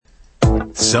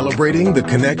Celebrating the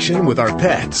connection with our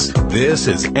pets. This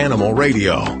is Animal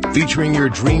Radio, featuring your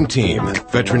dream team.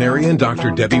 Veterinarian Dr.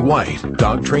 Debbie White,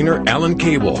 dog trainer Alan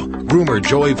Cable, groomer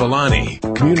Joey Villani,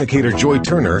 communicator Joy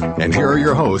Turner, and here are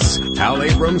your hosts, Hal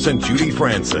Abrams and Judy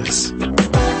Francis.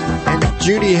 And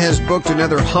Judy has booked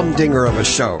another humdinger of a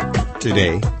show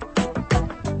today.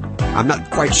 I'm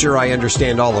not quite sure I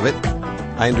understand all of it.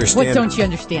 I understand. What don't you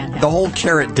understand? The whole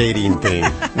carrot dating thing.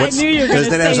 I knew you were going to say that. Does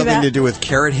that have something to do with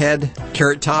Carrot Head,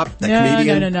 Carrot Top, the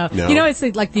comedian? No. You know, it's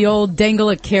like the old dangle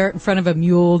a carrot in front of a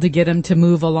mule to get him to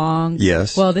move along.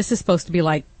 Yes. Well, this is supposed to be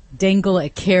like dangle a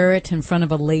carrot in front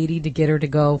of a lady to get her to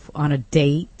go on a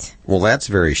date. Well, that's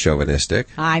very chauvinistic.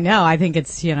 I know. I think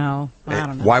it's, I don't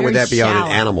know. Why would that be shallow.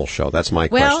 on an animal show? That's my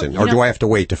question. Or do I have to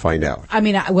wait to find out? I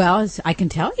mean, I can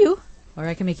tell you, or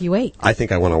I can make you wait. I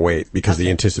think I want to wait because the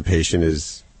anticipation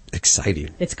is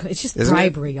exciting. It's just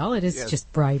bribery. All it is just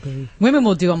bribery. Women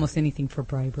will do almost anything for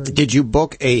bribery. Did you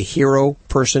book a hero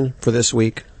person for this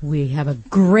week? We have a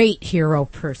great hero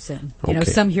person. You know,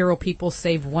 Okay. some hero people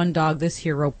save one dog. This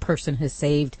hero person has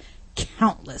saved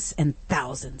countless and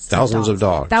thousands of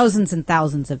dogs. Thousands and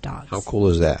thousands of dogs. How cool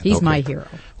is that? He's my hero.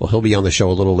 Well, he'll be on the show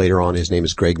a little later on. His name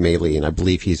is Greg Maley, and I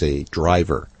believe he's a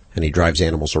driver, and he drives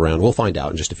animals around. We'll find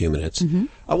out in just a few minutes. Mm-hmm.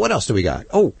 What else do we got?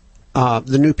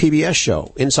 The new PBS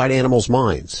show, Inside Animals'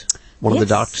 Minds. One of the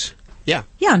docs. Yeah.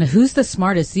 Yeah, and who's the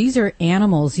smartest? These are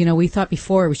animals. You know, we thought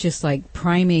before it was just like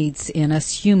primates and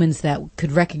us humans that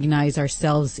could recognize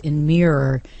ourselves in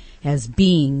mirror as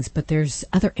beings, but there's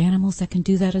other animals that can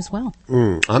do that as well.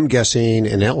 I'm guessing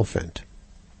an elephant.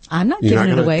 I'm not You're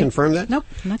giving not it away. Confirm that? Nope.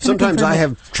 I'm not Sometimes confirm I it.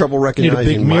 have trouble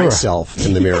recognizing myself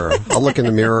in the mirror. I'll look in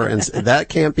the mirror and say, that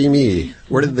can't be me.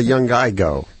 Where did the young guy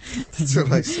go? That's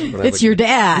what I said. It's your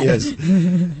dad. Yes.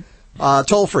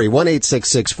 Toll free,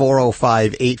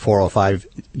 1-866-405-8405.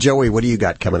 Joey, what do you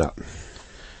got coming up?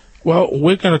 Well,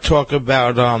 we're going to talk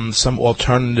about some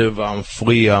alternative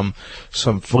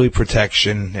some flea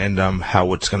protection and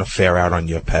how it's going to fare out on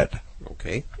your pet.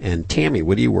 Okay. And Tammy,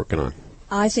 what are you working on?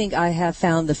 I think I have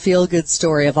found the feel-good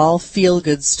story of all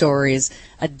feel-good stories.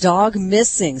 A dog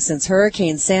missing since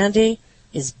Hurricane Sandy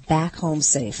is back home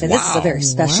safe. And this is a very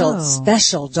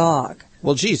special dog.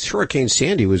 Well, geez, Hurricane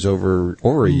Sandy was over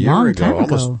a year ago.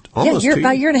 Almost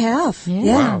about a year and a half.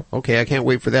 Yeah. Wow. Okay, I can't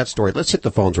wait for that story. Let's hit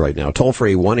the phones right now. Toll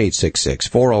free,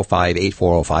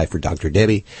 1-866-405-8405 for Dr.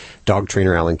 Debbie, dog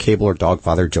trainer Alan Cable, or dog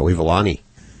father Joey Villani.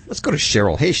 Let's go to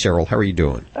Cheryl. Hey, Cheryl, how are you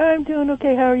doing? I'm doing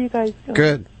okay. How are you guys doing?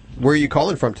 Good. Where are you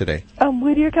calling from today?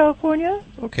 Whittier, California.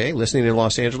 Okay, listening in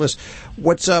Los Angeles.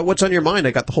 What's on your mind?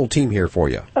 I got the whole team here for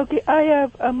you. Okay, I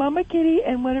have a mama kitty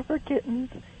and one of her kittens.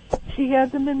 She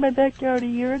had them in my backyard a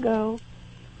year ago,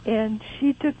 and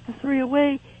she took the three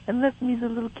away and left me the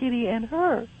little kitty and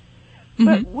her. Mm-hmm.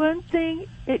 But one thing,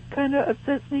 it kind of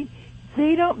upsets me.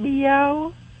 They don't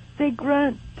meow, they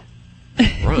grunt.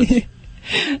 Grunt?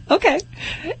 Okay.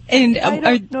 And I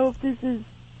don't know if this is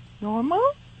normal.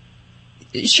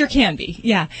 Sure can be,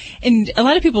 yeah. And a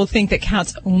lot of people think that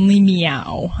cats only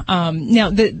meow. Now,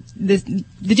 the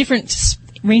different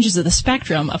ranges of the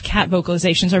spectrum of cat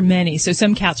vocalizations are many. So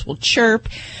some cats will chirp,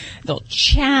 they'll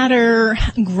chatter.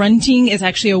 Grunting is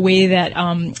actually a way that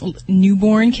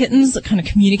newborn kittens kind of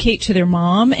communicate to their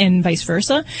mom and vice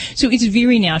versa. So it's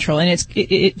very natural, and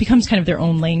it becomes kind of their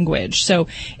own language. So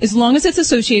as long as it's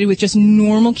associated with just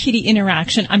normal kitty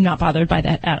interaction, I'm not bothered by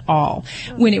that at all.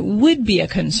 When it would be a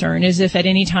concern is if at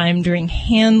any time during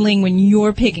handling, when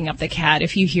you're picking up the cat,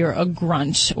 if you hear a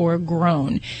grunt or a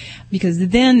groan, because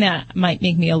then that might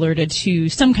make me alerted to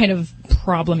some kind of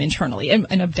problem internally,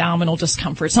 an abdominal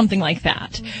discomfort, something like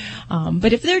that.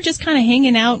 But if they're just kind of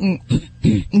hanging out and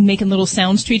making little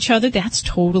sounds to each other, that's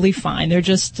totally fine. They're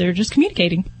just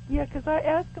communicating. Yeah, because I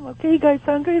asked them, okay, you guys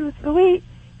hungry? Let's go eat.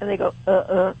 And they go,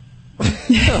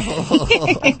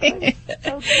 Okay.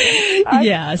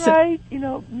 I tried,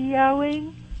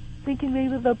 meowing, thinking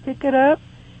maybe they'll pick it up.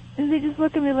 And they just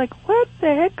look at me like, what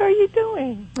the heck are you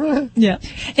doing? Yeah.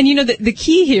 And, the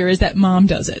key here is that mom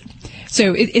does it.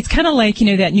 So it's kind of like,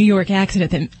 that New York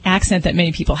accent that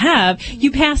many people have.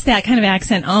 You pass that kind of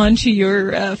accent on to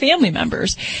your family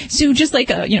members. So just like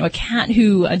a cat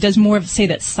who does more of, say,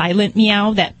 that silent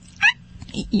meow, that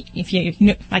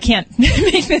I can't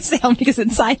make this sound because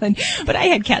it's silent, but I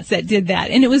had cats that did that,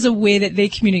 and it was a way that they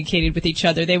communicated with each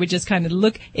other. They would just kind of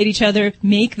look at each other,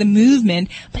 make the movement,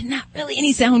 but not really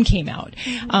any sound came out.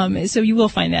 Mm-hmm. So you will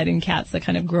find that in cats that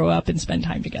kind of grow up and spend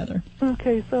time together.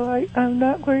 Okay, so I'm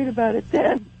not worried about it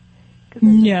then.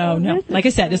 No. Like I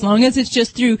said, as long as it's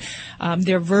just through,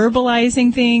 they're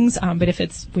verbalizing things, but if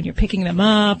it's when you're picking them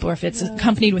up or if it's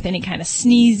accompanied with any kind of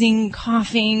sneezing,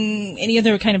 coughing, any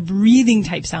other kind of breathing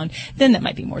type sound, then that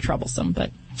might be more troublesome.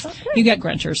 But you got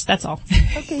grunters, that's all.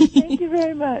 Okay, thank you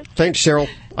very much. Thanks, Cheryl.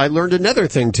 I learned another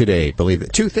thing today, believe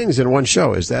it. 2 things in one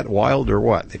show. Is that wild or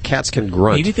what? The cats can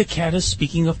grunt. Maybe the cat is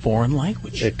speaking a foreign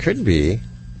language. It could be.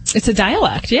 It's a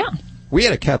dialect, yeah. We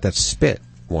had a cat that spit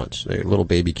once. A little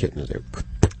baby kitten.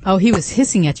 Oh, he was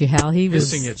hissing at you, Hal. He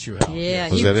was Hissing at you, Hal. Yeah,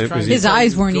 Was that it? Was his he-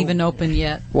 eyes weren't even open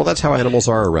yet. Well, that's how animals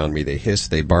are around me. They hiss,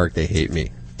 they bark, they hate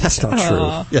me. That's not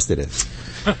true. Yes, it is.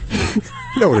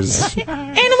 No, it is.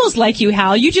 Animals like you,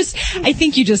 Hal. I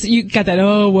think you got that,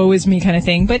 oh, woe is me kind of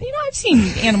thing. But, I've seen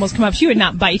animals come up to you and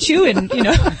not bite you and,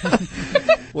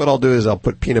 What I'll do is I'll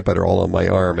put peanut butter all on my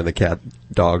arm and the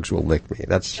dogs will lick me.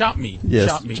 That's Chop meat. Yes,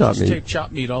 chop meat. chop Just meat. take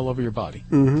chopped meat all over your body.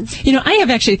 I have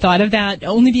actually thought of that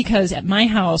only because at my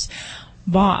house,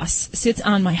 Boss sits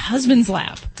on my husband's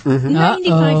lap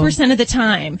 95% of the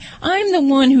time. I'm the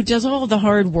one who does all the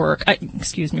hard work.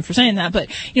 Excuse me for saying that,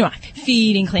 but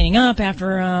feeding, cleaning up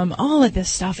after all of this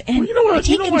stuff. And Well, you know what- I take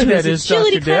you know him why to that his is,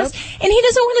 agility Dr. Deb? class, and he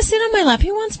doesn't want to sit on my lap.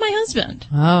 He wants my husband.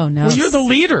 Oh, no. Well, you're the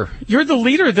leader. You're the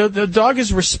leader. The dog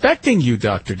is respecting you,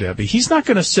 Dr. Debbie. He's not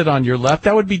going to sit on your lap.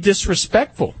 That would be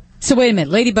disrespectful. So wait a minute.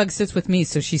 Ladybug sits with me,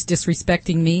 so she's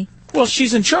disrespecting me? Well,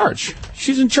 she's in charge.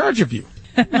 She's in charge of you.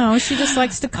 No, she just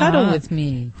likes to cuddle with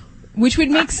me. Which would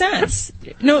make sense.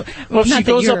 No, Well, if not she that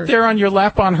goes you're- up there on your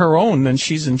lap on her own, then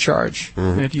she's in charge.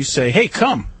 And if you say, hey,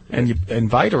 come, and you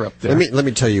invite her up there. Let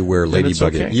me tell you where Then it's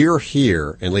Ladybug okay. is. You're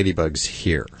here and Ladybug's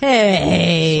here.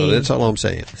 Hey, So that's all I'm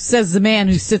saying. says the man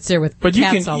who sits there with But you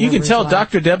cats can all you over can his tell lap.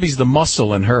 Dr. Debbie's the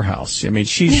muscle in her house. I mean,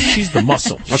 she's the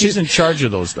muscle. She's in charge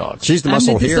of those dogs. She's the I'm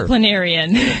muscle the here.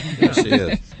 disciplinarian. Yes, she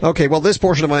is. Okay, well, this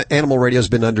portion of my Animal Radio has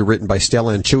been underwritten by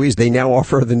Stella and Chewy's. They now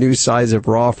offer the new size of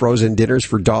raw frozen dinners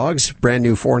for dogs, brand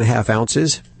new 4.5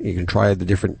 ounces. You can try the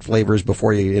different flavors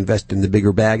before you invest in the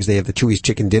bigger bags. They have the Chewy's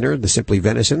Chicken Dinner, the Simply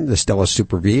Venison, the Stella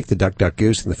Super Beef, the Duck Duck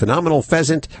Goose, and the Phenomenal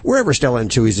Pheasant, wherever Stella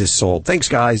and Chewy's is sold. Thanks,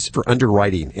 guys, for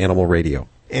underwriting Animal Radio.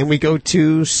 And we go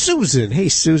to Susan. Hey,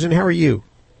 Susan, how are you?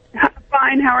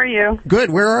 Fine, how are you?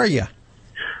 Good. Where are you?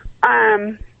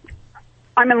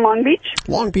 I'm in Long Beach.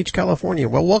 Long Beach, California.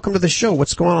 Well, welcome to the show.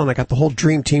 What's going on? I got the whole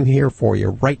dream team here for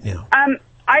you right now.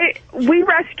 We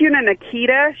rescued an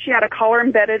Akita. She had a collar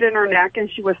embedded in her neck, and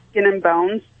she was skin and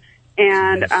bones.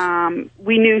 And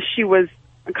we knew she was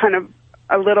kind of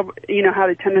a little, had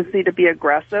a tendency to be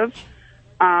aggressive.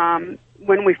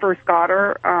 When we first got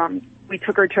her, we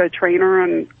took her to a trainer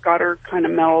and got her kind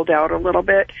of mellowed out a little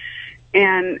bit.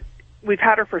 And we've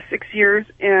had her for 6 years,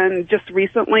 and just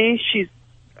recently she's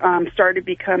started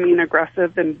becoming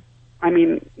aggressive and,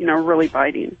 really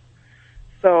biting.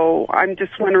 So I'm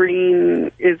just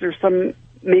wondering, is there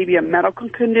maybe a medical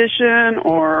condition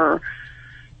or,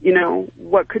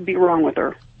 what could be wrong with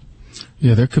her?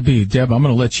 Yeah, there could be. Deb, I'm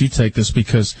going to let you take this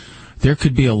because there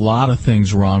could be a lot of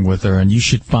things wrong with her, and you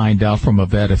should find out from a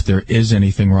vet if there is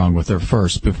anything wrong with her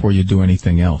first before you do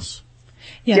anything else.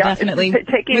 Yeah, definitely.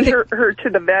 Taking her to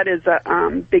the vet is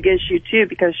a big issue, too,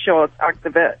 because she'll attack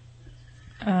the vet.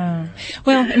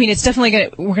 It's definitely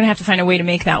we're going to have to find a way to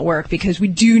make that work because we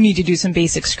do need to do some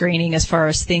basic screening as far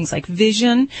as things like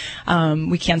vision.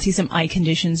 We can see some eye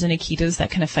conditions in Akitas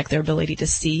that can affect their ability to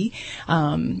see.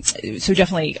 So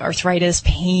definitely arthritis,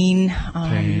 pain,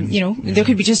 there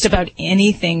could be just about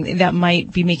anything that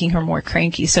might be making her more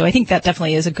cranky. So I think that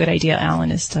definitely is a good idea, Alan,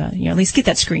 is to, at least get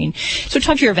that screen. So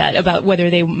talk to your vet about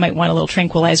whether they might want a little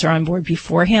tranquilizer on board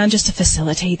beforehand just to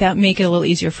facilitate that, make it a little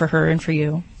easier for her and for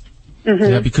you.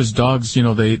 Mm-hmm. Yeah, because dogs,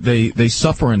 they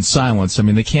suffer in silence. I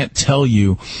mean, they can't tell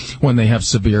you when they have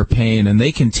severe pain, and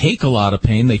they can take a lot of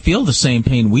pain. They feel the same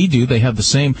pain we do. They have the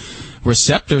same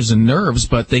receptors and nerves,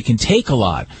 but they can take a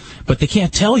lot. But they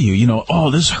can't tell you,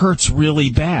 oh, this hurts really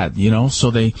bad,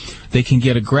 so they can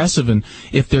get aggressive. And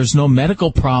if there's no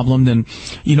medical problem, then,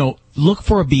 look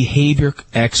for a behavior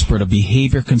expert, a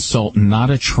behavior consultant, not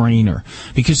a trainer,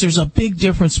 because there's a big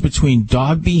difference between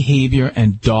dog behavior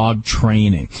and dog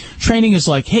training. Training is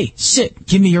like, hey, sit,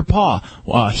 give me your paw,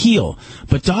 heel.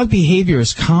 But dog behavior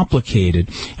is complicated,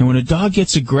 and when a dog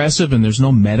gets aggressive and there's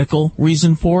no medical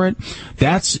reason for it,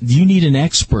 you need an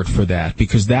expert for that,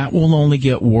 because that will only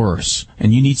get worse.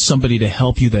 And you need somebody to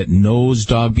help you that knows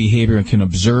dog behavior and can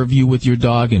observe you with your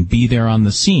dog and be there on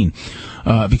the scene.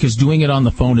 Because doing it on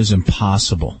the phone is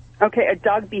impossible. Okay, a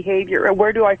dog behavior.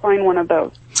 Where do I find one of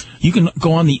those? You can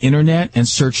go on the internet and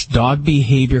search Dog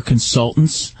Behavior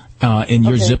Consultants. in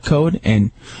your zip code,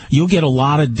 and you'll get a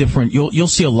lot of different. You'll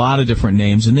see a lot of different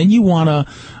names, and then you want to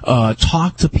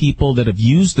talk to people that have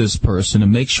used this person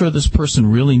and make sure this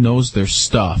person really knows their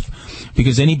stuff,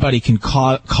 because anybody can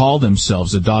call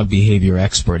themselves a dog behavior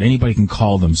expert. Anybody can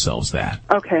call themselves that.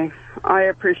 Okay, I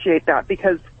appreciate that,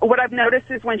 because what I've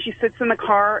noticed is when she sits in the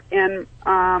car and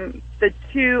the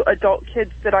two adult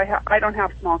kids that I don't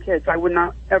have small kids. I would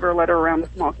not ever let her around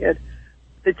a small kid.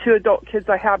 The two adult kids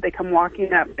I have, they come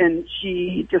walking up, and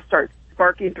she just starts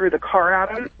barking through the car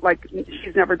at them, like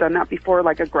she's never done that before,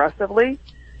 like aggressively.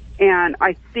 And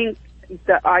I think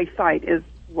the eyesight is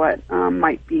what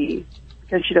might be,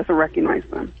 because she doesn't recognize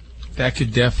them. That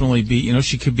could definitely be,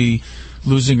 she could be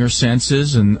losing her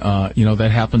senses, and,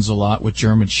 that happens a lot with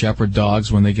German Shepherd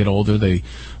dogs. When they get older, they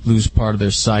lose part of their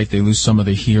sight, they lose some of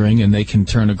their hearing, and they can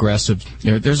turn aggressive.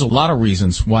 There's a lot of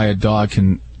reasons why a dog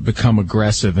can become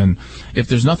aggressive, and if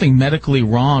there's nothing medically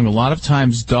wrong, a lot of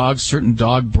times certain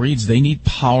dog breeds, they need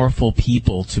powerful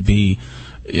people to be,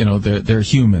 they're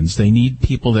humans. They need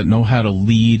people that know how to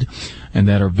lead and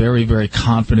that are very, very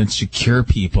confident, secure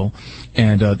people.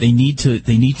 And they need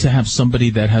to have somebody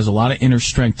that has a lot of inner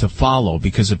strength to follow,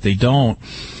 because if they don't,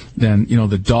 then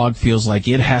the dog feels like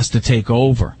it has to take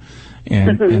over,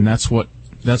 and that's what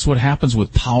happens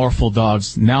with powerful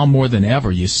dogs now more than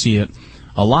ever. You see it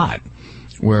a lot,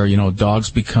 where dogs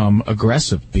become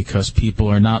aggressive because people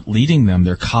are not leading them;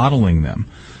 they're coddling them,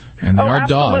 and they are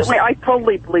dogs. Absolutely, I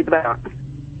totally believe that.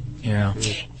 Yeah.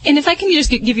 And if I can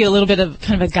just give you a little bit of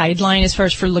kind of a guideline as far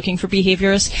as for looking for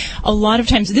behaviorists, a lot of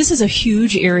times this is a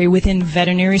huge area within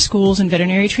veterinary schools and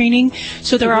veterinary training.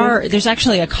 So there's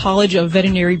actually a college of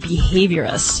veterinary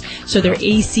behaviorists. So they're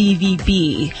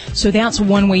ACVB. So that's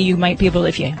one way you might be able,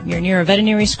 if you're near a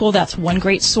veterinary school, that's one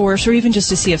great source, or even just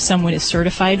to see if someone is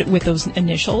certified with those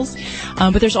initials.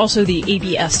 But there's also the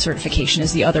ABS certification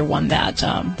is the other one that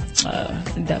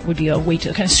that would be a way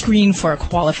to kind of screen for a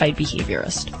qualified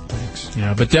behaviorist.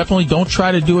 Yeah, but definitely don't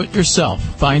try to do it yourself.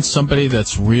 Find somebody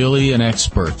that's really an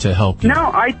expert to help you.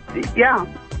 No,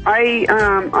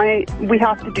 we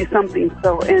have to do something.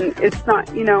 So, and it's not,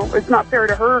 it's not fair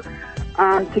to her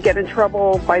to get in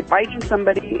trouble by biting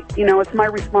somebody. It's my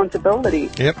responsibility.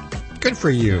 Yep. Good for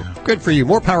you. Good for you.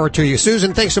 More power to you.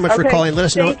 Susan, thanks so much for calling. Let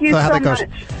us know how that goes.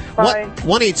 Bye.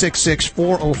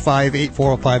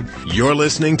 1-866-405-8405. You're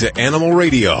listening to Animal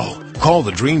Radio. Call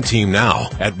the Dream Team now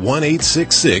at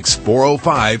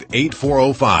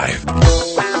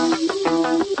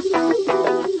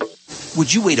 1-866-405-8405.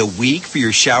 Would you wait a week for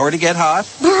your shower to get hot?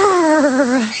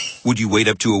 Would you wait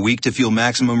up to a week to feel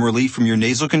maximum relief from your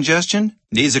nasal congestion?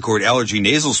 Nasacort Allergy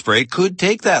Nasal Spray could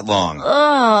take that long.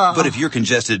 But if you're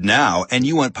congested now and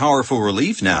you want powerful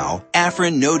relief now,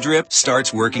 Afrin No Drip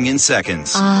starts working in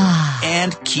seconds.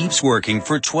 And keeps working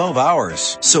for 12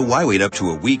 hours. So why wait up to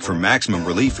a week for maximum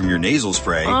relief from your nasal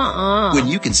spray when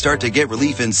you can start to get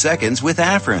relief in seconds with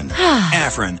Afrin?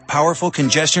 Afrin, powerful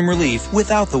congestion relief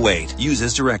without the wait. Use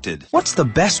as directed. What's the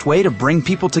best way to bring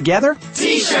people together?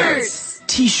 T-shirts!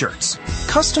 T-shirts.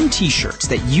 Custom T-shirts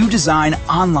that you design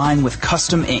online with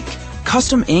Custom Ink.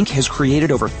 Custom Ink has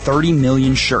created over 30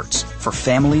 million shirts for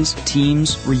families,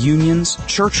 teams, reunions,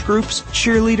 church groups,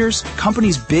 cheerleaders,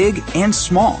 companies big and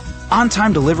small.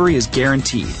 On-time delivery is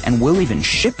guaranteed, and we'll even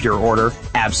ship your order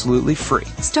absolutely free.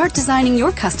 Start designing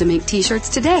your Custom Ink T-shirts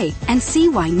today and see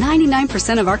why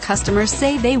 99% of our customers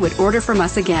say they would order from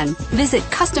us again. Visit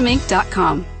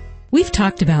CustomInk.com. We've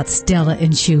talked about Stella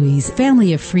and Chewy's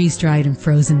family of freeze-dried and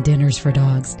frozen dinners for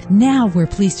dogs. Now we're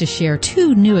pleased to share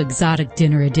two new exotic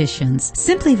dinner additions,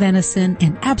 Simply Venison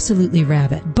and Absolutely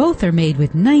Rabbit. Both are made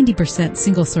with 90%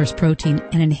 single-source protein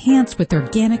and enhanced with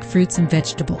organic fruits and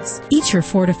vegetables. Each are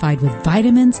fortified with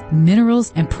vitamins,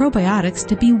 minerals, and probiotics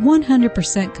to be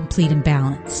 100% complete and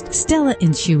balanced. Stella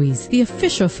and Chewy's, the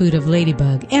official food of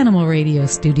Ladybug, Animal Radio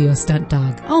Studio Stunt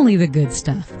Dog. Only the good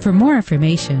stuff. For more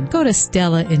information, go to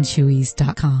StellaandChewy's.com.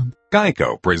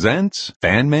 Geico presents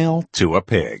Fan Mail to a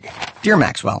Pig. Dear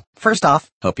Maxwell, first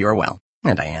off, hope you are well.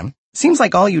 And I am. Seems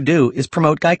like all you do is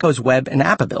promote Geico's web and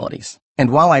app abilities. And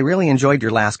while I really enjoyed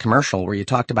your last commercial where you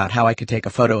talked about how I could take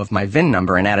a photo of my VIN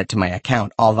number and add it to my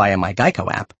account all via my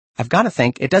Geico app, I've got to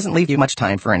think it doesn't leave you much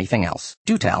time for anything else.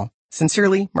 Do tell.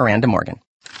 Sincerely, Miranda Morgan.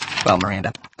 Well,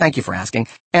 Miranda, thank you for asking.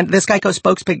 And this Geico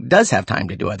spokespig does have time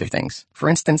to do other things. For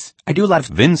instance, I do a lot of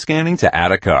VIN scanning to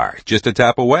add a car. Just a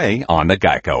tap away on the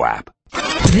Geico app.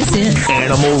 This is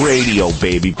Animal Radio,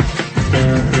 baby.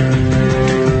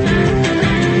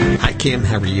 Hi, Kim.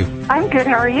 How are you? I'm good.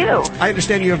 How are you? I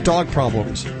understand you have dog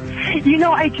problems.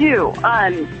 I do.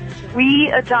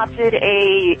 We adopted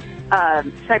a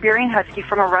Siberian Husky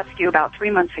from a rescue about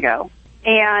 3 months ago.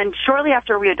 And shortly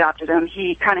after we adopted him,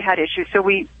 he kind of had issues. So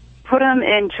we put him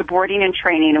into boarding and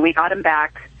training, and we got him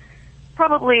back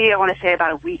probably, I want to say,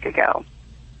 about a week ago.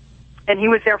 And he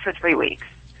was there for 3 weeks.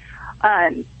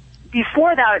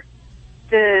 Before that,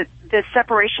 the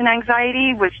separation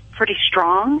anxiety was pretty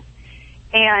strong,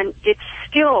 and it's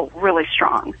still really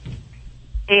strong.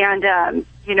 And,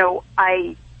 you know,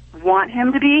 I want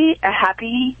him to be a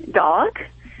happy dog,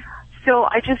 so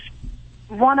I just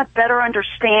want to better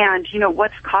understand, you know,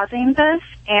 what's causing this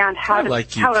and how to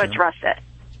address it.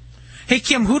 Hey,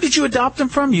 Kim, who did you adopt him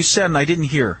from? You said, and I didn't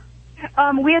hear.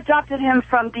 We adopted him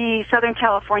from the Southern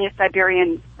California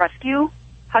Siberian Rescue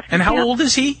Husky And how camp. old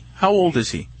is he? How old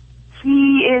is he?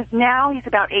 He's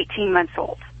about 18 months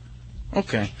old.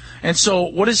 Okay. And so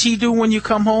what does he do when you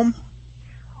come home?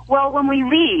 Well, when we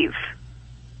leave,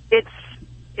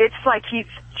 it's like he's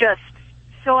just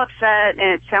so upset, and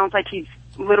it sounds like he's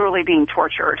literally being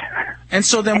tortured. And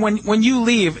so then when you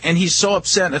leave and he's so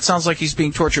upset and it sounds like he's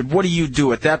being tortured, what do you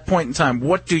do at that point in time?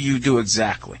 What do you do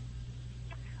exactly?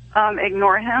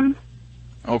 Ignore him.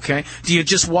 Okay. Do you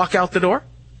just walk out the door?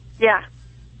 Yeah.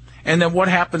 And then what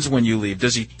happens when you leave?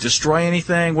 Does he destroy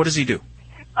anything? What does he do?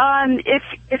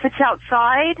 If it's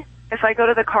outside, if I go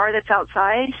to the car that's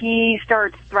outside, he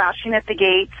starts thrashing at the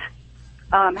gates,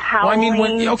 howling.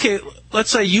 Well, I mean,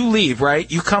 let's say you leave, right?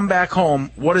 You come back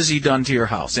home. What has he done to your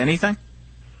house? Anything?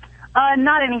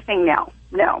 Not anything,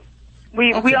 no.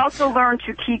 We also learn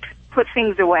to put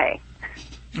things away.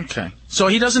 Okay. So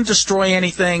he doesn't destroy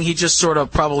anything. He just sort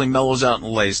of probably mellows out and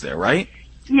lays there, right?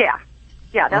 Yeah.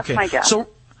 Yeah, that's my guess. So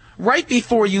right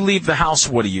before you leave the house,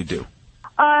 what do you do?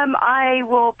 I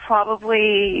will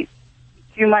probably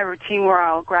do my routine where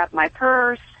I'll grab my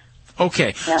purse.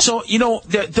 Okay. Yeah. So, you know,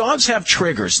 the dogs have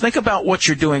triggers. Think about what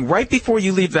you're doing right before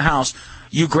you leave the house.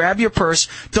 You grab your purse.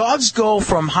 Dogs go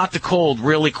from hot to cold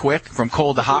really quick, from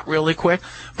cold to hot really quick.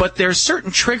 But there's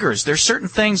certain triggers. There's certain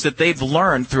things that they've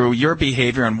learned through your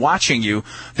behavior and watching you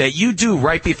that you do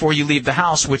right before you leave the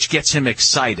house, which gets him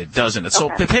excited, doesn't it?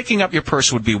 Okay. So picking up your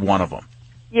purse would be one of them.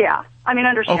 Yeah. I mean,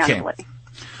 understandably. Okay.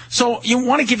 So you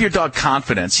want to give your dog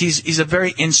confidence. He's a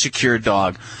very insecure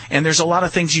dog, and there's a lot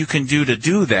of things you can do to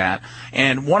do that.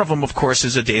 And one of them, of course,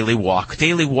 is a daily walk.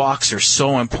 Daily walks are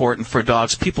so important for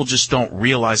dogs. People just don't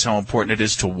realize how important it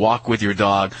is to walk with your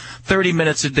dog 30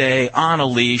 minutes a day on a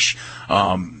leash,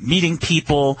 meeting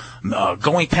people,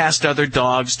 going past other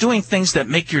dogs, doing things that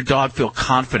make your dog feel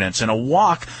confidence. And a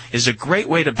walk is a great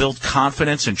way to build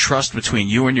confidence and trust between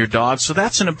you and your dog. So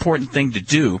that's an important thing to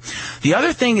do. The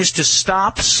other thing is to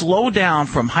slow down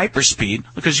from hyperspeed,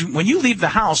 because when you leave the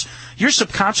house, you're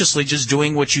subconsciously just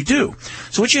doing what you do.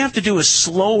 So what you have to do is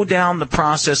slow down the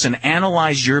process and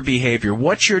analyze your behavior,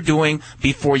 what you're doing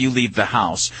before you leave the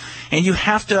house. And you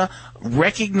have to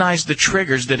recognize the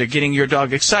triggers that are getting your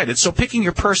dog excited. So picking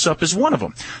your purse up is one of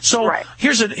them. So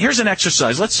here's an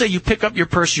exercise. Let's say you pick up your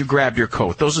purse, you grab your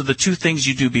coat. Those are the two things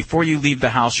you do before you leave the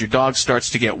house. Your dog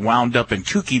starts to get wound up and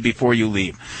kooky before you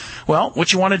leave. Well,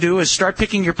 what you want to do is start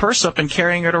picking your purse up and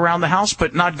carrying it around the house,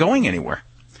 but not going anywhere.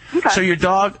 Okay. So your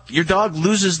dog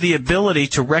loses the ability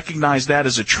to recognize that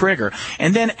as a trigger.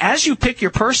 And then as you pick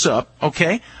your purse up,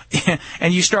 okay,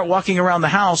 and you start walking around the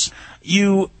house,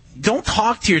 you don't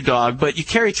talk to your dog, but you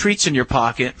carry treats in your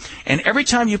pocket, and every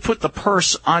time you put the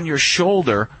purse on your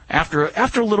shoulder, after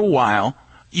a little while,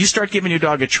 you start giving your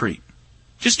dog a treat.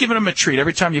 Just giving him a treat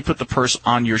every time you put the purse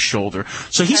on your shoulder.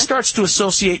 So he starts to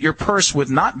associate your purse with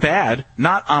not bad,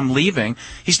 not I'm leaving.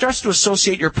 He starts to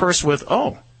associate your purse with,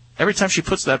 oh, every time she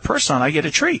puts that purse on, I get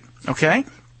a treat. Okay?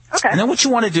 Okay. And then what you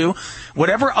want to do,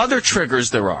 whatever other triggers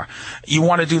there are, you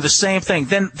want to do the same thing.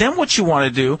 Then what you want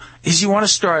to do is you want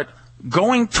to start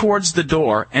going towards the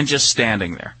door and just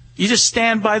standing there. You just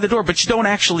stand by the door, but you don't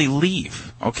actually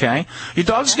leave, okay? Your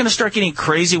dog's going to start getting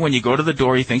crazy when you go to the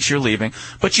door. He thinks you're leaving,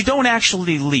 but you don't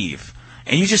actually leave,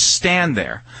 and you just stand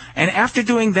there. And after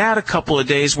doing that a couple of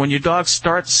days, when your dog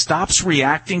stops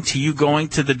reacting to you going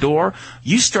to the door,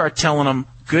 you start telling him,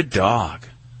 good dog.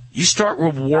 You start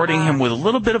rewarding him with a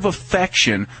little bit of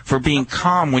affection for being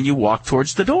calm when you walk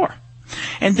towards the door.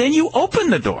 And then you open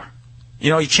the door. You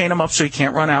know, you chain him up so he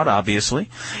can't run out, obviously.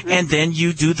 Mm-hmm. And then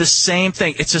you do the same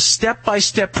thing. It's a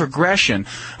step-by-step progression.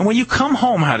 And when you come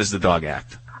home, how does the dog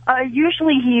act?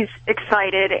 Usually he's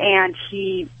excited and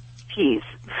he pees.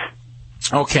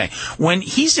 Okay. When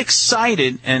he's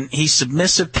excited and he's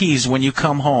submissive pees when you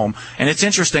come home, and it's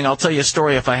interesting, I'll tell you a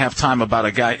story if I have time about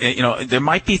a guy, you know, there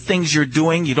might be things you're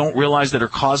doing you don't realize that are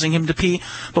causing him to pee,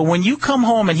 but when you come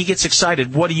home and he gets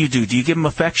excited, what do? Do you give him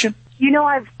affection? You know,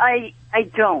 I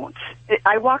don't.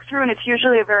 I walk through and it's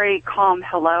usually a very calm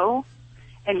hello,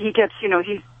 and he gets, you know,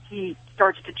 he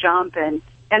starts to jump and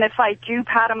And if I do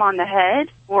pat him on the head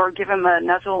or give him a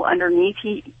nuzzle underneath,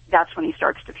 that's when he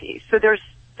starts to pee. So there's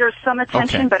some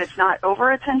attention, but it's not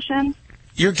over attention.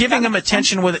 You're giving him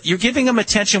attention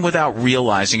without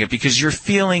realizing it because you're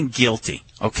feeling guilty.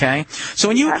 Okay? So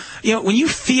when you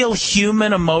feel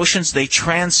human emotions, they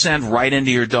transcend right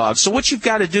into your dog. So what you've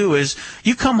got to do is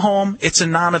you come home, it's a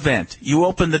non-event. You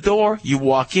open the door, you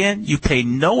walk in, you pay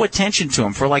no attention to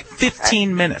him for like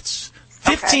 15 minutes.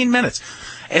 15 minutes.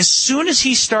 As soon as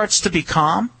he starts to be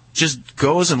calm, just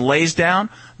goes and lays down,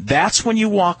 that's when you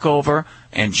walk over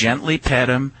and gently pet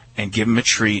him and give him a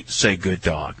treat, say good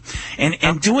dog.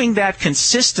 And doing that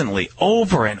consistently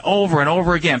over and over and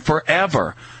over again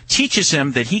forever teaches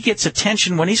him that he gets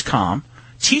attention when he's calm,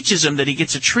 teaches him that he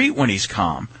gets a treat when he's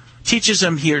calm, teaches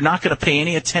him you're not going to pay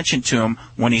any attention to him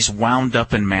when he's wound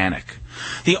up and manic.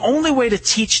 The only way to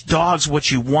teach dogs what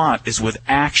you want is with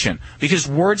action, because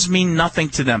words mean nothing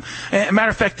to them. As a matter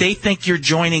of fact, they think you're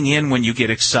joining in when you get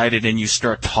excited and you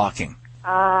start talking.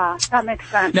 That makes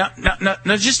sense.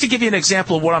 Now, just to give you an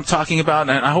example of what I'm talking about,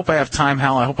 and I hope I have time,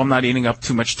 Hal. I hope I'm not eating up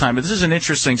too much time, but this is an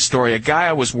interesting story. A guy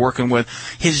I was working with,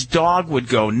 his dog would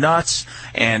go nuts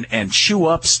and chew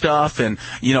up stuff, and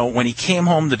when he came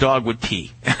home, the dog would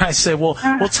pee. And I said, well,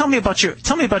 tell me about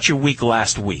your week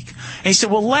last week. And he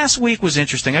said, well, last week was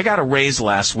interesting. I got a raise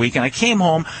last week, and I came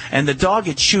home, and the dog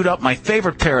had chewed up my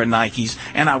favorite pair of Nikes,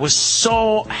 and I was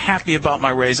so happy about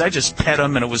my raise. I just pet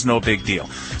him, and it was no big deal.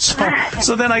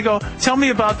 So then I go, tell me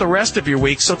about the rest of your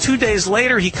week. So 2 days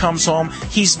later, he comes home.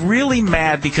 He's really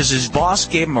mad because his boss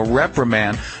gave him a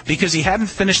reprimand because he hadn't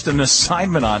finished an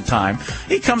assignment on time.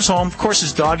 He comes home. Of course,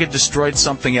 his dog had destroyed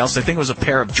something else. I think it was a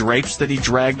pair of drapes that he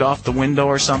dragged off the window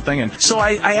or something. And so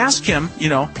I asked him,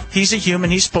 he's a human.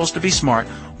 He's supposed to be smart.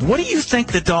 What do you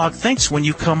think the dog thinks when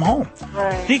you come home?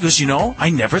 Right. He goes, I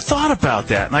never thought about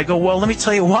that. And I go, well, let me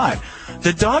tell you what.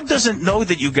 The dog doesn't know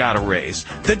that you got a raise.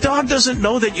 The dog doesn't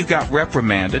know that you got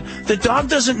reprimanded. The dog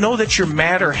doesn't know that you're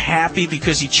mad or happy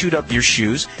because he chewed up your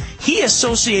shoes. He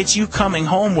associates you coming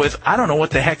home with, I don't know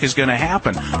what the heck is going to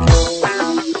happen.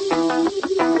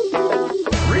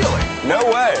 No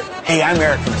way. Hey, I'm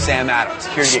Eric from Sam Adams,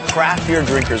 here to get craft beer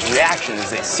drinkers' reaction as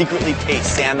they secretly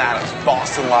taste Sam Adams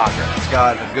Boston Lager. It's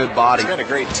got a good body. It's got a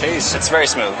great taste. It's very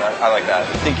smooth. I like that.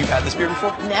 Think you've had this beer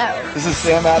before? No. This is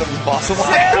Sam Adams Boston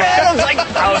Lager. Sam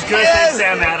Adams! I was going to say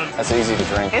Sam Adams. That's easy to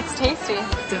drink. It's tasty.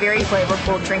 It's a very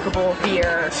flavorful, drinkable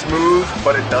beer. Smooth,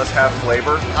 but it does have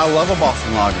flavor. I love a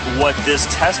Boston Lager. What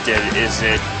this test did is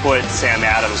it put Sam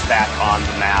Adams back on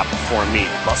the map for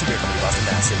me. Boston Beer Company, Boston,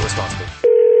 Mass. Save responsibly.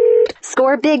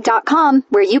 ScoreBig.com,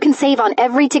 where you can save on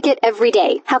every ticket every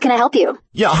day. How can I help you?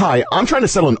 Yeah, hi. I'm trying to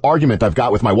settle an argument I've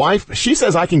got with my wife. She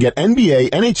says I can get NBA,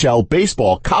 NHL,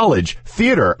 baseball, college,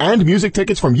 theater, and music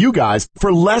tickets from you guys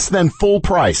for less than full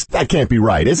price. That can't be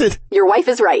right, is it? Your wife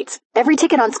is right. Every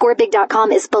ticket on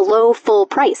ScoreBig.com is below full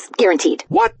price, guaranteed.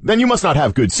 What? Then you must not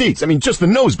have good seats. I mean, just the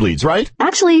nosebleeds, right?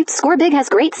 Actually, ScoreBig has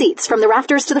great seats from the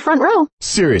rafters to the front row.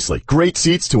 Seriously, great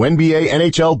seats to NBA,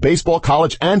 NHL, baseball,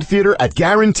 college, and theater at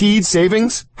guaranteed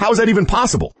savings? How is that even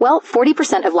possible? Well,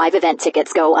 40% of live event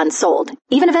tickets go unsold.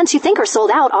 Even events you think are sold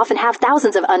out often have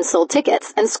thousands of unsold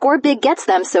tickets, and ScoreBig gets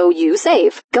them so you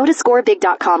save. Go to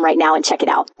ScoreBig.com right now and check it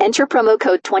out. Enter promo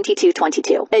code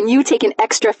 2222, and you take an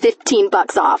extra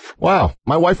 $15 off. Wow,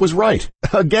 my wife was right.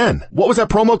 Again. What was that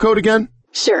promo code again?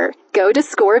 Sure. Go to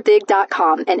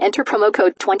ScoreBig.com and enter promo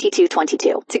code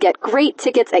 2222 to get great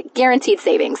tickets at guaranteed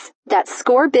savings. That's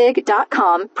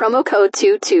ScoreBig.com, promo code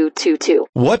 2222.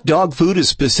 What dog food is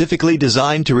specifically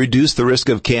designed to reduce the risk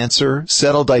of cancer,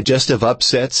 settle digestive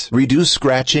upsets, reduce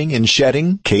scratching and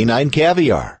shedding? Canine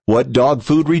Caviar. What dog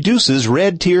food reduces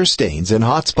red tear stains and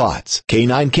hot spots?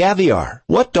 Canine Caviar.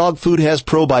 What dog food has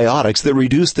probiotics that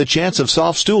reduce the chance of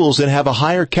soft stools and have a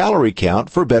higher calorie count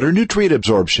for better nutrient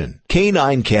absorption?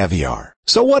 Canine Caviar.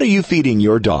 So what are you feeding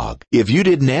your dog? If you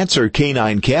didn't answer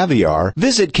Canine Caviar,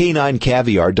 visit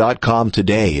caninecaviar.com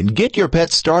today and get your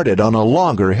pet started on a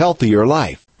longer, healthier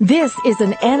life. This is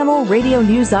an Animal Radio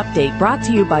News Update brought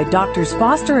to you by Drs.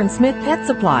 Foster and Smith Pet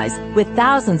Supplies, with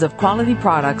thousands of quality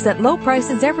products at low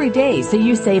prices every day so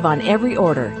you save on every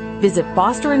order. Visit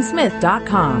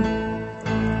fosterandsmith.com.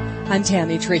 I'm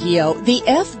Tammy Trujillo. The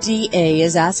FDA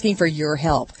is asking for your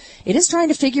help. It is trying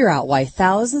to figure out why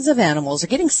thousands of animals are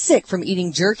getting sick from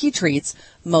eating jerky treats,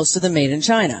 most of them made in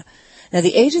China. Now,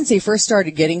 the agency first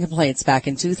started getting complaints back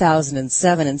in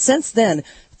 2007, and since then,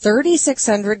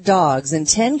 3,600 dogs and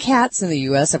 10 cats in the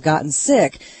U.S. have gotten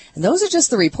sick, and those are just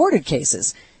the reported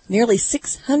cases. Nearly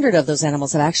 600 of those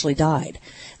animals have actually died.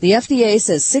 The FDA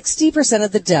says 60%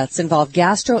 of the deaths involve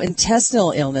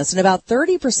gastrointestinal illness and about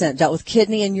 30% dealt with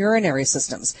kidney and urinary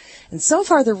systems. And so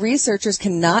far, the researchers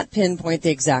cannot pinpoint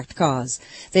the exact cause.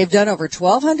 They've done over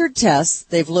 1,200 tests.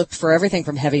 They've looked for everything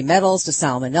from heavy metals to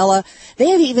salmonella. They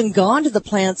have even gone to the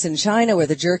plants in China where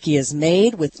the jerky is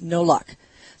made with no luck.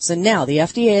 So now the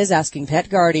FDA is asking pet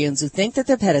guardians who think that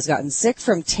their pet has gotten sick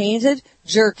from tainted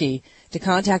jerky to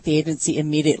contact the agency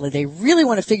immediately. They really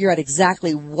want to figure out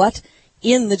exactly what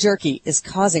in the jerky is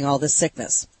causing all this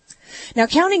sickness. Now,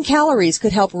 counting calories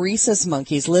could help rhesus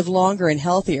monkeys live longer and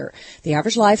healthier. The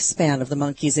average lifespan of the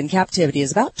monkeys in captivity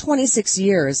is about 26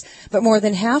 years, but more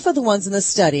than half of the ones in the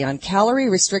study on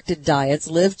calorie-restricted diets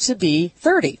lived to be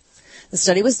 30. The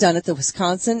study was done at the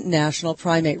Wisconsin National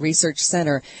Primate Research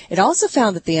Center. It also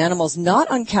found that the animals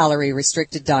not on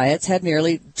calorie-restricted diets had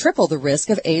nearly triple the risk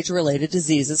of age-related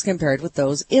diseases compared with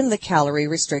those in the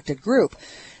calorie-restricted group.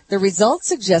 The results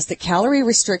suggest that calorie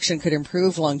restriction could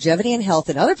improve longevity and health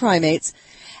in other primates,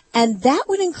 and that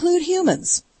would include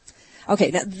humans.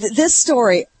 Okay, now this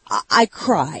story, I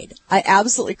cried. I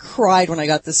absolutely cried when I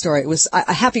got this story. It was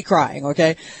a happy crying,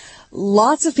 okay?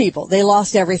 Lots of people, they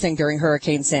lost everything during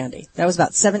Hurricane Sandy. That was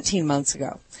about 17 months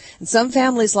ago. And some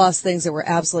families lost things that were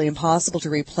absolutely impossible to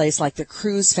replace, like the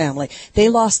Cruz family. They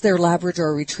lost their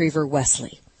Labrador Retriever,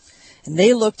 Wesley. And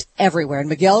they looked everywhere. And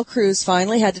Miguel Cruz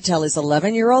finally had to tell his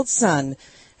 11-year-old son,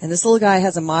 and this little guy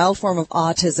has a mild form of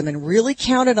autism and really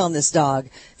counted on this dog,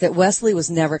 that Wesley was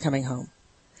never coming home.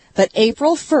 But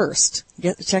April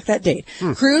 1st, check that date,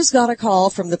 Cruz got a call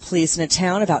from the police in a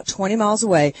town about 20 miles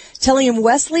away telling him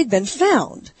Wesley'd been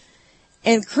found.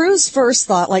 And Cruz first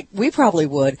thought, like we probably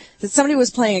would, that somebody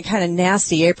was playing a kind of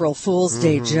nasty April Fool's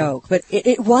Day joke. But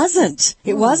it wasn't.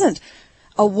 It wasn't.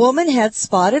 A woman had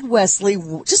spotted Wesley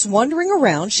just wandering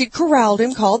around. She'd corralled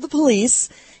him, called the police.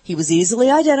 He was easily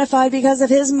identified because of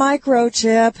his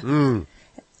microchip.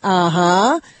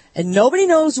 And nobody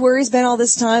knows where he's been all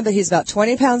this time, but he's about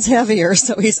 20 pounds heavier,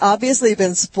 so he's obviously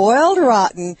been spoiled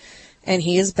rotten, and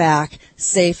he is back,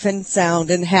 safe and sound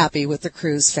and happy with the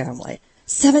Cruz family.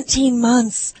 17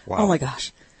 months. Wow. Oh, my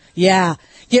gosh. Yeah.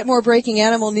 Get more breaking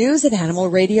animal news at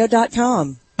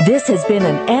animalradio.com. This has been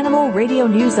an Animal Radio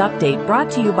News Update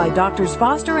brought to you by Drs.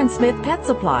 Foster and Smith Pet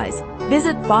Supplies.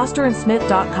 Visit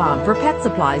fosterandsmith.com for pet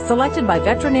supplies selected by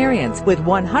veterinarians with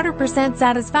 100%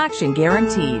 satisfaction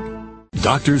guaranteed.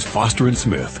 Doctors Foster and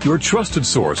Smith, your trusted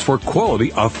source for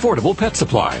quality, affordable pet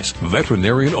supplies.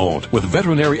 Veterinarian owned with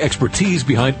veterinary expertise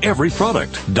behind every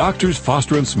product. Doctors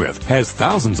Foster and Smith has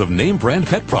thousands of name brand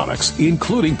pet products,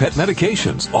 including pet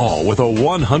medications, all with a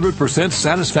 100%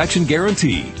 satisfaction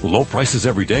guarantee. Low prices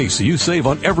every day so you save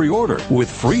on every order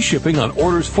with free shipping on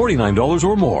orders $49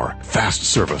 or more. Fast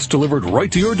service delivered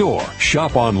right to your door.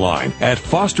 Shop online at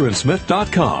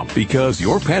fosterandsmith.com because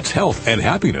your pet's health and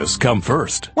happiness come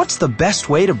first. What's the best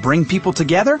way to bring people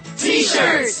together?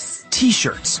 T-shirts!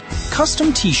 T-shirts.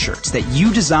 Custom T-shirts that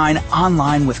you design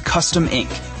online with Custom Ink.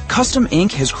 Custom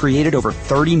Ink has created over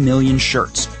 30 million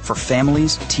shirts for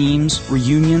families, teams,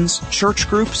 reunions, church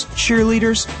groups,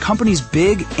 cheerleaders, companies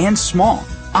big and small.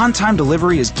 On-time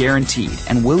delivery is guaranteed,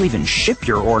 and we'll even ship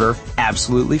your order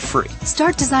absolutely free.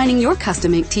 Start designing your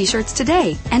Custom Ink T-shirts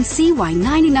today and see why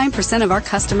 99% of our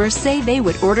customers say they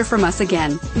would order from us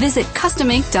again. Visit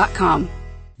customink.com.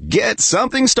 Get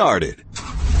something started.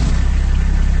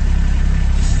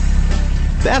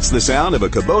 That's the sound of a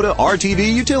Kubota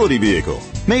RTV utility vehicle.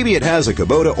 Maybe it has a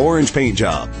Kubota orange paint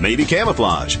job, maybe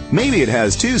camouflage, maybe it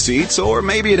has 2 seats, or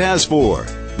maybe it has 4.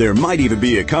 There might even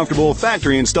be a comfortable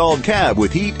factory-installed cab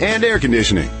with heat and air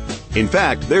conditioning. In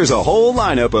fact, there's a whole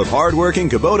lineup of hard-working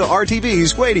Kubota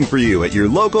RTVs waiting for you at your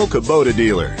local Kubota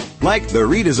dealer. Like the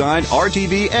redesigned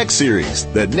RTV X Series,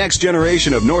 the next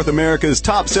generation of North America's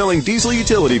top-selling diesel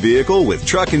utility vehicle with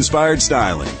truck-inspired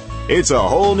styling. It's a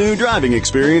whole new driving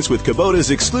experience with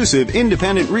Kubota's exclusive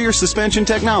independent rear suspension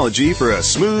technology for a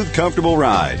smooth, comfortable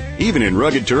ride, even in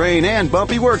rugged terrain and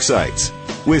bumpy work sites.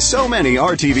 With so many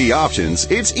RTV options,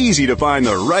 it's easy to find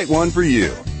the right one for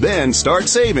you. Then start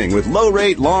saving with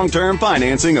low-rate, long-term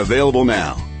financing available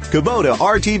now. Kubota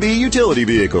RTV utility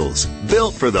vehicles,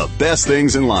 built for the best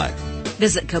things in life.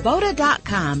 Visit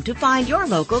Kubota.com to find your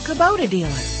local Kubota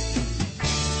dealer.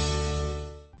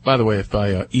 By the way, if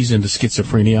I ease into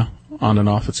schizophrenia on and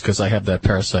off, it's because I have that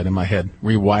parasite in my head,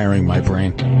 rewiring my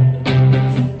brain.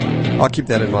 I'll keep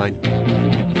that in mind.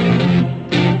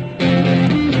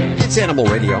 It's Animal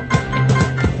Radio.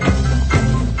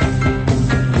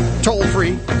 Toll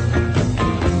free.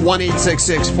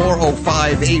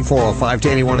 1-866-405-8405 to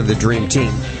any one of the Dream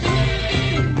Team.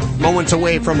 Moments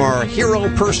away from our Hero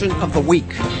Person of the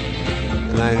Week.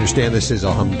 And I understand this is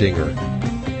a humdinger.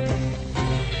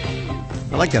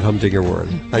 I like that humdinger word.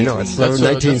 I know, it's the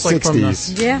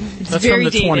 1960s. It's that's very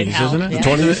from the 20s, isn't it? Yeah.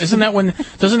 20s? Isn't that when,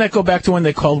 doesn't that go back to when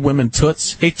they called women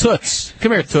toots? Hey, toots,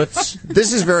 come here, toots.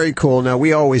 This is very cool. Now,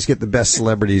 we always get the best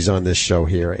celebrities on this show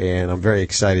here, and I'm very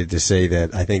excited to say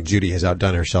that I think Judy has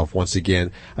outdone herself once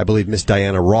again. I believe Miss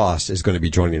Diana Ross is going to be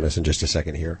joining us in just a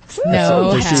second here.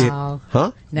 No,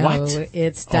 Huh? No, What?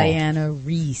 it's Diana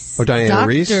Reese. Oh, Diana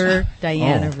Reese? Dr.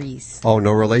 Diana Reese. Oh,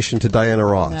 no relation to Diana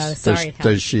Ross. No, sorry.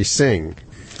 Does she sing?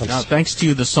 Now, thanks to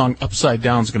you, the song Upside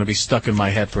Down is going to be stuck in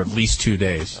my head for at least 2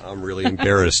 days. I'm really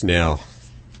embarrassed now.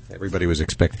 Everybody was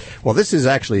expecting. Well, this is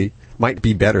actually might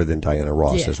be better than Diana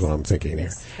Ross, Yes. is what I'm thinking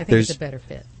Yes. here. I think There's it's a better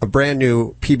fit. a brand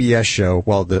new PBS show.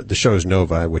 Well, the show is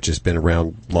Nova, which has been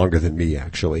around longer than me,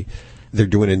 actually. They're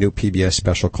doing a new PBS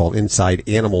special called Inside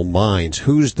Animal Minds.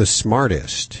 Who's the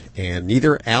smartest? And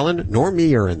neither Alan nor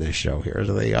me are in this show here,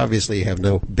 so they obviously have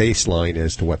no baseline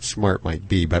as to what smart might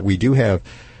be. But we do have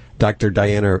Dr.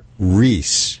 Diana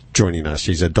Reese joining us.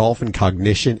 She's a dolphin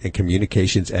cognition and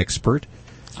communications expert.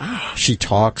 She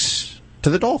talks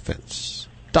to the dolphins.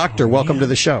 Doctor, welcome to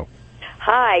the show.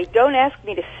 Hi. Don't ask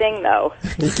me to sing, though.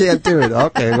 You can't do it.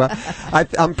 Okay. Well,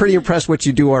 I'm pretty impressed what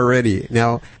you do already.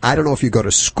 Now, I don't know if you go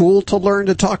to school to learn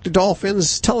to talk to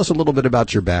dolphins. Tell us a little bit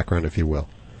about your background, if you will.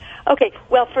 Okay,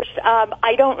 well, first,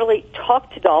 I don't really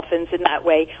talk to dolphins in that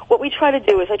way. What we try to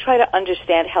do is I try to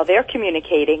understand how they're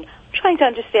communicating. I'm trying to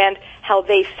understand how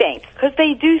they think, because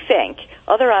they do think.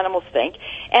 Other animals think.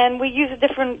 And we use a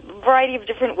variety of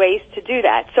different ways to do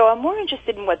that. So I'm more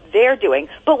interested in what they're doing.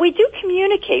 But we do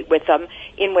communicate with them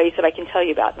in ways that I can tell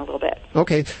you about in a little bit.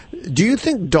 Okay. Do you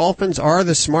think dolphins are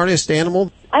the smartest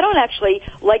animal? I don't actually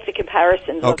like the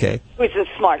comparisons of who's the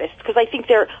smartest, because I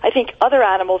think other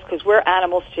animals, because we're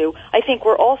animals too, I think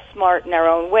we're all smart in our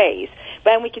own ways.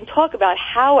 But we can talk about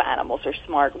how animals are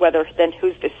smart, rather than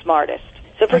who's the smartest.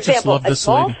 So, for example, a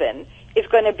dolphin is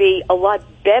going to be a lot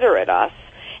better at us,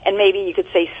 and maybe you could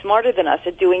say smarter than us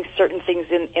at doing certain things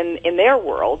in their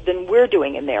world than we're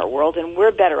doing in their world, and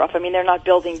we're better off. I mean, they're not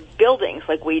building buildings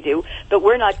like we do, but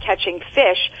we're not catching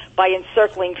fish by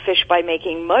encircling fish by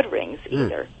making mud rings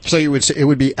either. So you would say it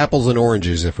would be apples and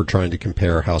oranges if we're trying to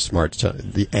compare how smart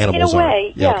the animals are. In a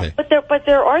way, yeah. Okay. But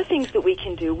there are things that we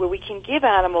can do where we can give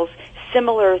animals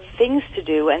similar things to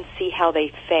do and see how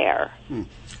they fare.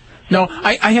 No,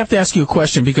 I have to ask you a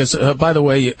question because, by the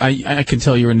way, I can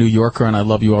tell you're a New Yorker and I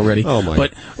love you already. Oh, my.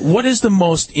 But what is the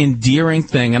most endearing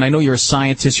thing? And I know you're a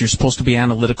scientist, you're supposed to be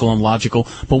analytical and logical,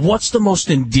 but what's the most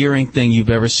endearing thing you've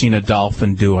ever seen a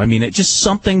dolphin do? I mean, it's just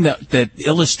something that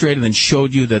illustrated and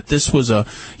showed you that this was a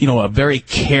very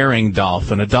caring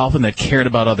dolphin, a dolphin that cared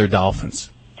about other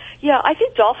dolphins. Yeah, I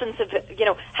think dolphins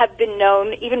have been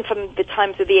known, even from the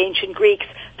times of the ancient Greeks,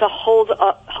 to hold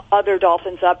other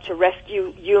dolphins up to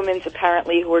rescue humans,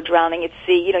 apparently, who are drowning at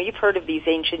sea. You know, you've heard of these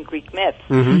ancient Greek myths.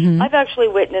 Mm-hmm. I've actually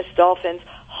witnessed dolphins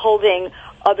holding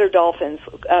other dolphins,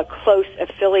 close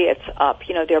affiliates up,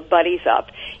 their buddies up,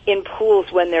 in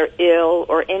pools when they're ill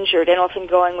or injured, and often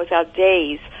going without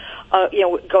days.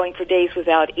 Going for days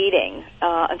without eating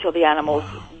until the animal's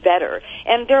better.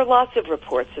 And there are lots of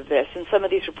reports of this, and some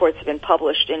of these reports have been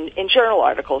published in journal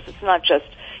articles. It's not just,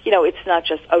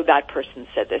 oh, that person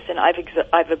said this, and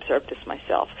I've observed this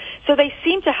myself. So they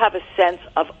seem to have a sense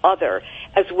of other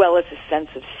as well as a sense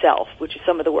of self, which is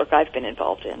some of the work I've been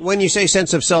involved in. When you say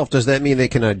sense of self, does that mean they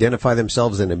can identify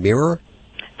themselves in a mirror?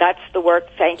 That's the work.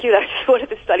 Thank you. That's one of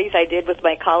the studies I did with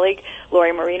my colleague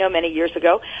Lori Marino many years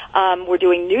ago. We're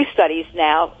doing new studies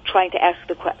now, trying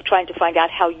to find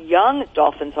out how young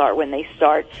dolphins are when they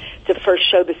start to first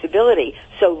show this ability.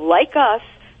 So, like us,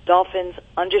 dolphins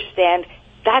understand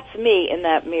that's me in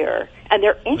that mirror, and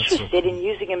they're interested in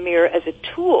using a mirror as a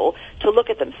tool to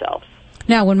look at themselves.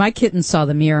 Now, when my kitten saw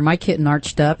the mirror, my kitten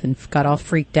arched up and got all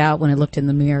freaked out when it looked in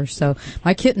the mirror. So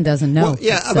my kitten doesn't know. Well,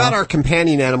 yeah, itself. about our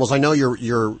companion animals, I know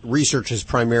your research is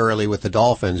primarily with the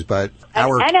dolphins, but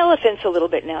and elephants a little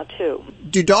bit now, too.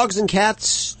 Do dogs and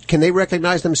cats, can they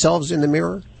recognize themselves in the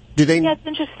mirror? Do they? Yeah, it's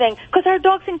interesting, because our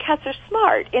dogs and cats are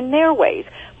smart in their ways,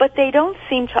 but they don't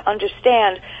seem to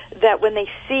understand that when they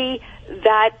see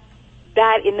that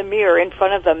in the mirror in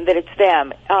front of them, that it's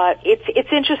them.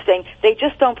 It's interesting. They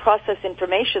just don't process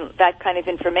information, that kind of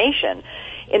information,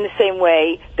 in the same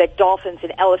way that dolphins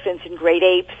and elephants and great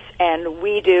apes and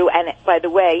we do. And by the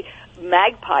way,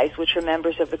 magpies, which are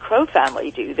members of the crow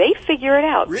family, do. They figure it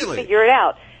out. Really? They figure it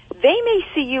out. They may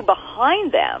see you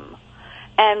behind them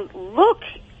and look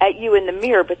at you in the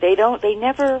mirror, but they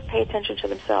never pay attention to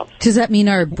themselves. Does that mean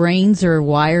our brains are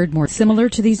wired more similar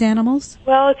to these animals?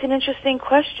 Well, it's an interesting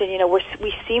question.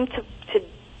 We seem to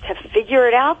to figure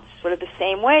it out sort of the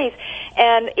same ways.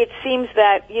 And it seems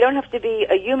that you don't have to be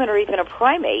a human or even a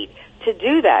primate to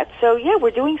do that. So, yeah,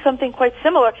 we're doing something quite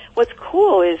similar. What's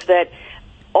cool is that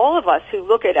all of us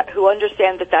who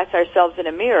understand that that's ourselves in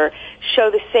a mirror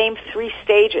show the same 3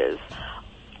 stages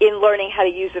in learning how to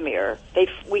use a mirror.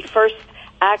 We first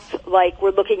act like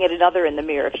we're looking at another in the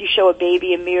mirror. If you show a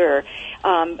baby a mirror,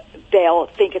 they'll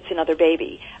think it's another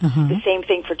baby. The same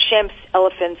thing for chimps,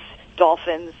 elephants,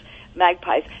 dolphins,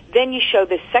 magpies. Then you show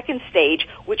the second stage,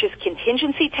 which is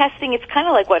contingency testing. It's kind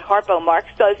of like what Harpo Marx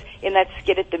does in that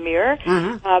skit at the mirror,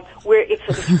 where it's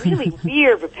this really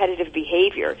weird repetitive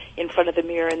behavior in front of the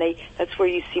mirror, and that's where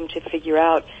you seem to figure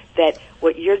out that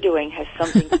what you're doing has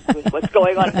something to do with what's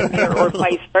going on in the mirror, or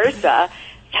vice versa.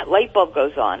 That light bulb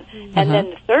goes on. And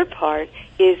then the third part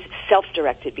is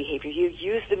self-directed behavior. You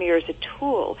use the mirror as a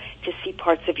tool to see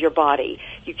parts of your body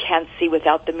you can't see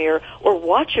without the mirror, or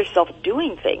watch yourself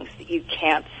doing things that you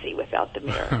can't see without the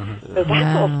mirror. So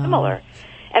that's all similar.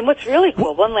 And what's really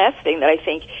cool, one last thing that I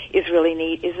think is really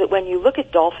neat, is that when you look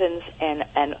at dolphins and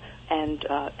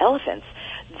elephants,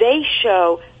 they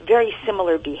show very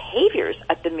similar behaviors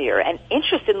at the mirror and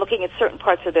interest in looking at certain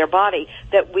parts of their body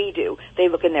that we do. They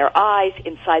look in their eyes,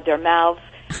 inside their mouths.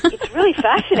 It's really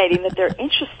fascinating that they're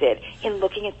interested in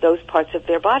looking at those parts of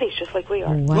their bodies just like we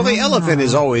are. Wow. Well, the elephant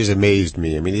has always amazed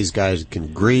me. I mean, these guys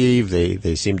can grieve.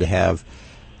 They seem to have...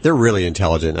 They're really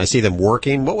intelligent. I see them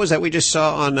working. What was that we just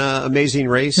saw on Amazing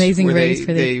Race?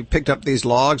 They picked up these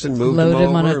logs and moved them over. Loaded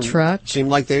them on a truck. Seemed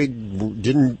like they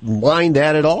didn't mind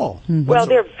that at all. Well,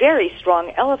 they're very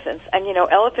strong elephants. And,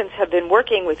 elephants have been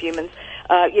working with humans,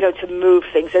 to move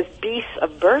things as beasts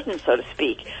of burden, so to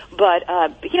speak. But,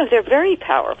 they're very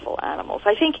powerful animals.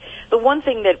 I think the one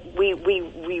thing that we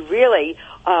really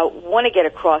want to get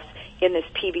across in this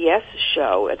PBS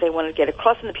show, they want to get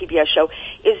across in the PBS show,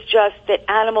 is just that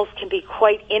animals can be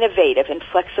quite innovative and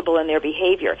flexible in their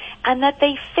behavior, and that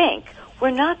they think. We're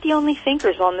not the only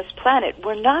thinkers on this planet.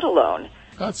 We're not alone.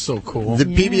 That's so cool. The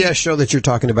PBS show that you're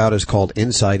talking about is called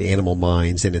Inside Animal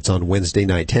Minds, and it's on Wednesday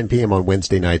night, 10 p.m. on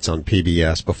Wednesday nights on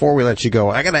PBS. Before we let you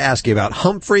go, I got to ask you about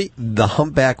Humphrey the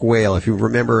humpback whale. If you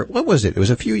remember, what was it? It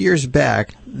was a few years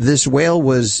back. This whale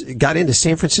got into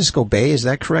San Francisco Bay. Is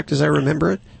that correct, as I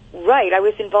remember it? Right. I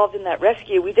was involved in that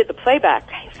rescue. We did the playback.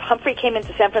 Humphrey came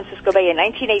into San Francisco Bay in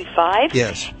 1985.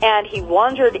 Yes. And he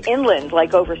wandered inland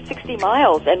like over 60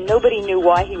 miles, and nobody knew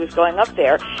why he was going up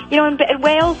there. And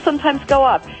whales sometimes go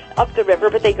up the river,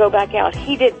 but they go back out.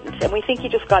 He didn't, and we think he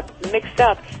just got mixed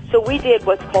up. So we did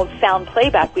what's called sound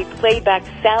playback. We played back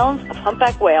sounds of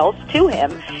humpback whales to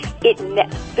him.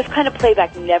 This kind of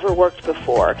playback never worked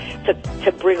before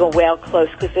to bring a whale close,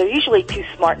 because they're usually too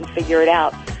smart and figure it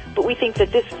out. But we think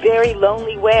that this very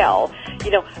lonely whale,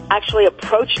 actually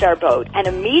approached our boat, and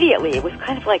immediately it was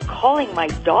kind of like calling my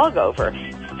dog over,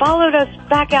 followed us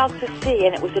back out to sea,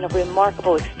 and it was a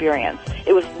remarkable experience.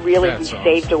 It was really, we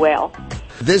saved a whale.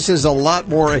 This is a lot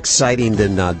more exciting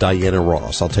than Diana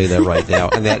Ross, I'll tell you that right now.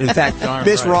 And that, in fact,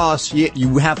 Miss Ross,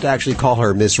 you have to actually call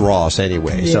her Miss Ross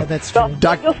anyway. Yeah, so that's true.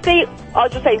 You'll see, I'll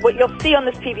just say, what you'll see on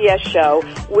this PBS show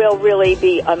will really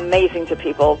be amazing to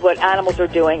people. What animals are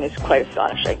doing is quite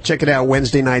astonishing. Check it out,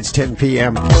 Wednesday nights, 10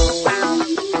 p.m.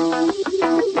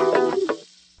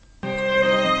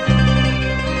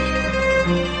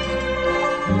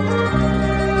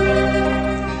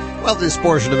 Well, this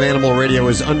portion of Animal Radio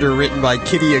is underwritten by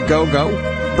Kitty A Go-Go,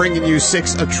 bringing you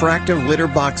 6 attractive litter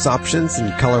box options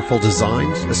and colorful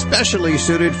designs, especially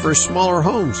suited for smaller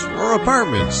homes or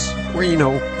apartments, where,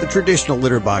 the traditional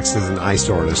litter box is an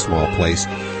eyesore in a small place.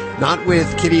 Not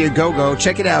with Kitty A Go-Go.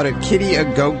 Check it out at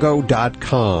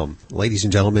kittyagogo.com. Ladies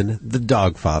and gentlemen, the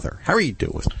Dog Father. How are you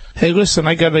doing? Hey, listen,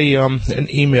 I got an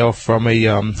email from a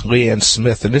Leanne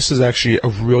Smith, and this is actually a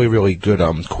really, really good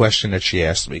question that she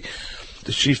asked me.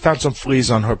 She found some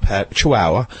fleas on her pet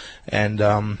Chihuahua,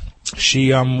 and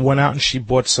she went out and she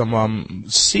bought some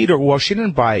cedar. Well, she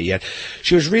didn't buy it yet.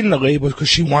 She was reading the label because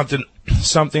she wanted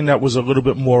something that was a little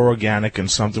bit more organic and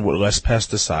something with less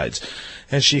pesticides.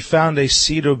 And she found a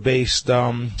cedar-based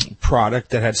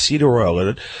product that had cedar oil in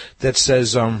it that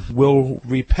says will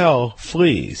repel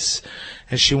fleas.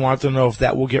 And she wanted to know if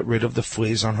that will get rid of the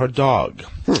fleas on her dog.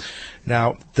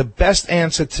 Now, the best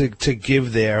answer to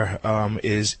give there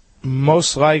is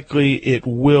most likely it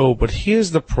will, but here's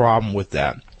the problem with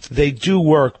that. They do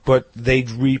work, but they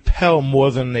repel more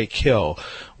than they kill,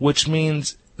 which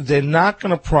means they're not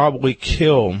going to probably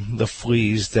kill the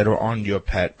fleas that are on your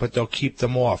pet, but they'll keep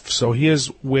them off. So here's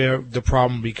where the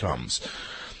problem becomes.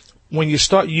 When you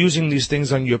start using these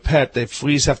things on your pet, the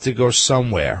fleas have to go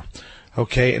somewhere,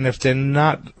 okay? And if they're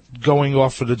not going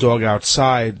off of the dog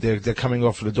outside. They're coming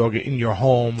off of the dog in your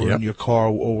home or in your car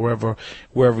or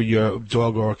wherever your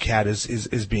dog or cat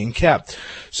is being kept.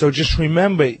 So just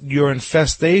remember, your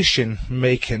infestation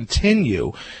may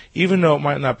continue. Even though it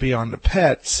might not be on the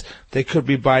pets, they could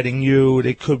be biting you,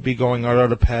 they could be going on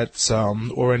other pets,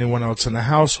 or anyone else in the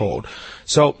household.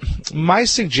 So my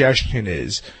suggestion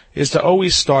is to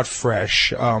always start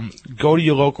fresh. Go to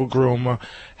your local groomer,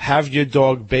 have your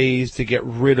dog bathed to get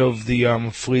rid of the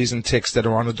fleas and ticks that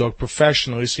are on the dog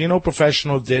professionally. So you know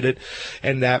professional did it,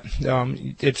 and that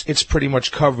it's pretty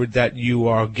much covered that you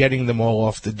are getting them all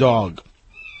off the dog.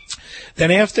 Then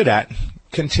after that,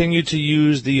 continue to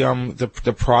use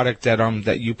the product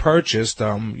that you purchased,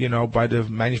 by the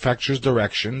manufacturer's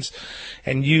directions,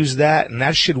 and use that, and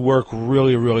that should work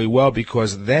really, really well,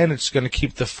 because then it's going to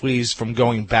keep the fleas from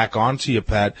going back onto your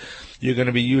pet. You're going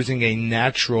to be using a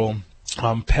natural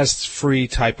pest-free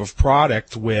type of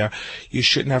product where you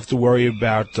shouldn't have to worry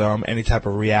about any type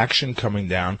of reaction coming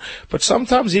down. But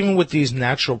sometimes even with these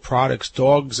natural products,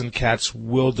 dogs and cats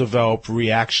will develop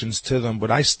reactions to them,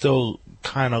 but I still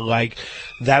kind of like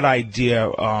that idea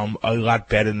a lot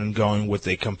better than going with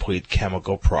a complete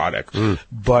chemical product.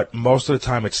 But most of the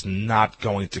time it's not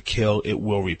going to kill, it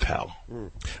will repel.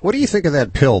 What do you think of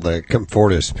that pill, the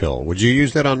Comfortis pill? Would you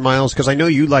use that on Miles? Because I know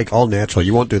you like all natural.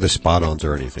 You won't do the spot-ons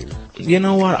or anything. You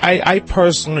know what? I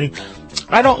personally,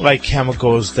 I don't like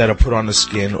chemicals that are put on the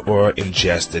skin or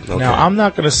ingested. Okay. Now, I'm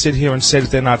not going to sit here and say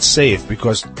that they're not safe,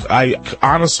 because I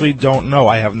honestly don't know.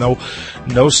 I have no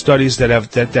studies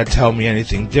that tell me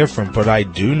anything different, but I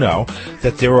do know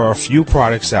that there are a few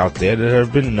products out there that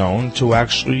have been known to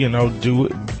actually, do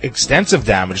extensive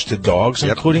damage to dogs,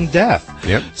 including death.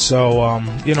 Yep. So,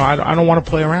 I don't want to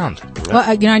play around. Well,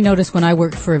 I noticed when I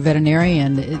worked for a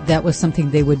veterinarian, that was something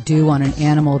they would do on an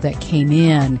animal that came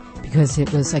in, because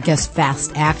it was, I guess,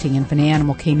 fast acting. And if an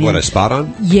animal came in... What, a spot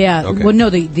on? Yeah. Okay. Well,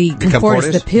 no, the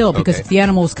Comfortis, the pill, because Okay. if the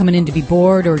animal was coming in to be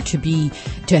bored or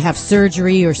to have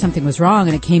surgery or something was wrong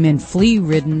and it came in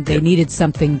flea-ridden, they needed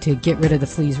something to get rid of the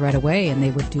fleas right away, and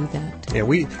they would do that. Yeah,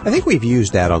 I think we've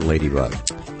used that on Ladybug.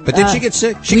 But did she get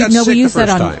sick? She got no, sick we used the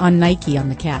that first on Nike, on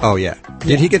the cat. Oh, yeah.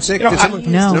 Did he get sick? Did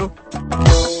someone? No.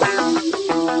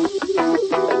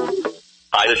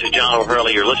 Hi, this is John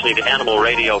O'Hurley. You're listening to Animal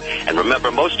Radio. And remember,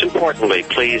 most importantly,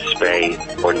 please spay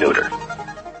or neuter.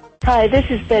 Hi, this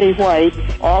is Betty White.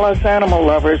 All us animal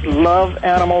lovers love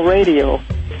Animal Radio.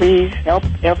 Please help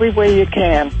every way you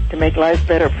can to make life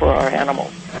better for our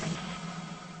animals.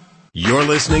 You're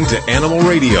listening to Animal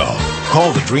Radio.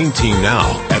 Call the Dream Team now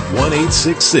at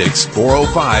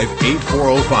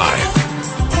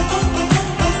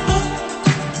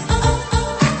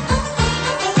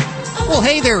 1-866-405-8405. Well,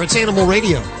 hey there, it's Animal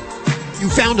Radio. You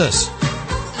found us.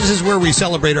 This is where we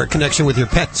celebrate our connection with your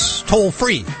pets. Toll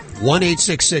free.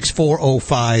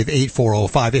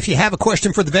 1-866-405-8405. If you have a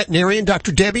question for the veterinarian,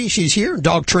 Dr. Debbie, she's here.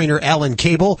 Dog trainer Alan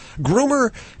Cable.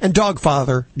 Groomer and dog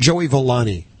father Joey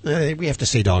Villani. We have to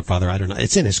say dog father. I don't know.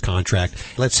 It's in his contract.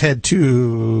 Let's head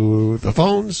to the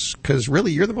phones, because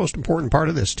really you're the most important part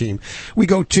of this team. We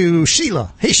go to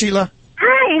Sheila. Hey, Sheila.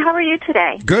 Hi, how are you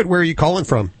today? Good. Where are you calling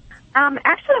from?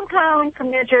 Actually, I'm calling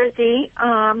from New Jersey,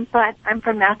 but I'm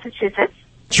from Massachusetts.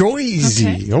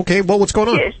 Joyzy. Okay. Well, what's going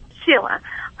on? Yes, Sheila.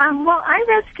 Well, I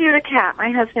rescued a cat, my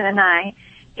husband and I,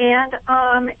 and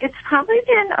it's probably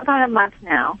been about a month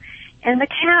now, and the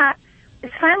cat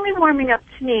is finally warming up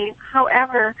to me.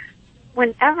 However,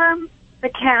 whenever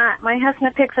my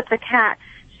husband picks up the cat,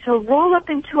 she'll roll up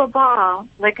into a ball,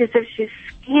 like as if she's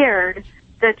scared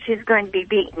that she's going to be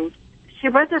beaten. She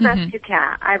was a rescue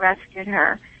cat. I rescued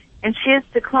her, and she has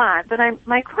declined. But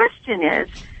my question is,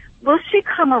 will she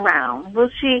come around?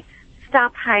 Will she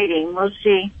stop hiding? Will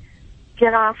she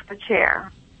get off the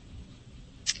chair?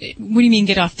 What do you mean,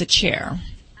 get off the chair?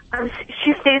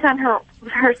 She stays on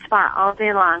her spot all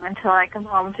day long until I come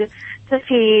home to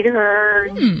feed her.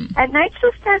 At night,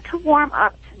 she'll start to warm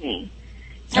up to me.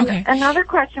 Okay. And another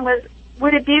question was,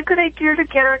 would it be a good idea to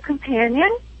get her a companion?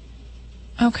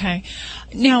 Okay.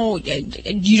 Now,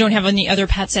 you don't have any other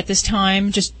pets at this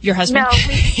time? Just your husband? No.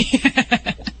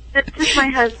 Just my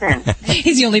husband.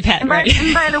 He's the only pet, right?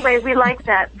 And by the way, we like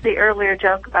the earlier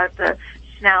joke about the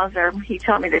Schnauzer. He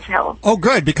told me to tell. Oh,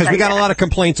 good, because we got a lot of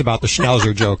complaints about the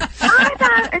Schnauzer joke. I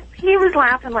thought he was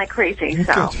laughing like crazy.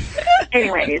 So,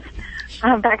 anyways,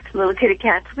 back to little kitty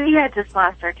cats. We had just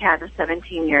lost our cat of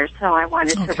 17 years, so I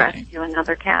wanted to rescue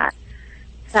another cat.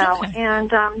 So,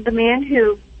 and the man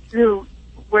who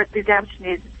worked the adoption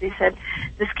agency said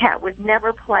this cat would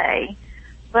never play.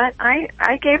 But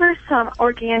I gave her some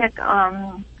organic,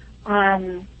 the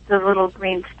little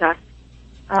green stuff.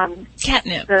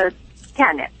 Catnip.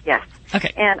 Catnip, yes.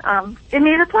 Okay. And it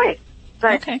made her play.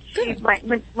 But okay,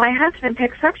 when my husband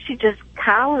picks up, she just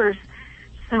cowers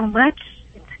so much.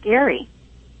 It's scary.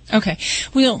 Okay.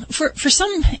 Well, for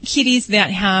some kitties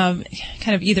that have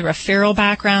kind of either a feral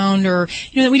background or,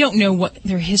 that we don't know what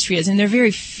their history is, and they're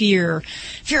very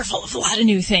fearful of a lot of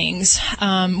new things,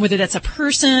 whether that's a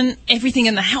person, everything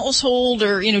in the household,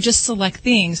 or, just select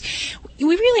things,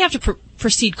 we really have to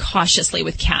proceed cautiously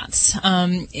with cats.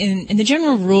 And the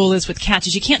general rule is with cats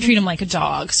is you can't treat them like a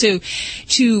dog. So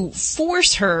to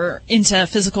force her into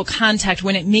physical contact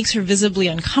when it makes her visibly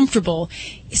uncomfortable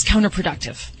is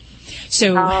counterproductive.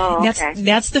 So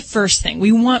that's the first thing.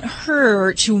 We want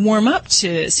her to warm up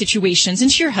to situations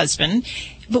and to your husband,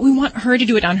 but we want her to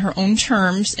do it on her own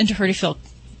terms and to her to feel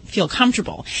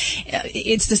comfortable.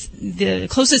 It's the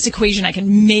closest equation I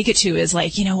can make it to is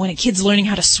like, when a kid's learning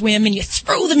how to swim and you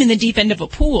throw them in the deep end of a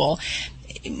pool,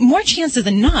 more chances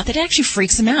than not that it actually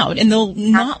freaks them out and they'll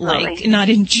not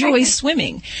enjoy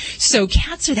swimming. So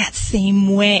cats are that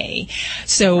same way.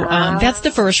 So that's the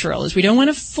first rule is we don't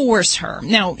want to force her.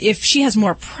 Now, if she has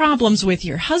more problems with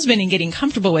your husband and getting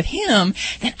comfortable with him,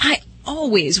 then I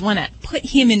always want to put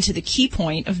him into the key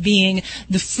point of being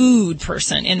the food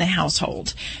person in the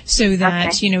household so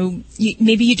that,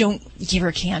 maybe you don't give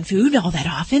her canned food all that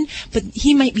often, but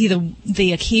he might be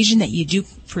the occasion that you do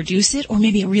produce it, or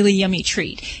maybe a really yummy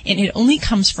treat. And it only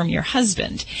comes from your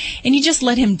husband. And you just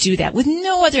let him do that with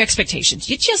no other expectations.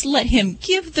 You just let him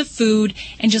give the food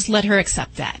and just let her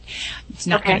accept that. He's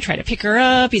not going to try to pick her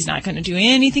up. He's not going to do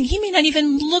anything. He may not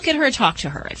even look at her or talk to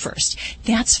her at first.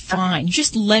 That's fine. You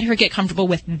just let her get comfortable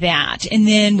with that. And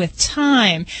then with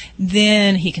time,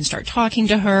 then he can start talking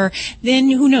to her.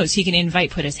 Then who knows? He can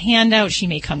put his hand out. She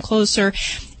may come closer.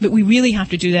 But we really have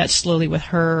to do that slowly with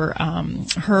her own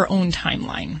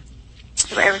timeline.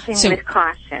 So everything with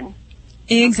caution.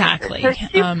 Exactly. So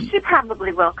she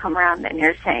probably will come around then,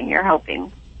 you're saying, you're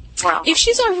hoping. Well, if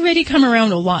she's already come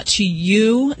around a lot to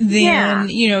you, then,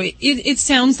 it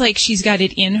sounds like she's got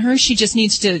it in her. She just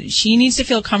needs to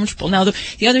feel comfortable. Now,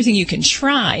 the other thing you can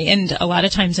try, and a lot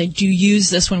of times I do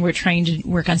use this when we're trying to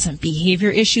work on some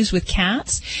behavior issues with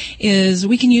cats, is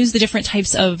we can use the different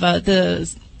types of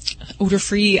the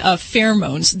odor-free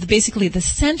pheromones, basically the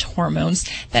scent hormones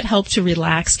that help to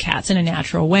relax cats in a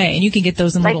natural way. And you can get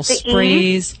those in little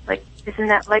sprays. Isn't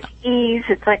that like Ease?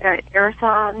 It's like an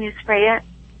aerosol and you spray it?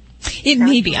 It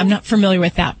may be. I'm not familiar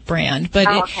with that brand, but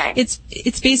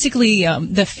it's basically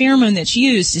the pheromone that's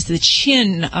used is the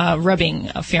chin rubbing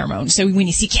pheromone. So when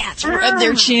you see cats rub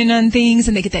their chin on things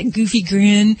and they get that goofy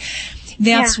grin,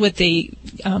 that's what they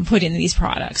put in these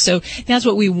products. So that's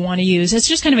what we want to use. It's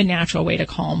just kind of a natural way to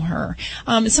calm her.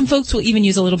 Some folks will even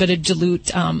use a little bit of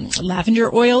dilute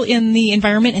lavender oil in the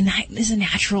environment, and that is a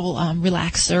natural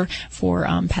relaxer for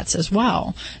pets as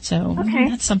well. So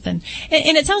that's something.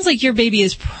 And it sounds like your baby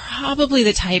is probably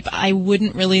the type I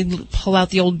wouldn't really pull out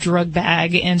the old drug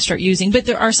bag and start using. But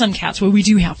there are some cats where we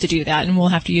do have to do that, and we'll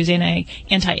have to use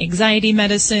anti-anxiety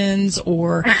medicines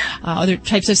or other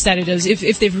types of sedatives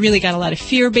if they've really got a lot of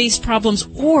fear-based problems,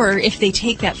 or if they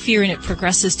take that fear and it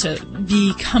progresses to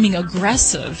becoming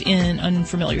aggressive in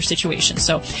unfamiliar situations.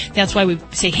 So that's why we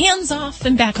say hands off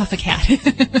and back off a cat.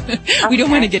 We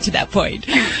don't want to get to that point.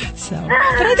 So,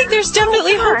 but I think there's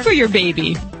definitely hope for your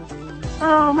baby.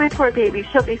 Oh, my poor baby.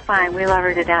 She'll be fine. We love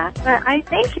her to death. But I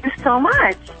thank you so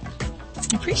much.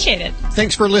 Appreciate it.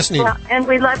 Thanks for listening. Well, and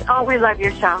we love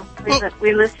your show.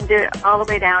 We listen to it all the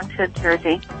way down to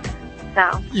Jersey. So,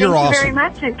 You're thank awesome. you very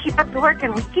much, and keep up the work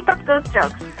and keep up those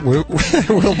jokes. We'll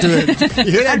do it.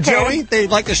 You hear that, Joey? They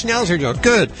like the Schnauzer joke.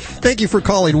 Good. Thank you for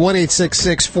calling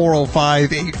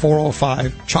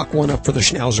 1-866-405-8405. Chalk one up for the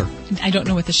Schnauzer. I don't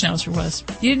know what the Schnauzer was.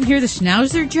 You didn't hear the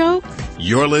Schnauzer joke?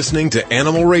 You're listening to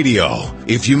Animal Radio.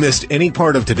 If you missed any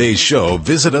part of today's show,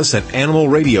 visit us at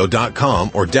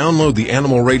animalradio.com or download the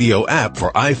Animal Radio app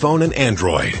for iPhone and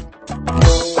Android.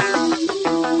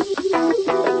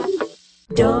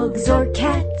 Dogs or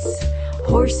cats,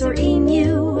 horse or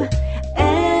emu,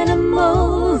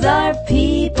 animals are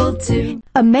people too.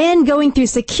 A man going through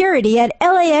security at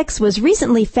LAX was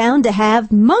recently found to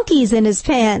have monkeys in his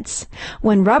pants.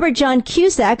 When Robert John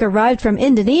Cusack arrived from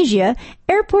Indonesia,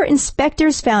 airport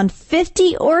inspectors found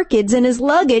 50 orchids in his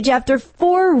luggage after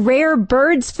 4 rare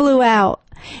birds flew out.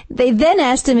 They then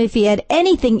asked him if he had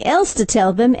anything else to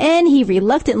tell them, and he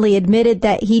reluctantly admitted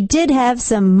that he did have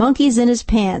some monkeys in his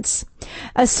pants.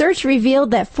 A search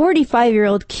revealed that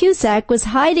 45-year-old Cusack was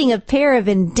hiding a pair of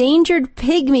endangered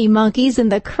pygmy monkeys in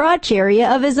the crotch area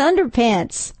of his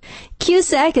underpants.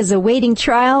 Cusack is awaiting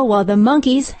trial while the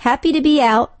monkeys, happy to be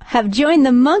out, have joined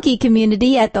the monkey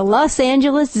community at the Los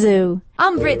Angeles Zoo.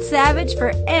 I'm Britt Savage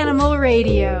for Animal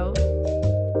Radio.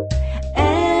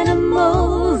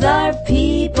 Animals are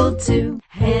people too.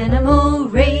 Animal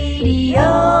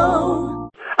Radio.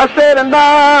 I said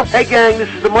enough! Hey gang, this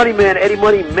is the Money Man, Eddie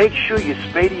Money. Make sure you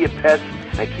spay to your pets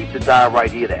and keep the dial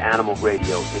right here to Animal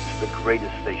Radio. It's the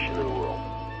greatest station in the world.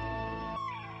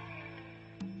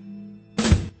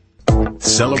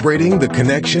 Celebrating the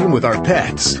connection with our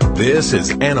pets. This is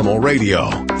Animal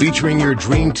Radio, featuring your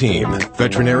dream team.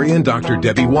 Veterinarian Dr.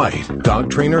 Debbie White,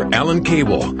 dog trainer Alan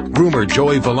Cable, groomer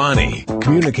Joey Villani,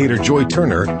 communicator Joy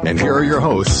Turner, and here are your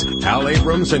hosts, Al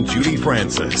Abrams and Judy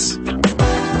Francis.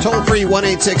 Toll free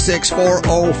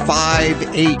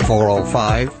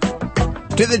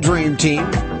 1-866-405-8405. To the dream team,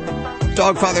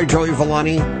 dog father Joey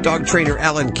Villani, dog trainer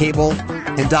Alan Cable,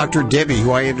 and Dr. Debbie,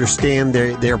 who I understand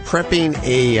they're prepping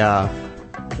a,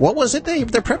 what was it they're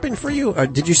prepping for you?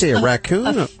 Did you say a raccoon?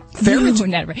 A ferret? No,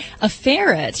 not right. A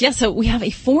ferret. Yeah, so we have a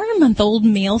 4-month-old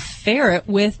male ferret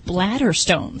with bladder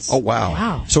stones. Oh,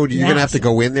 wow. So you're going to have to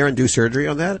go in there and do surgery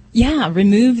on that? Yeah,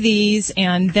 remove these,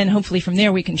 and then hopefully from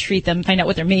there we can treat them, find out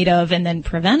what they're made of, and then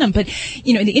prevent them. But,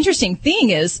 you know, the interesting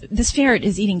thing is this ferret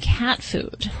is eating cat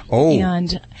food. Oh,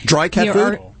 and dry cat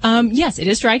food? Yes, it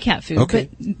is dry cat food. Okay.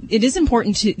 But it is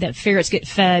important that ferrets get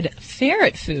fed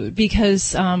ferret food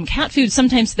because cat food,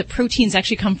 sometimes the proteins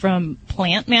actually come from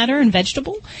plant matter and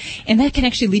vegetable, and that can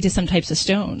actually lead to some types of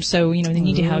stones. So, you know, they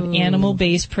need to have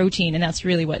animal-based protein, and that's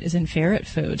really what is in ferret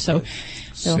food. So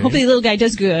hopefully the little guy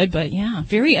does good, but yeah,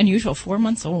 very unusual, 4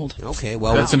 months old. Okay,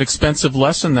 well. That's an expensive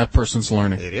lesson that person's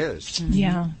learning. It is.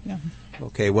 Yeah.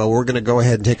 Okay, well, we're going to go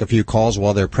ahead and take a few calls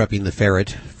while they're prepping the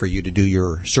ferret for you to do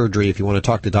your surgery. If you want to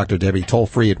talk to Dr. Debbie, toll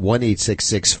free at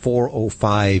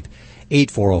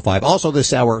 1-866-405-8405. Also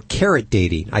this hour, carrot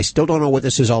dating. I still don't know what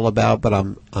this is all about, but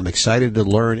I'm excited to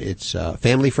learn. It's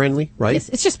family friendly, right?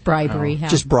 It's just bribery.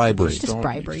 Just bribery. Just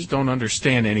bribery. Just don't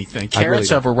understand anything. Carrots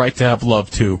have a right to have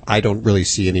love too. I don't really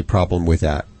see any problem with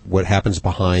that. What happens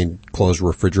behind closed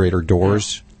refrigerator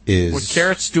doors is... What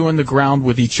carrots do in the ground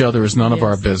with each other is none of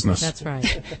our business. That's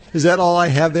right. Is that all I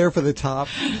have there for the top?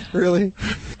 Really?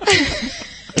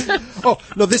 Oh,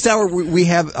 no, this hour we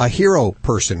have a hero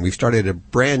person. We've started a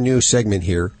brand new segment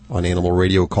here on Animal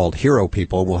Radio called Hero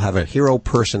People. We'll have a hero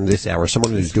person this hour,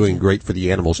 someone who's doing great for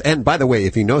the animals. And by the way,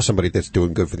 if you know somebody that's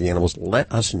doing good for the animals,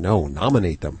 let us know.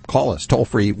 Nominate them. Call us. Toll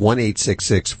free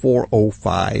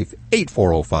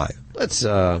 1-866-405-8405. Let's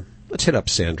hit up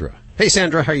Sandra. Hey,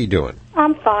 Sandra, how are you doing?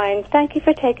 I'm fine. Thank you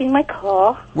for taking my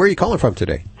call. Where are you calling from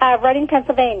today? Reading,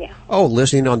 Pennsylvania. Oh,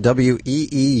 listening on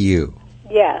WEEU.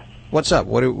 Yes. What's up?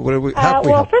 What do we?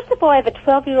 Well, first of all, I have a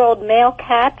 12-year-old male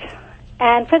cat,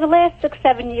 and for the last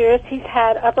 6-7 years, he's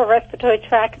had upper respiratory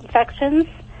tract infections.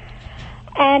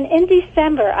 And in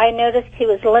December, I noticed he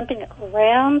was limping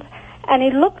around, and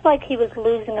he looked like he was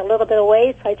losing a little bit of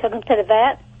weight, so I took him to the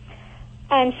vet.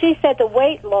 And she said the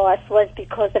weight loss was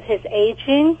because of his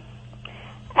aging,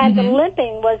 and the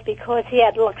limping was because he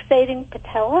had luxating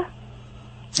patella.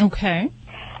 Okay.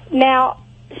 Now,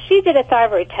 she did a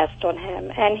thyroid test on him,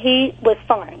 and he was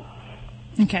fine.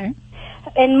 Okay.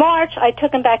 In March, I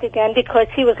took him back again because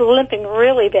he was limping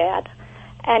really bad,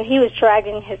 and he was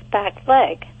dragging his back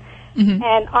leg.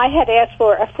 And I had asked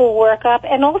for a full workup,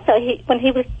 and also when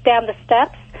he was down the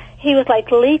steps, he was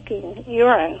like leaking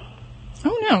urine.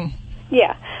 Oh, no.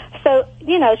 Yeah. So,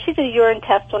 you know, she did a urine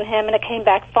test on him, and it came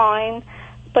back fine,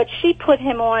 but she put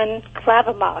him on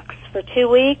Clavamox for 2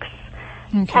 weeks,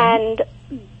 and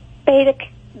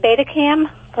Metacam.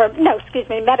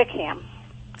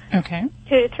 Okay. 2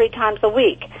 to 3 times a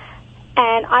week.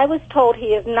 And I was told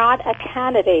he is not a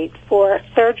candidate for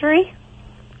surgery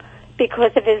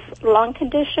because of his lung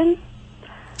condition.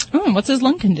 Oh, what's his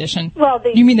lung condition? Well,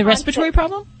 you mean the respiratory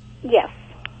problem? Yes.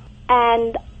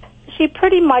 And she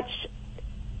pretty much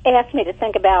asked me to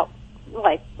think about,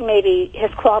 like, maybe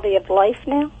his quality of life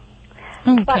now.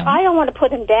 Okay. But I don't want to put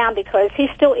him down because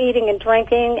he's still eating and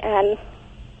drinking, and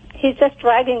he's just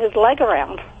dragging his leg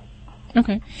around.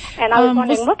 Okay. And I was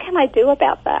wondering, what can I do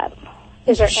about that?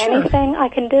 Is there anything I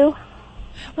can do?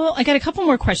 Well, I got a couple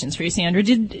more questions for you, Sandra.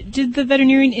 Did the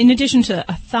veterinarian, in addition to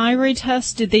a thyroid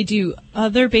test, did they do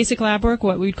other basic lab work,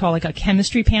 what we'd call like a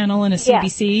chemistry panel and a CBC?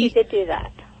 Yes, he did do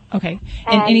that. Okay.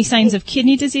 And any signs of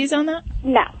kidney disease on that?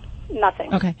 No,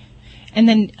 nothing. Okay. And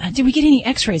then, did we get any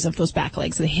X-rays of those back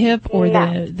legs, the hip or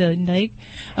the leg?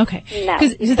 Okay,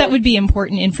 because that would be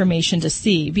important information to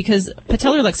see, because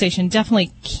patellar luxation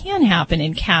definitely can happen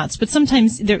in cats, but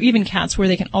sometimes there are even cats where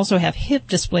they can also have hip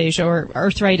dysplasia or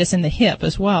arthritis in the hip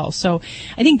as well. So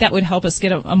I think that would help us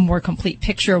get a more complete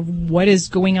picture of what is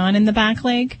going on in the back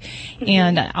leg.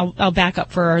 And I'll back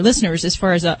up for our listeners. As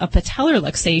far as a patellar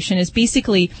luxation is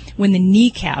basically when the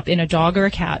kneecap in a dog or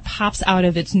a cat pops out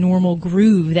of its normal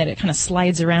groove that it kind of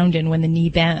slides around in when the knee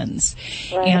bends.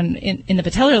 Right. And in the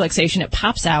patellar luxation, it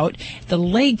pops out, the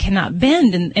leg cannot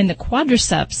bend, and the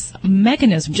quadriceps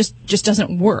mechanism just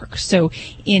doesn't work. So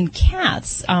in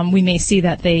cats, we may see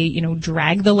that they,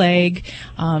 drag the leg.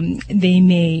 They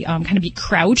may kind of be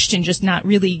crouched and just not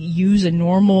really use a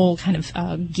normal kind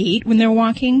of gait when they're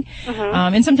walking.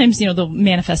 And sometimes, they'll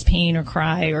manifest pain or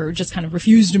cry or just kind of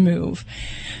refuse to move.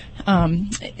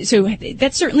 So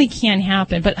that certainly can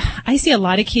happen, but I see a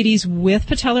lot of kitties with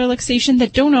patellar luxation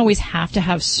that don't always have to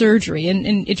have surgery,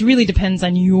 and it really depends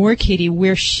on your kitty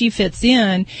where she fits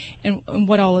in and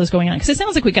what all is going on. Because it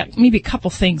sounds like we've got maybe a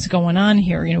couple things going on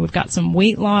here. We've got some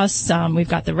weight loss, we've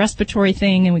got the respiratory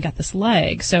thing, and we got this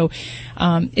leg. So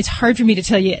it's hard for me to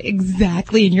tell you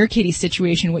exactly in your kitty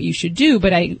situation what you should do,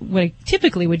 but what I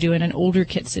typically would do in an older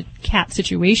cat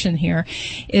situation here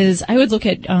is I would look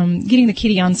at getting the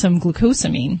kitty on some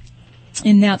glucosamine.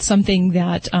 And that's something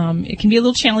that it can be a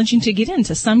little challenging to get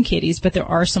into some kitties, but there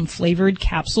are some flavored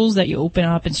capsules that you open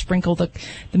up and sprinkle the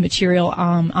material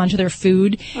onto their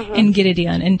food and get it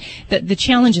in. And the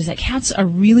challenge is that cats are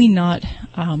really not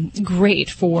great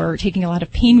for taking a lot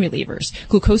of pain relievers.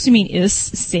 Glucosamine is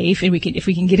safe, and if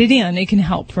we can get it in, it can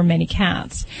help for many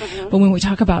cats. But when we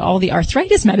talk about all the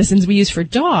arthritis medicines we use for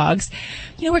dogs,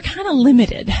 we're kind of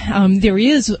limited. There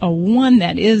is one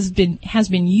that has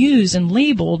been used and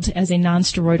labeled as a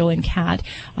non-steroidal in cat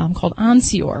called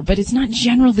Onsior, but it's not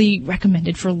generally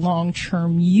recommended for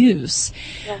long-term use.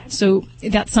 So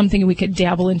that's something we could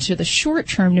dabble into the short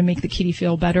term to make the kitty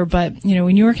feel better. But,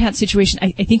 in your cat situation,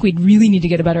 I think we'd really need to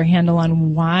get a better handle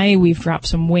on why we've dropped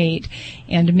some weight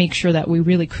and to make sure that we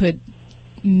really could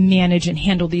manage and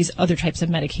handle these other types of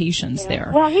medications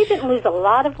there. Well, he didn't lose a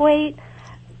lot of weight,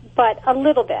 but a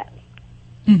little bit.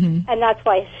 And that's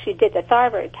why she did the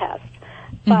thyroid test.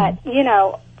 But,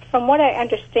 from what I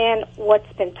understand,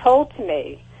 what's been told to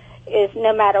me is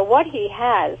no matter what he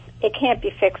has, it can't be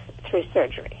fixed through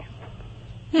surgery.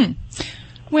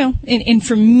 Well, and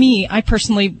for me,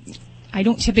 I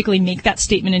don't typically make that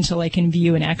statement until I can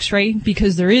view an X-ray,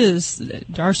 because there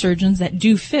are surgeons that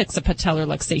do fix a patellar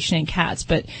luxation in cats.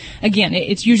 But again,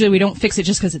 it's usually we don't fix it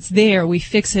just because it's there. We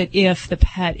fix it if the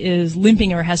pet is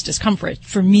limping or has discomfort.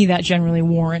 For me, that generally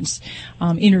warrants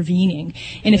intervening.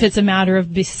 And if it's a matter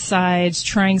of besides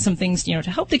trying some things, to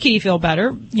help the kitty feel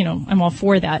better, I'm all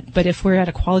for that. But if we're at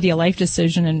a quality of life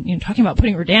decision and talking about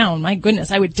putting her down, my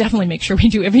goodness, I would definitely make sure we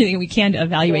do everything we can to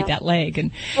evaluate that leg.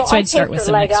 And so I'd start with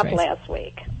some X-rays. Last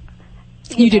week.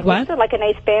 You did what? Like an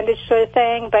ace bandage sort of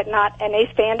thing, but not an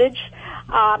ace bandage.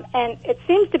 And it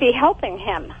seems to be helping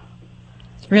him.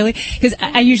 Really? Because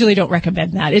I usually don't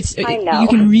recommend that. I know. You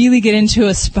can really get into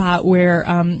a spot where,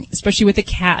 especially with the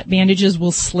cat, bandages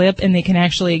will slip and they can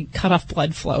actually cut off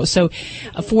blood flow. So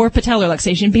for patellar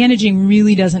luxation, bandaging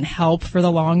really doesn't help for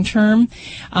the long term.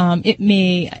 It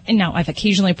may, and now I've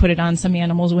occasionally put it on some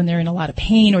animals when they're in a lot of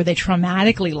pain or they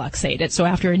traumatically luxate it. So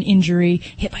after an injury,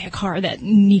 hit by a car, that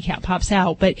kneecap pops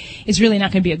out. But it's really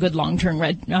not going to be a good long-term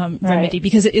remedy,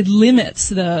 because it limits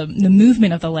the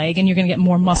movement of the leg, and you're going to get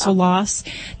more muscle loss.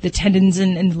 The tendons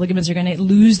and the ligaments are going to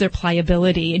lose their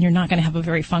pliability, and you're not going to have a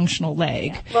very functional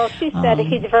leg. Well, she said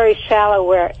he's very shallow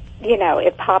where,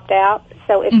 it popped out,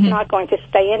 so it's not going to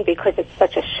stay in because it's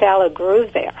such a shallow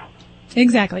groove there.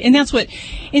 Exactly. And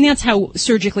that's how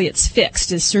surgically it's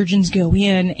fixed, is surgeons go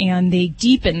in and they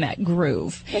deepen that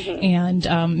groove and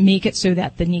make it so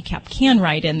that the kneecap can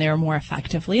ride in there more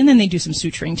effectively. And then they do some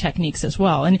suturing techniques as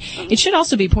well. And it should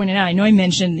also be pointed out, I know I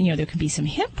mentioned, there can be some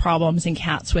hip problems in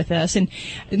cats with this. And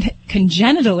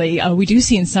congenitally, we do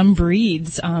see in some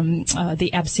breeds, the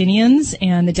Abyssinians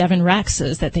and the Devon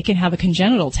Rexes, that they can have a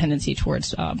congenital tendency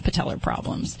towards patellar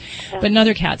problems. But in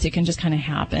other cats, it can just kind of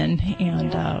happen.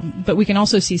 And but we can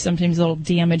also see sometimes it'll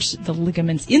damage the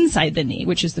ligaments inside the knee,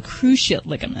 which is the cruciate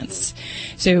ligaments.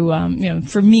 So,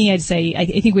 for me, I'd say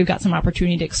I think we've got some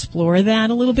opportunity to explore that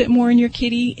a little bit more in your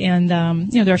kitty. And,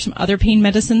 there are some other pain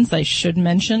medicines I should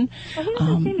mention. Well, he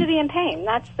doesn't seem to be in pain.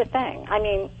 That's the thing. I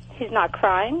mean, he's not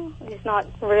crying. He's not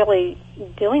really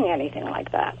doing anything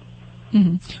like that.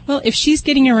 Mm-hmm. Well, if she's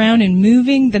getting around and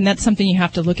moving, then that's something you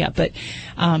have to look at. But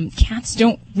cats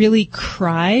don't really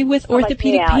cry with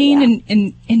orthopedic pain,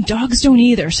 and dogs don't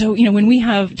either. So, when we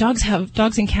have dogs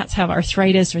and cats have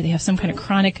arthritis, or they have some kind of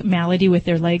chronic malady with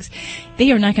their legs,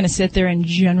 they are not going to sit there and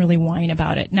generally whine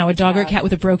about it. Now, a dog or a cat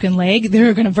with a broken leg,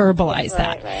 they're going to verbalize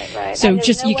that. Right. So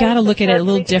you got to look at it a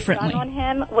little differently. On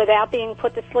him without being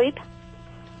put to sleep.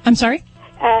 I'm sorry?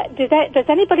 Does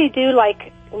anybody do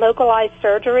like localized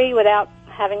surgery without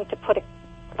having to put a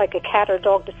cat or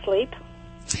dog to sleep?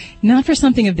 Not for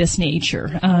something of this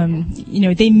nature.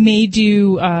 They may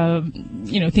do,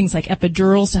 things like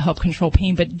epidurals to help control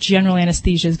pain, but general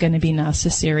anesthesia is going to be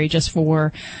necessary just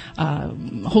for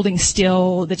holding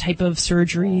still. The type of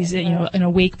surgeries, an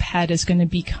awake pet is going to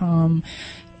become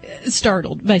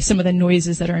startled by some of the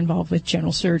noises that are involved with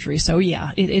general surgery. So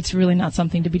it's really not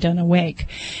something to be done awake.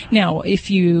 Now,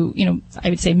 if I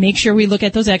would say make sure we look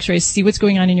at those x-rays, see what's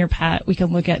going on in your pet. We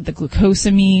can look at the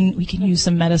glucosamine. We can use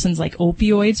some medicines like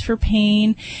opioids for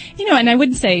pain. And I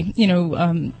wouldn't say,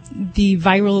 the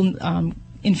viral,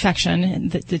 infection and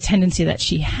the tendency that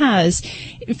she has,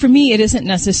 for me, it isn't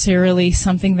necessarily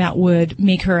something that would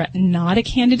make her not a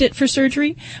candidate for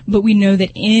surgery, but we know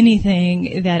that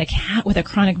anything that a cat with a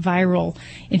chronic viral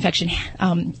infection,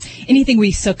 anything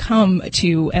we succumb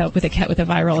to with a cat with a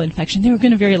viral infection, they're going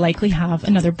to very likely have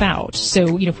another bout.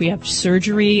 So, if we have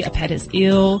surgery, a pet is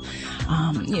ill,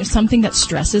 something that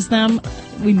stresses them,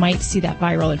 we might see that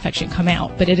viral infection come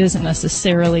out, but it isn't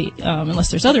necessarily,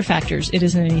 unless there's other factors, it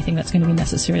isn't anything that's going to be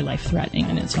necessarily life-threatening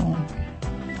in its own.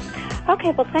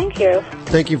 Okay, well, thank you.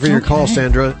 Thank you for your call,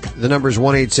 Sandra. The number is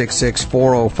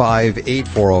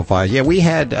 1-866-405-8405. Yeah, we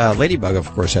had, Ladybug,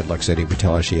 of course, had Luxetti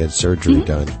Patella. She had surgery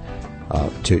done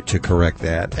to correct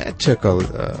that. That took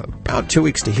about 2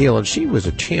 weeks to heal, and she was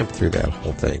a champ through that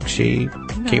whole thing. She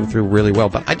came through really well,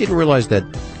 but I didn't realize that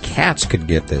cats could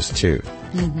get this, too.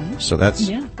 Mm-hmm. So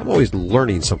I'm always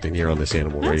learning something here on this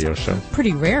Animal Radio Show.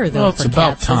 Pretty rare, though. Well, it's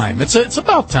about time. It's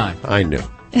about time. I know.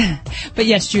 But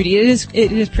yes, Judy, it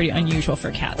is pretty unusual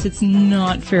for cats. It's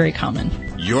not very common.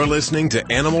 You're listening to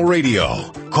Animal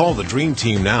Radio. Call the Dream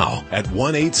Team now at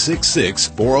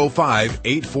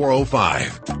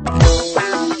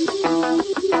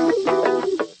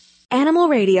 1-866-405-8405. Animal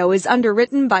Radio is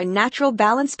underwritten by Natural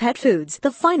Balance Pet Foods,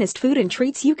 the finest food and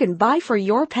treats you can buy for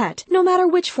your pet. No matter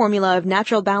which formula of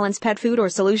Natural Balance Pet Food or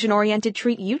solution-oriented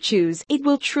treat you choose, it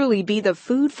will truly be the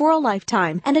food for a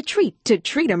lifetime and a treat to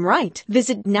treat 'em right.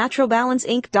 Visit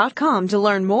naturalbalanceinc.com to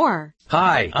learn more.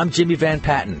 Hi, I'm Jimmy Van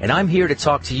Patten, and I'm here to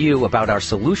talk to you about our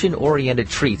solution-oriented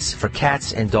treats for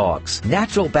cats and dogs.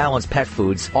 Natural Balance Pet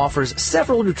Foods offers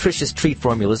several nutritious treat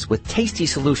formulas with tasty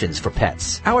solutions for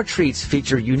pets. Our treats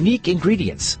feature unique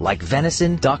ingredients like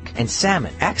venison, duck, and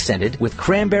salmon, accented with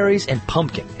cranberries and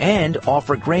pumpkin, and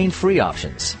offer grain-free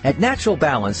options. At Natural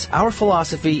Balance, our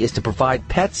philosophy is to provide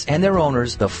pets and their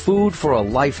owners the food for a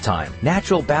lifetime.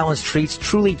 Natural Balance treats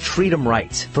truly treat 'em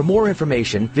right. For more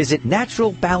information, visit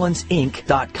naturalbalanceinc.com.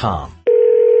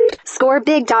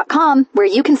 ScoreBig.com, where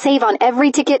you can save on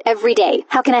every ticket every day.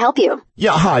 How can I help you?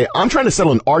 Yeah, hi. I'm trying to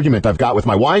settle an argument I've got with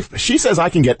my wife. She says I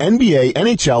can get NBA,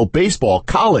 NHL, baseball,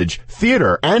 college,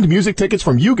 theater, and music tickets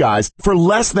from you guys for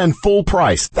less than full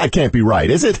price. That can't be right,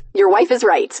 is it? Your wife is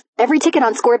right. Every ticket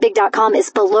on ScoreBig.com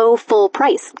is below full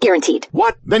price, guaranteed.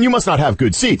 What? Then you must not have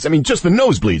good seats. I mean, just the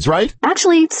nosebleeds, right?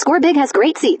 Actually, ScoreBig has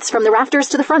great seats from the rafters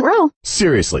to the front row.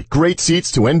 Seriously, great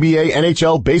seats to NBA,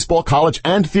 NHL, baseball, college,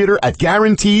 and theater at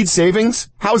guaranteed savings?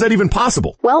 How is that even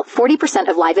possible? Well, 40%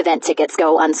 of live event tickets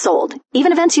go unsold.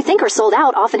 Even events you think are sold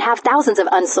out often have thousands of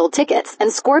unsold tickets,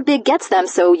 and ScoreBig gets them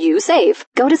so you save.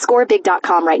 Go to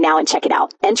ScoreBig.com right now and check it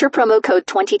out. Enter promo code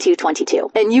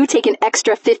 2222, and you take an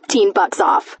extra $15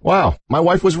 off. Wow, my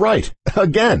wife was right.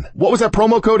 Again. What was that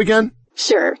promo code again?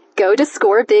 Sure. Go to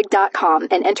ScoreBig.com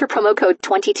and enter promo code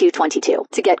 2222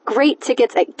 to get great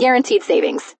tickets at guaranteed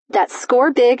savings. That's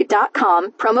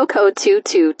ScoreBig.com, promo code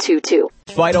 2222.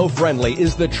 Fido Friendly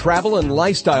is the travel and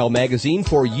lifestyle magazine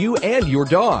for you and your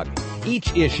dog.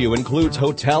 Each issue includes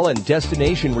hotel and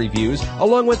destination reviews,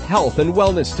 along with health and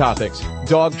wellness topics,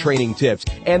 dog training tips,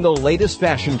 and the latest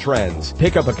fashion trends.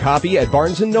 Pick up a copy at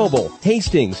Barnes & Noble,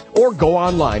 Hastings, or go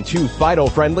online to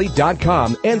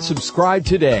FidoFriendly.com and subscribe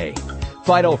today.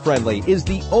 Fido Friendly is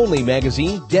the only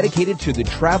magazine dedicated to the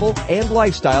travel and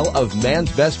lifestyle of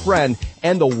man's best friend,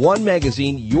 and the one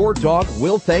magazine your dog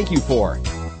will thank you for.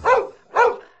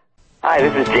 Hi,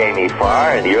 this is Jamie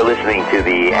Farr, and you're listening to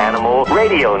the Animal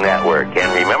Radio Network.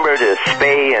 And remember to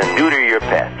spay and neuter your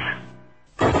pets.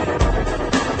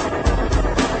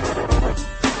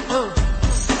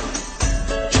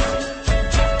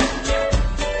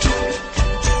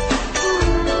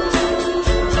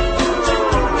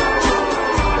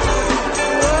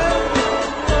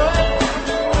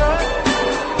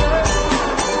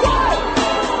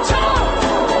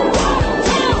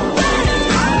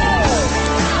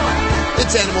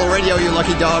 Radio, you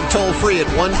lucky dog. Toll free at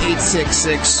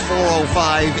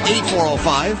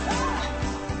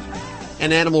 1-866-405-8405.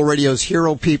 And Animal Radio's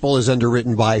Hero People is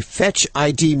underwritten by Fetch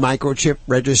ID Microchip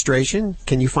Registration.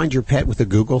 Can you find your pet with a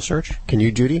Google search? Can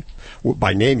you, Judy? Well,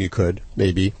 by name you could,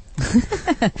 maybe.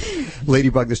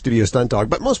 Ladybug, the studio stunt dog,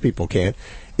 but most people can't.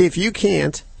 If you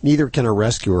can't, neither can a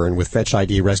rescuer, and with Fetch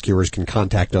ID, rescuers can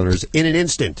contact owners in an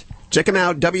instant. Check them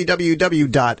out, www.fetch-id.com.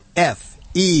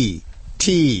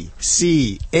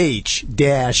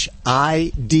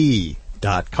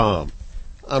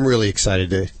 I'm really excited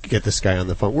to get this guy on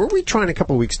the phone. Were we trying a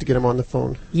couple of weeks to get him on the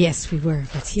phone? Yes, we were.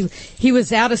 But he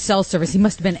was out of cell service. He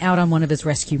must have been out on one of his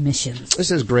rescue missions.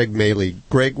 This is Greg Maley.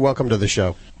 Greg, welcome to the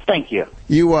show. Thank you.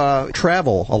 You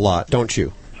travel a lot, don't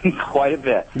you? Quite a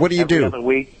bit. What do you do? Every other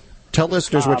week. Tell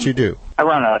listeners what you do. I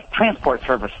run a transport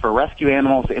service for rescue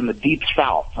animals in the Deep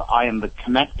South. I am the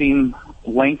connecting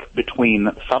link between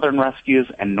southern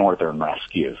rescues and northern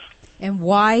rescues. And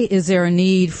why is there a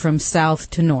need from south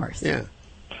to north? Yeah.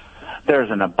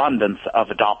 There's an abundance of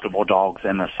adoptable dogs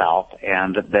in the south,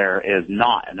 and there is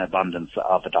not an abundance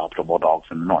of adoptable dogs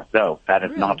in the north. Though that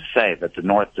is not to say that the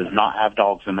north does not have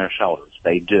dogs in their shelters.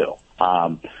 They do.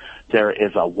 There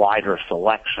is a wider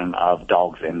selection of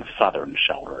dogs in the southern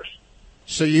shelters.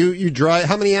 So you drive,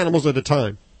 how many animals at a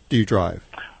time do you drive?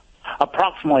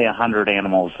 Approximately 100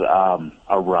 animals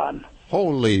a run.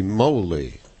 Holy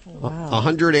moly. Wow.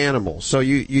 100 animals. So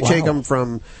you take them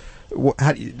from,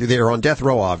 they're on death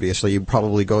row, obviously. You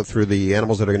probably go through the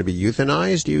animals that are going to be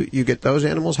euthanized. You get those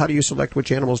animals. How do you select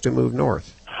which animals to move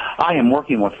north? I am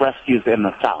working with rescues in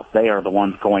the south. They are the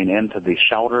ones going into the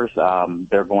shelters.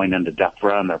 They're going into death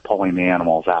row, and they're pulling the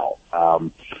animals out.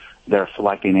 They're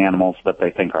selecting animals that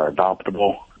they think are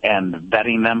adoptable and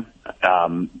vetting them,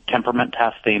 temperament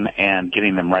testing, and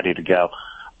getting them ready to go,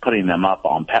 putting them up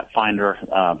on Pet Finder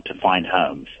to find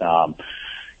homes,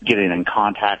 getting in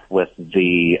contact with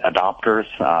the adopters,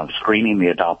 screening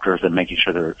the adopters, and making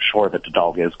sure they're sure that the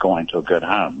dog is going to a good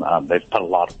home. They've put a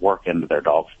lot of work into their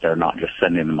dogs. They're not just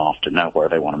sending them off to nowhere.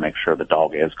 They want to make sure the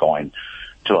dog is going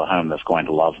to a home that's going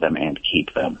to love them and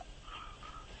keep them.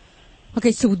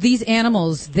 Okay, so these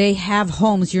animals, they have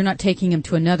homes. You're not taking them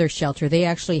to another shelter. They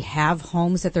actually have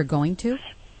homes that they're going to?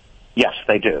 Yes,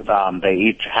 they do. They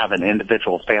each have an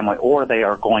individual family, or they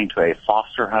are going to a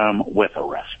foster home with a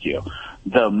rescue.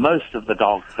 Most of the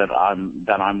dogs that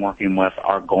I'm working with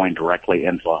are going directly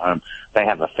into a home. They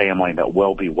have a family that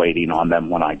will be waiting on them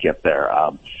when I get there.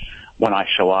 When I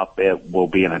show up, it will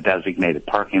be in a designated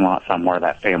parking lot somewhere.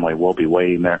 That family will be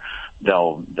waiting there.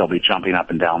 They'll be jumping up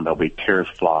and down. There'll be tears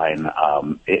flying.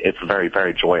 It's a very,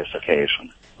 very joyous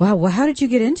occasion. Wow. Well, how did you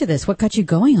get into this? What got you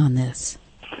going on this?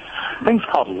 Things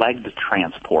called legged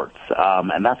transports,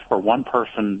 and that's where one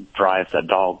person drives a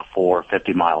dog for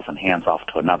 50 miles and hands off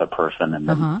to another person and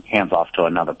then hands off to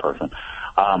another person.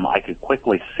 I could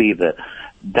quickly see that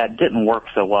didn't work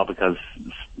so well because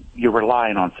you're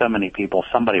relying on so many people.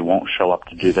 Somebody won't show up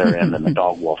to do their end, and the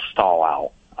dog will stall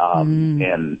out,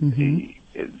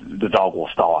 the dog will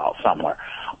stall out somewhere.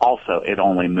 Also, it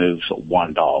only moves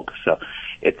one dog, so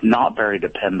it's not very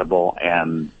dependable,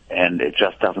 and it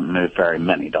just doesn't move very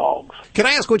many dogs. Can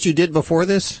I ask what you did before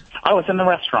this? I was in the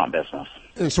restaurant business.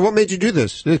 And so what made you do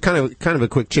this? It kind of a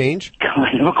quick change?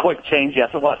 Kind of a quick change,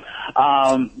 yes it was.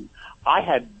 I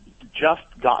had just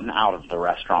gotten out of the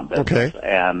restaurant business,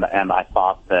 and I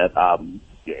thought that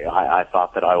I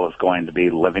thought that I was going to be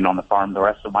living on the farm the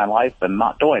rest of my life and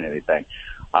not doing anything.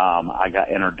 I got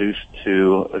introduced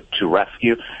to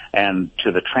rescue and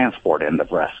to the transport end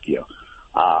of rescue.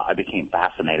 I became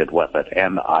fascinated with it,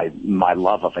 and my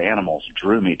love of animals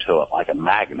drew me to it like a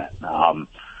magnet.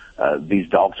 These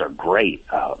dogs are great.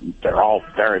 They're all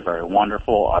very, very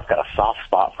wonderful. I've got a soft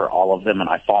spot for all of them, and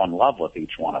I fall in love with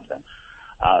each one of them.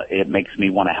 It makes me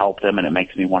want to help them, and it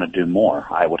makes me want to do more.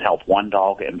 I would help one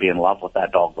dog and be in love with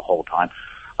that dog the whole time.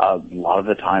 A lot of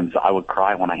the times I would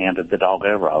cry when I handed the dog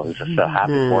over. I was just so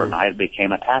happy for it, and I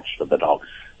became attached to the dog.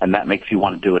 And that makes you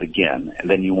want to do it again. And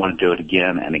then you want to do it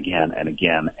again and again and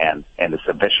again. And it's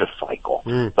a vicious cycle.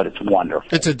 But it's wonderful.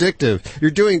 It's addictive. You're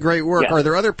doing great work. Yes. Are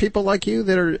there other people like you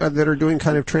that are doing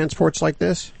kind of transports like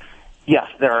this? Yes,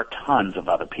 there are tons of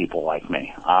other people like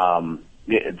me.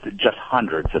 Just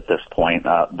hundreds at this point.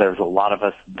 There's a lot of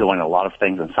us doing a lot of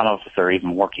things, and some of us are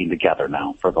even working together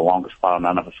now. For the longest while,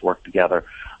 none of us worked together.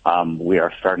 We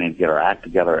are starting to get our act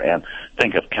together and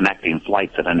think of connecting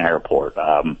flights at an airport.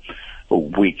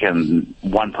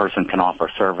 One person can offer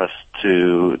service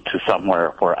to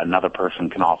somewhere where another person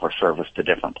can offer service to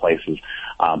different places.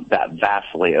 That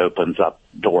vastly opens up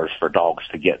doors for dogs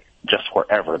to get just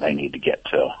wherever they need to get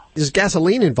to. There's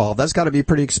gasoline involved. That's got to be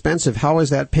pretty expensive. How is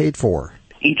that paid for?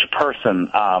 each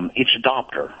person, each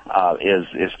adopter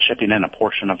is chipping in a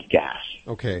portion of the gas.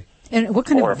 Okay. And what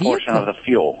kind or of a portion of the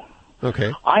fuel.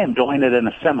 Okay. I am doing it in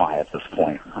a semi at this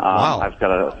point. Wow. I've got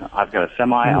a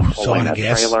semi. I'm pulling a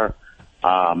trailer.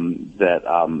 I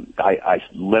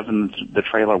live in the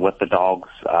trailer with the dogs.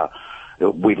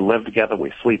 We live together,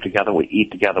 we sleep together, we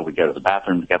eat together, we go to the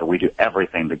bathroom together, we do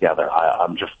everything together.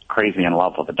 I'm just crazy in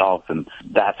love with the dogs, and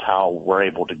that's how we're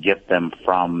able to get them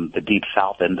from the deep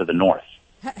south into the north.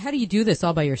 How do you do this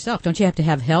all by yourself? Don't you have to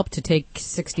have help to take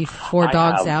 64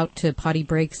 dogs out to potty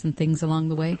breaks and things along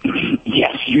the way?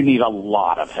 Yes, you need a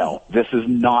lot of help. This is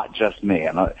not just me.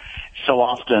 And so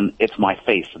often it's my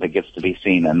face that gets to be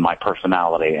seen and my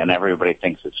personality, and everybody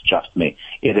thinks it's just me.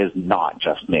 It is not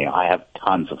just me. I have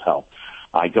tons of help.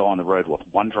 I go on the road with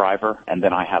one driver, and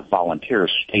then I have volunteers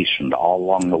stationed all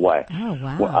along the way. Oh,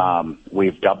 wow.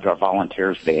 We've dubbed our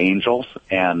volunteers the Angels,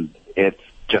 and it's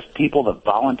just people that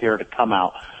volunteer to come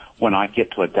out when I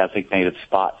get to a designated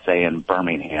spot, say in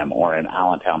Birmingham or in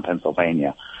Allentown,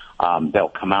 Pennsylvania. They'll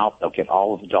come out, they'll get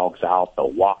all of the dogs out,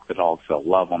 they'll walk the dogs, they'll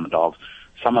love on the dogs.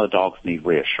 Some of the dogs need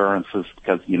reassurances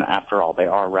because, after all, they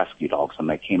are rescue dogs and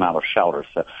they came out of shelters,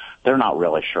 so they're not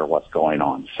really sure what's going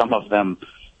on. Some of them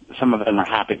are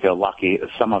happy-go-lucky.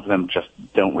 Some of them just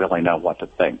don't really know what to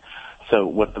think. So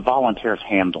with the volunteers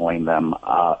handling them,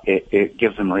 it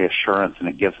gives them reassurance and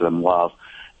it gives them love,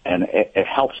 and it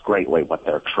helps greatly with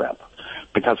their trip.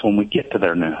 Because when we get to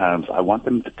their new homes, I want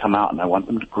them to come out and I want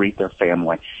them to greet their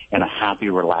family in a happy,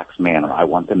 relaxed manner. I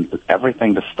want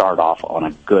everything to start off on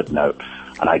a good note.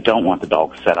 And I don't want the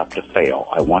dogs set up to fail.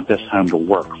 I want this home to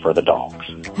work for the dogs.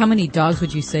 How many dogs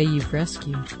would you say you've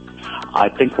rescued? I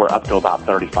think we're up to about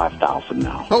 35,000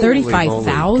 now.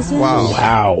 35,000?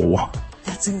 Wow.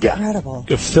 That's incredible.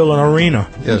 Could fill an arena.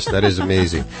 Yes, that is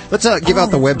amazing. Let's give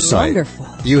out the website. Wonderful.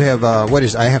 You have,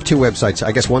 I have two websites.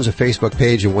 I guess one's a Facebook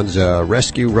page and one's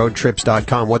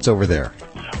RescueRoadTrips.com. What's over there?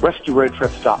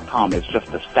 RescueRoadTrips.com is just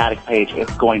a static page.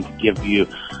 It's going to give you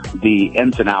the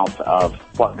ins and outs of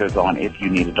what goes on if you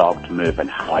need a dog to move and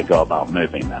how I go about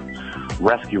moving them.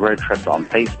 Rescue Road Trips on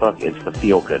Facebook is the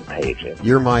feel-good page.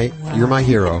 You're my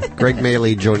hero. Greg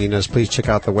Mayle joining us. Please check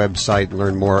out the website and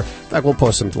learn more. In fact, we'll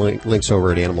post some links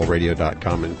over at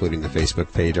animalradio.com, including the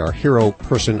Facebook page. Our hero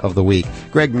person of the week,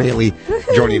 Greg Mayle,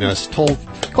 joining us.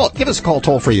 Give us a call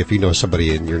toll-free if you know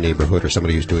somebody in your neighborhood or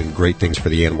somebody who's doing great things for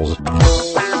the animals.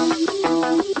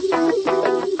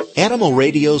 Animal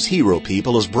Radio's Hero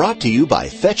People is brought to you by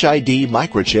Fetch ID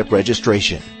Microchip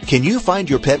Registration. Can you find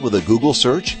your pet with a Google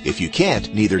search? If you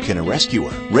can't, neither can a rescuer.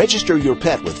 Register your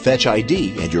pet with Fetch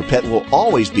ID and your pet will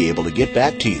always be able to get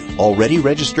back to you. Already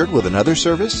registered with another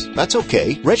service? That's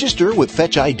okay. Register with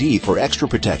Fetch ID for extra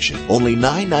protection. Only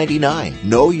 $9.99.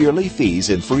 No yearly fees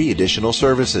and free additional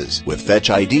services. With Fetch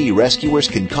ID, rescuers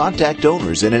can contact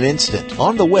owners in an instant.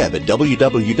 On the web at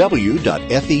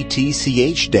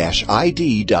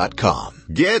www.fetch-id.com.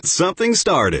 Get something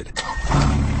started.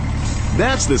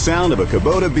 That's the sound of a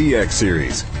Kubota BX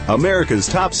Series, America's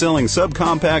top-selling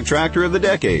subcompact tractor of the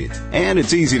decade. And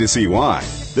it's easy to see why.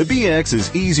 The BX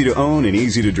is easy to own and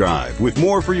easy to drive, with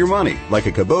more for your money, like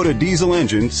a Kubota diesel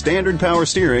engine, standard power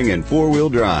steering, and four-wheel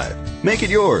drive. Make it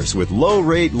yours with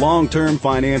low-rate, long-term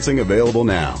financing available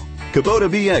now. Kubota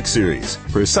BX Series,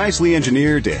 precisely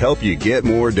engineered to help you get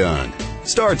more done.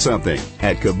 Start something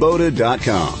at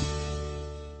Kubota.com.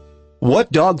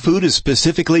 What dog food is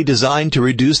specifically designed to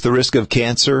reduce the risk of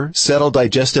cancer, settle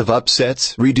digestive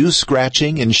upsets, reduce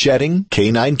scratching and shedding?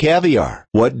 Canine Caviar.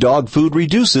 What dog food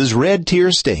reduces red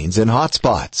tear stains and hot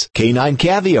spots? Canine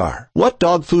Caviar. What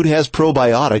dog food has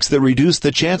probiotics that reduce the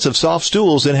chance of soft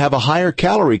stools and have a higher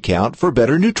calorie count for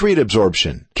better nutrient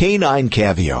absorption? Canine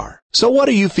Caviar. So what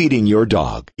are you feeding your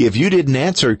dog? If you didn't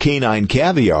answer Canine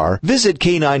Caviar, visit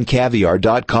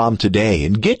caninecaviar.com today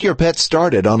and get your pet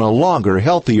started on a longer,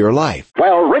 healthier life.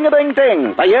 Well,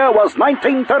 ring-a-ding-ding, the year was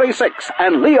 1936,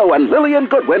 and Leo and Lillian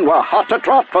Goodwin were hot to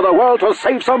trot for the world to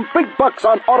save some big bucks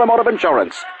on automotive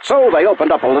insurance. So they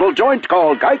opened up a little joint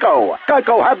called Geico.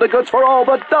 Geico had the goods for all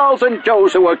the dolls and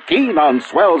Joes who were keen on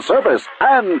swell service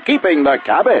and keeping the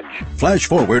cabbage. Flash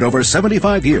forward over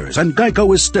 75 years, and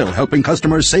Geico is still helping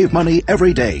customers save money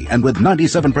every day, and with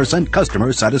 97%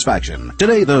 customer satisfaction.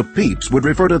 Today, the peeps would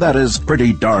refer to that as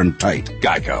pretty darn tight.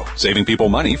 Geico, saving people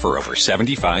money for over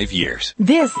 75 years.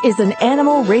 This is an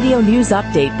Animal Radio News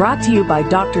Update brought to you by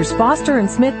Drs. Foster and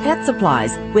Smith Pet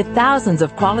Supplies, with thousands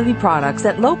of quality products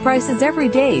at low prices every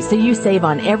day so you save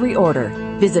on every order.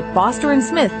 Visit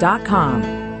fosterandsmith.com.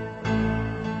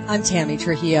 I'm Tammy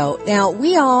Trujillo. Now,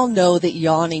 we all know that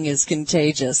yawning is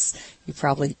contagious. You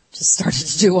probably just started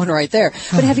to do one right there.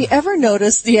 But have you ever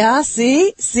noticed,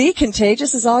 see,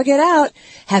 contagious is all get out.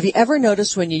 Have you ever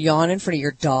noticed when you yawn in front of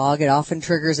your dog, it often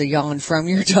triggers a yawn from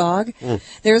your dog?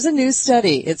 There's a new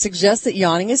study. It suggests that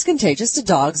yawning is contagious to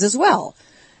dogs as well.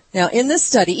 Now, in this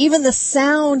study, even the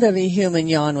sound of a human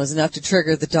yawn was enough to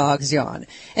trigger the dog's yawn.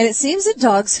 And it seems that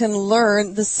dogs can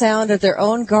learn the sound of their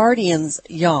own guardian's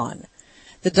yawn.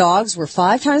 The dogs were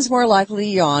 5 times more likely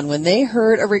to yawn when they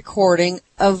heard a recording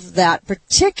of that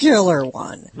particular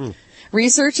one.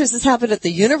 Research has happened at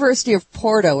the University of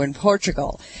Porto in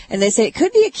Portugal, and they say it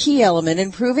could be a key element in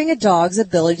improving a dog's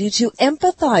ability to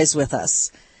empathize with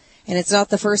us. And it's not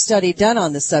the first study done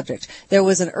on this subject. There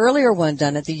was an earlier one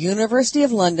done at the University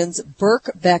of London's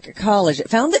Birkbeck College.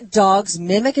 It found that dogs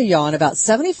mimic a yawn about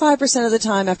 75% of the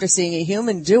time after seeing a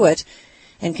human do it.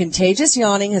 And contagious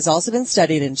yawning has also been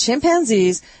studied in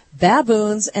chimpanzees,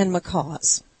 baboons, and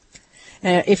macaws.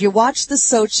 Now, if you watch the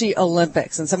Sochi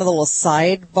Olympics and some of the little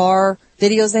sidebar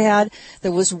videos they had,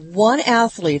 there was one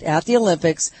athlete at the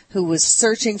Olympics who was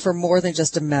searching for more than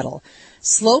just a medal.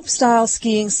 Slopestyle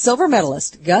skiing silver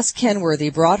medalist Gus Kenworthy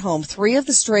brought home 3 of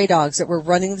the stray dogs that were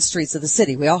running the streets of the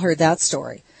city. We all heard that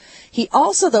story. He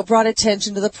also, though, brought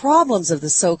attention to the problems of the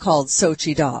so-called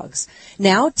Sochi dogs.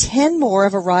 Now 10 more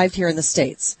have arrived here in the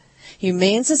States.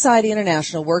 Humane Society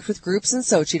International worked with groups in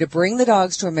Sochi to bring the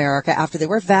dogs to America after they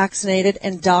were vaccinated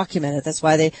and documented. That's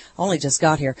why they only just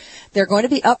got here. They're going to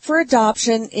be up for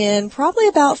adoption in probably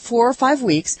about 4 or 5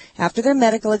 weeks after their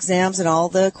medical exams and all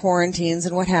the quarantines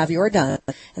and what have you are done.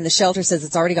 And the shelter says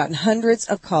it's already gotten hundreds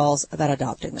of calls about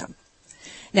adopting them.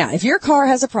 Now, if your car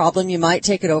has a problem, you might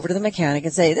take it over to the mechanic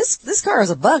and say, this car has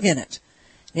a bug in it.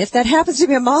 And if that happens to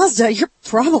be a Mazda, you're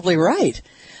probably right.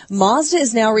 Mazda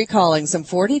is now recalling some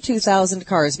 42,000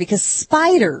 cars because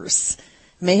spiders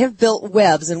may have built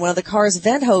webs in one of the car's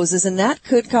vent hoses, and that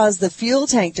could cause the fuel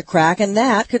tank to crack, and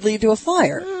that could lead to a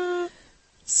fire.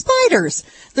 Spiders.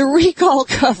 The recall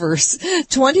covers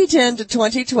 2010 to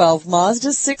 2012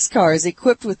 Mazda 6 cars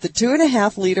equipped with the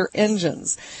 2.5-liter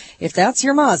engines. If that's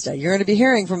your Mazda, you're going to be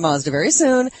hearing from Mazda very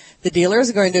soon. The dealers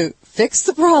are going to fix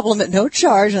the problem at no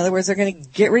charge. In other words, they're going to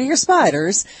get rid of your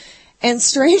spiders. And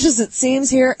strange as it seems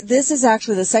here, this is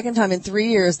actually the second time in 3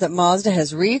 years that Mazda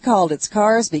has recalled its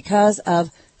cars because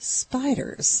of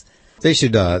spiders. They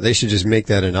should just make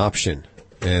that an option,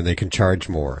 and they can charge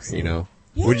more, you know.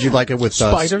 Yeah. Would you like it with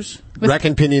spiders? Rack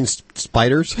and pinion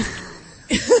spiders?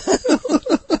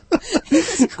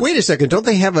 Wait a second. Don't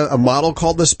they have a model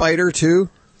called the Spider, too?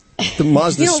 The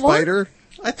Mazda Spider?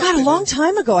 God, a long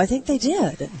time ago, I think they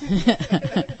did.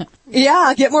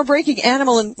 Yeah, get more breaking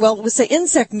animal and, well, we'll say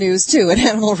insect news, too, at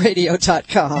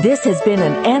animalradio.com. This has been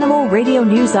an Animal Radio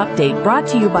News Update brought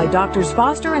to you by Drs.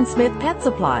 Foster and Smith Pet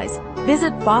Supplies.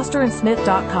 Visit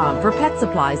fosterandsmith.com for pet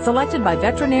supplies selected by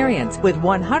veterinarians with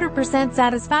 100%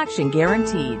 satisfaction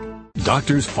guaranteed.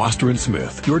 Doctors Foster and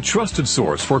Smith, your trusted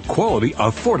source for quality,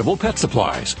 affordable pet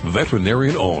supplies.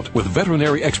 Veterinarian owned with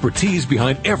veterinary expertise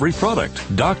behind every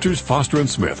product. Doctors Foster and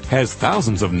Smith has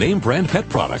thousands of name brand pet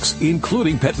products,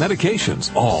 including pet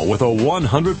medications, all with a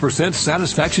 100%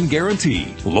 satisfaction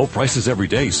guarantee. Low prices every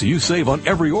day so you save on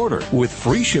every order with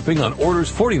free shipping on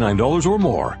orders $49 or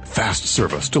more. Fast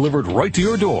service delivered right to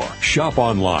your door. Shop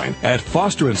online at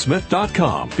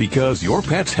fosterandsmith.com because your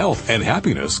pet's health and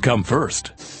happiness come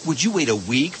first. Would you wait a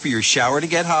week for your shower to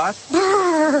get hot?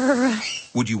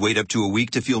 Would you wait up to a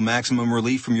week to feel maximum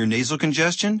relief from your nasal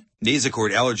congestion?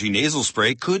 Nasacort Allergy Nasal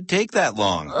Spray could take that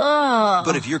long.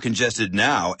 But if you're congested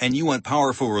now and you want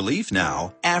powerful relief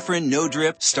now, Afrin No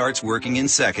Drip starts working in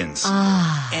seconds.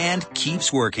 And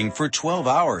keeps working for 12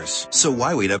 hours. So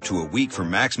why wait up to a week for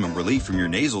maximum relief from your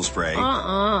nasal spray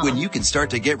when you can start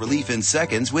to get relief in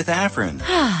seconds with Afrin?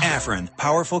 Afrin,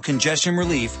 powerful congestion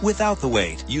relief without the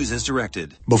wait. Use as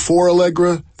directed. Before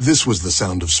Allegra, this was the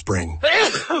sound of spring.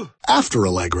 After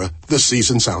Allegra, the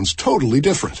season sounds totally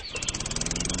different.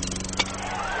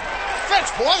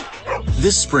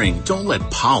 This spring, don't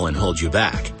let pollen hold you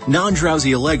back.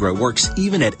 Non-drowsy Allegra works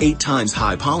even at 8 times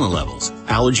high pollen levels.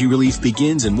 Allergy relief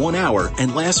begins in 1 hour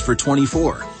and lasts for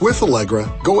 24. With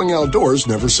Allegra, going outdoors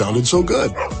never sounded so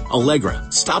good.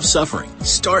 Allegra, stop suffering.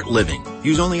 Start living.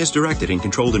 Use only as directed in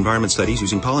controlled environment studies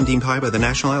using pollen deemed high by the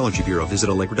National Allergy Bureau. Visit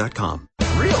Allegra.com.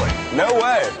 Really? No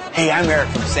way. Hey, I'm Eric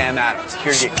from Sam Adams,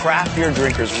 here to get craft beer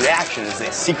drinkers' reaction as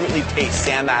they secretly taste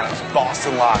Sam Adams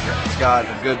Boston Lager. It's got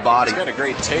a good body. It's got a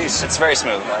great taste. It's very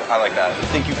smooth. I like that. You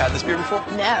think you've had this beer before?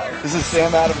 No. This is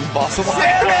Sam Adams Boston Lager.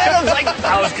 Sam Adams!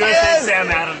 I was going to say Sam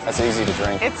Adams. That's easy to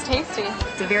drink. It's tasty.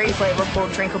 It's a very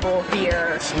flavorful, drinkable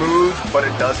beer. Smooth, but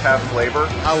it does have flavor.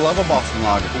 I love a Boston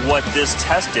Lager. What this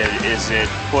test did is it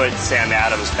put Sam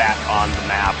Adams back on the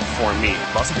map for me.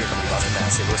 Boston Beer Company, Boston,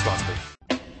 Mass. Save responsibly.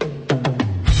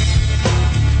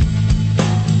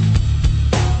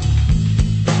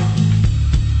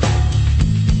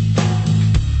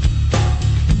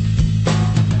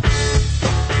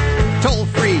 Toll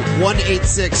free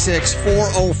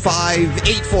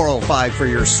 1-866-405-8405 for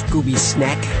your Scooby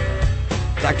snack.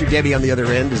 Dr. Debbie on the other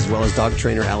end, as well as dog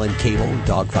trainer Alan Cable,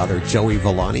 dog father Joey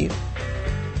Villani.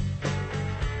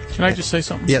 Can I just say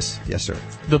something? Yes, sir.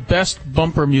 The best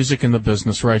bumper music in the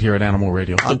business right here at Animal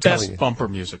Radio. The best bumper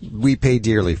music. We pay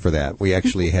dearly for that. We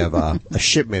actually have a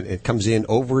shipment. It comes in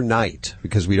overnight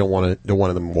because we don't want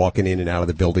them walking in and out of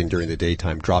the building during the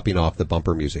daytime, dropping off the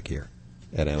bumper music here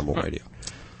at Animal Radio.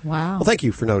 Wow. Well, thank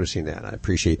you for noticing that. I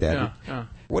appreciate that. Yeah.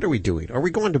 What are we doing? Are we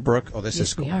going to Brooke? Oh, this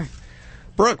is cool. We are.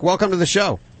 Brooke, welcome to the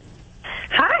show.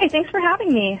 Hi, thanks for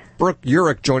having me. Brooke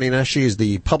Urich joining us. She is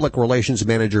the public relations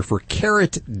manager for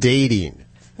Carrot Dating.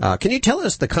 Can you tell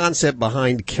us the concept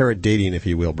behind Carrot Dating, if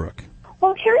you will, Brooke?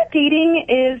 Well, Carrot Dating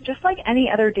is just like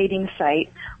any other dating site,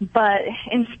 but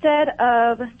instead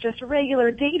of just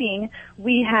regular dating,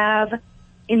 we have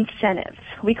incentives.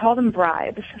 We call them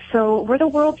bribes. So we're the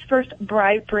world's first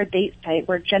bribe for a date site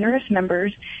where generous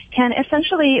members can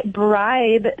essentially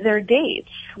bribe their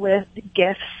dates with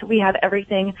gifts. We have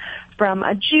everything from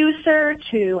a juicer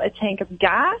to a tank of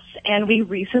gas, and we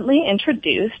recently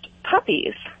introduced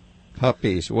puppies.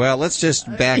 Puppies. Well, let's just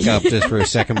back up just for a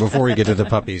second before we get to the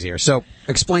puppies here. So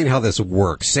explain how this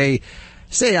works.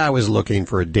 Say I was looking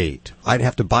for a date. I'd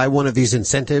have to buy one of these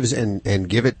incentives and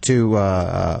give it to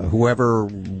whoever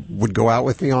would go out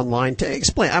with me online. To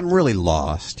explain, I'm really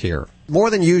lost here.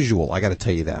 More than usual, I got to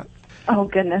tell you that. Oh,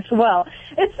 goodness. Well,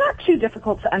 it's not too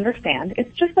difficult to understand.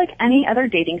 It's just like any other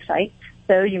dating site.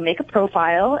 So you make a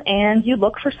profile and you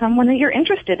look for someone that you're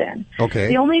interested in. Okay.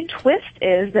 The only twist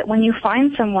is that when you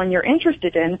find someone you're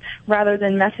interested in, rather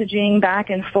than messaging back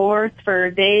and forth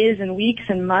for days and weeks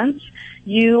and months,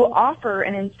 you offer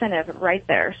an incentive right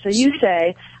there. So you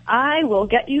say, I will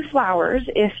get you flowers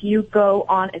if you go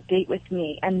on a date with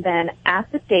me. And then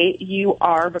at the date, you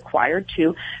are required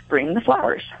to bring the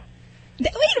flowers.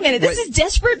 Wait a minute. This is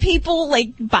desperate people,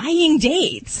 like, buying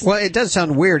dates. Well, it does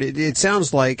sound weird. It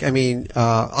sounds like,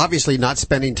 obviously not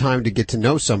spending time to get to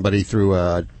know somebody through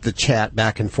the chat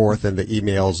back and forth and the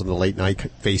emails and the late night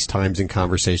FaceTimes and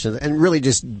conversations, and really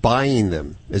just buying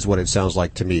them is what it sounds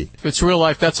like to me. It's real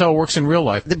life. That's how it works in real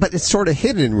life. But it's sort of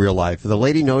hidden in real life. The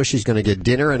lady knows she's going to get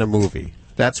dinner and a movie.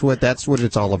 That's what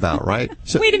it's all about, right?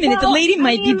 So, wait a minute. The lady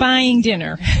might be buying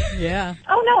dinner. Yeah.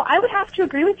 Oh, no, I would have to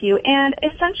agree with you. And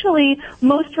essentially,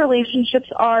 most relationships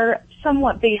are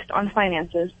somewhat based on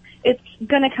finances. It's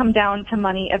going to come down to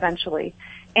money eventually.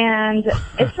 And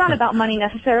it's not about money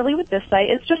necessarily with this site.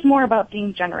 It's just more about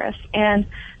being generous. And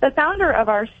the founder of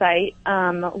our site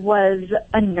was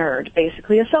a nerd,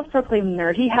 basically, a self-proclaimed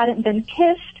nerd. He hadn't been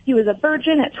kissed. He was a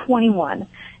virgin at 21.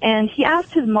 And he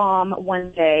asked his mom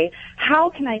one day,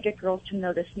 how can I get girls to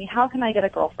notice me? How can I get a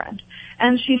girlfriend?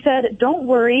 And she said, don't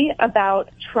worry about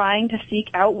trying to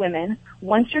seek out women.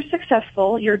 Once you're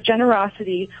successful, your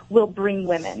generosity will bring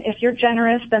women. If you're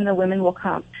generous, then the women will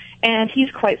come. And he's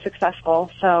quite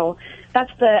successful. So that's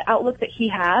the outlook that he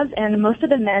has. And most of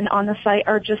the men on the site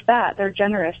are just that. They're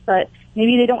generous, but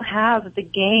maybe they don't have the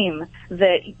game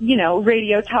that,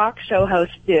 radio talk show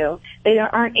hosts do. They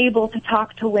aren't able to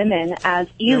talk to women as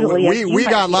easily as you we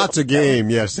might got be lots able of to. game,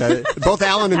 yes. Both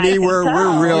Alan and me, we're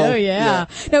real. Oh, yeah.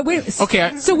 No, wait.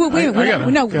 Okay. So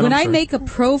when I make a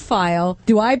profile,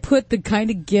 do I put the kind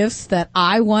of gifts that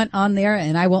I want on there,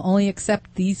 and I will only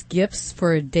accept these gifts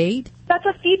for a date? That's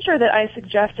a feature that I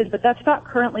suggested, but that's not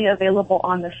currently available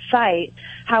on the site.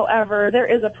 However, there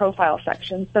is a profile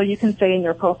section, so you can say in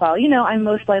your profile, I'm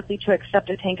most likely to accept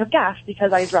a tank of gas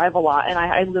because I drive a lot and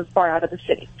I live far out of the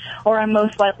city. Or I'm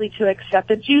most likely to accept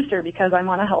a juicer because I'm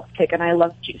on a health kick and I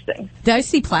love juicing. Did I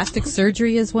see plastic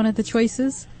surgery as one of the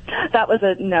choices? That was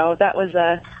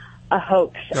a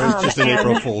hoax. No, it's just an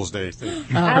April Fool's Day thing.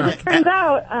 As it turns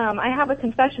out, I have a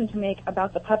confession to make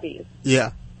about the puppies.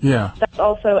 Yeah. Yeah. That's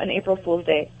also an April Fool's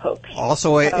Day hoax.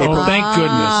 Also thank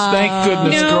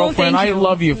goodness, girlfriend. I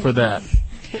love you for that.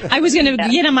 I was going to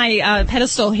get on my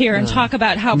pedestal here and talk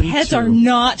about how pets are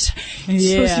not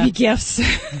supposed to be gifts.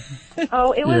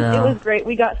 Oh, it was great.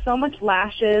 We got so much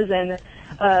lashes and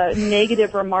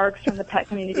negative remarks from the pet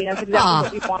community. That's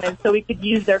exactly what we wanted, so we could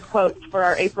use their quotes for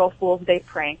our April Fool's Day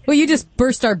prank. Well, you just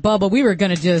burst our bubble. We were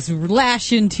going to just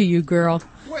lash into you, girl.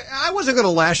 I wasn't going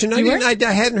to lash in.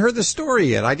 I hadn't heard the story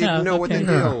yet. I didn't know what the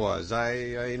deal was.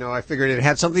 I figured it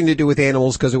had something to do with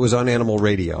animals because it was on Animal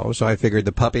Radio. So I figured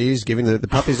the puppies, giving the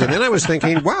puppies, and then I was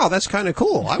thinking, wow, that's kind of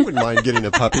cool. I wouldn't mind getting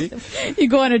a puppy. You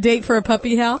go on a date for a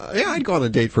puppy, Hal? Yeah, I'd go on a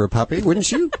date for a puppy,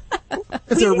 wouldn't you?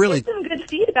 We did get some good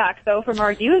feedback though from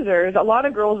our users. A lot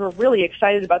of girls were really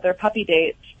excited about their puppy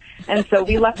dates. And so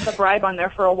we left the bribe on there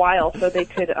for a while so they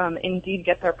could indeed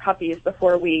get their puppies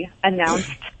before we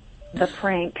announced the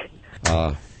prank.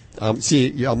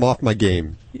 See, I'm off my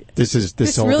game. This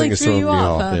whole really thing is throwing me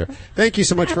off huh? there. Thank you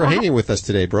so much for hanging with us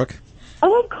today, Brooke.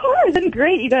 Oh, of course. It's been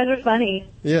great. You guys are funny.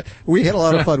 Yeah, we had a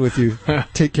lot of fun with you.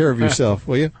 Take care of yourself,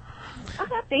 will you?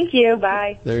 Thank you.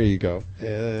 Bye. There you go.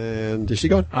 And is she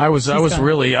going? I was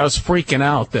freaking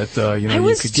out that you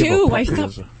could give a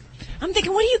puppy. I'm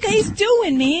thinking, what are you guys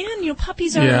doing, man?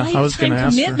 Puppies are a lifetime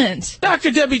commitment.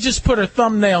 Dr. Debbie just put her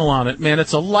thumbnail on it, man.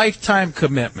 It's a lifetime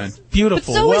commitment.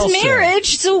 Beautiful. But so well is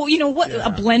marriage. Said. So, what? Yeah.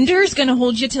 A blender is going to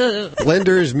hold you to...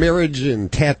 Blenders, marriage,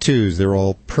 and tattoos, they're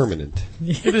all permanent.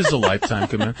 It is a lifetime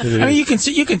commitment. I mean, you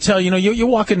can tell, you're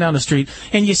walking down the street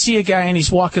and you see a guy and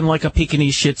he's walking like a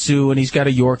Pekingese Shih Tzu and he's got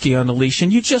a Yorkie on the leash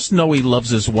and you just know he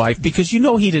loves his wife because he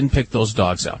didn't pick those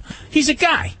dogs out. He's a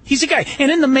guy.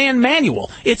 And in the man manual,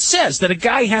 it says that a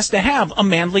guy has to have a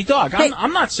manly dog. Hey,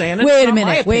 I'm not saying it. Wait a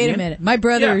minute. My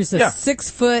brother is a 6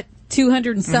 foot,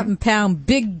 200 and something pound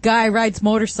big guy, rides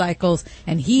motorcycles,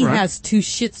 and he has 2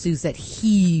 Shih Tzus that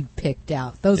he picked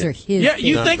out. Those are his. Yeah,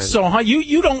 you think so, huh?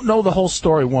 You don't know the whole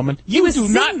story, woman. You do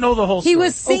not know the whole story. He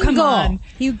was single. Oh, come on.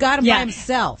 He got him by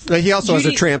himself. He also has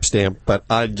a tramp stamp, but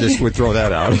I just would throw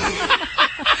that out.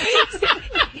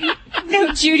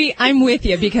 No, Judy, I'm with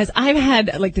you because I've had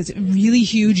this really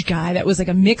huge guy that was like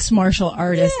a mixed martial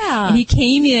artist. Yeah. And he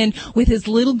came in with his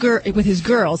with his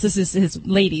girls, this is his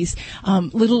ladies,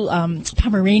 little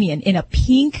Pomeranian in a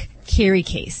pink carry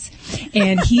case.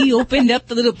 And he opened up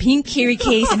the little pink carry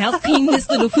case and out came this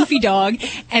little foofy dog.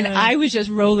 And I was just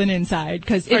rolling inside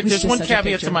because it was there's just one such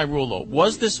caveat to my rule, though.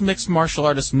 Was this mixed martial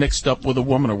artist mixed up with a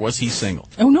woman or was he single?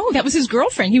 Oh, no, that was his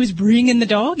girlfriend. He was bringing the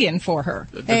dog in for her.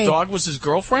 The dog was his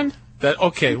girlfriend?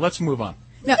 Okay, let's move on.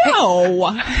 No.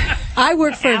 I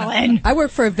worked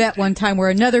for a vet one time where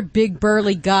another big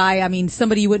burly guy,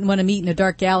 somebody you wouldn't want to meet in a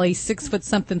dark alley, 6 foot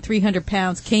something, 300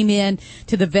 pounds, came in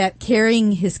to the vet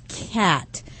carrying his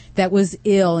cat that was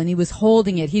ill, and he was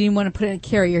holding it. He didn't want to put it in a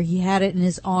carrier. He had it in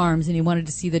his arms, and he wanted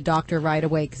to see the doctor right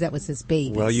away because that was his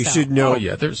baby. Well, you should know. Oh,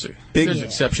 yeah, there's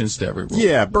exceptions to every rule.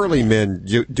 Yeah, burly men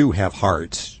do have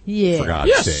hearts. Yeah. For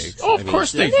God's sake. Oh, of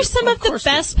course they do. There's some of the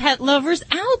best pet lovers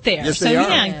out there. Yes, they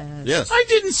are. Yes. I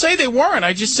didn't say they weren't.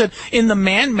 I just said in the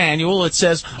man manual it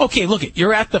says, okay, look it,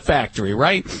 you're at the factory,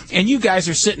 right? And you guys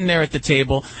are sitting there at the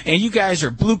table, and you guys are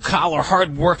blue-collar,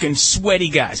 hard-working, sweaty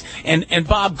guys. And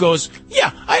Bob goes,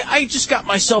 yeah, I just got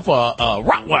myself a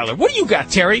Rottweiler. What do you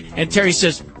got, Terry? And Terry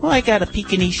says, well, I got a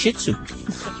Pekingese Shih Tzu.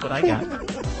 That's what I got.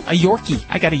 A Yorkie.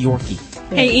 I got a Yorkie.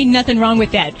 Hey, ain't nothing wrong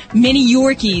with that. Many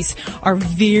Yorkies are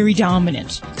very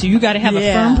dominant. So you got to have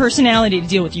a firm personality to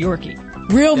deal with Yorkie.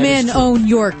 Real men own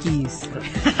Yorkies.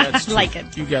 That's true. Like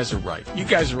it. You guys are right. You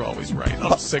guys are always right.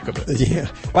 I'm sick of it. Yeah.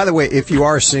 By the way, if you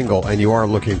are single and you are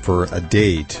looking for a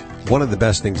date, one of the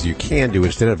best things you can do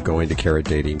instead of going to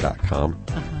carrotdating.com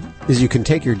is you can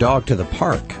take your dog to the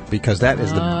park because that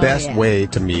is the best way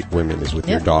to meet women is with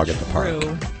your dog at the park.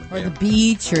 True. Or the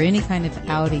beach or any kind of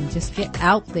outing. Just get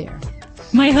out there.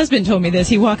 My husband told me this.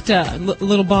 He walked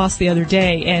Little Boss the other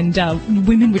day, and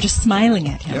women were just smiling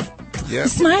at him. Yep.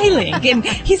 Smiling. And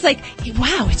he's like,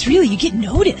 wow, it's really, you get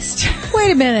noticed.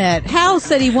 Wait a minute. Hal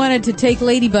said he wanted to take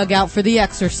Ladybug out for the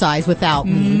exercise without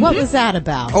me. What was that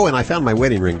about? Oh, and I found my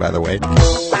wedding ring, by the way.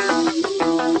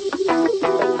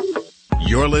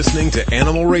 You're listening to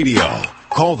Animal Radio.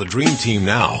 Call the Dream Team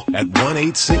now at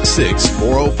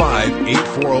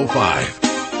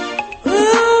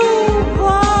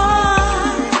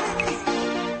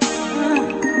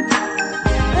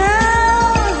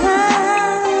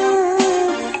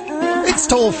It's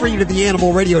toll free to the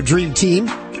Animal Radio Dream Team.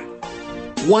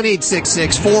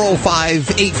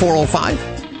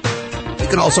 1-866-405-8405. You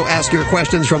can also ask your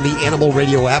questions from the Animal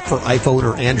Radio app for iPhone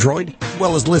or Android, as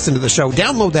well as listen to the show.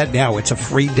 Download that now. It's a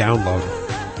free download.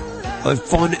 A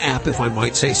fun app, if I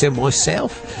might say so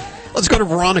myself. Let's go to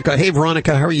Veronica. Hey,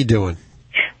 Veronica, how are you doing?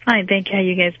 Fine, thank you. How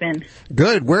you guys been?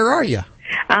 Good. Where are you?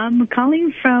 I'm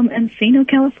calling from Encino,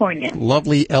 California.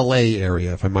 Lovely L.A.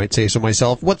 area, if I might say so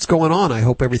myself. What's going on? I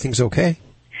hope everything's okay.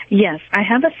 Yes, I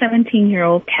have a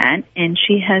 17-year-old cat, and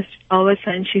she has, all of a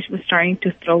sudden, she was starting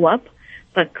to throw up,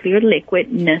 but clear liquid,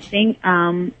 nothing.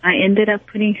 I ended up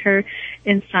putting her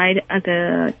inside of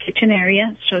the kitchen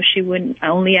area, so she wouldn't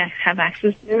only have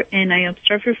access there, and I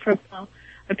observed her for about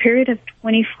a period of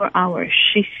 24 hours.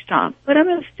 She stopped, but I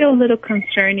was still a little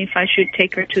concerned if I should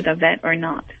take her to the vet or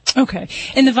not. Okay.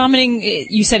 And the vomiting,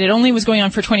 you said it only was going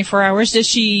on for 24 hours. Does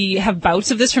she have bouts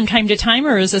of this from time to time,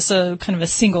 or is this a kind of a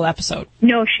single episode?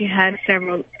 No, she had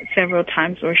several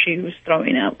times where she was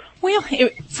throwing up. Well,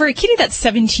 for a kitty that's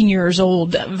 17 years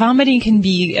old, vomiting can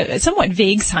be a somewhat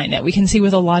vague sign that we can see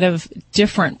with a lot of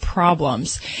different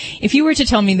problems. If you were to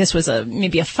tell me this was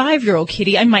maybe a 5-year-old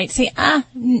kitty, I might say,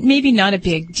 maybe not a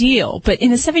big deal. But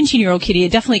in a 17-year-old kitty,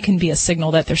 it definitely can be a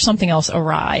signal that there's something else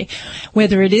awry,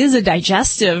 whether it is a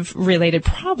digestive-related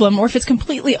problem or if it's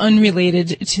completely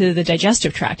unrelated to the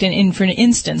digestive tract. And for an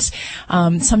instance,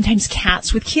 sometimes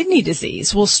cats with kidney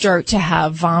disease will start to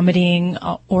have vomiting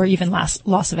or even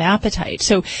loss of appetite.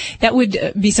 So that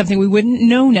would be something we wouldn't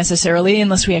know necessarily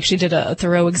unless we actually did a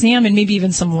thorough exam and maybe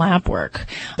even some lab work.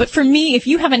 But for me, if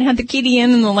you haven't had the kitty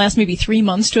in the last maybe 3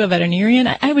 months to a veterinarian,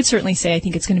 I would certainly say I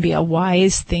think it's going to be a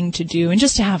wise thing to do and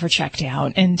just to have her checked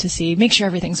out and to make sure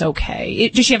everything's okay.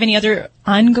 Does she have any other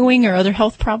ongoing or other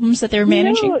health problems that they're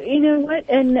managing? No, you know what?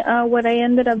 And what I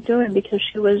ended up doing, because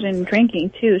she wasn't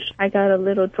drinking too, I got a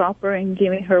little dropper and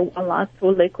giving her a lot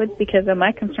of liquid, because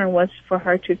my concern was for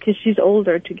her because she's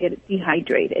older, to get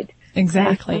dehydrated.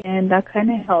 Exactly. And that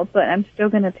kind of helped, but I'm still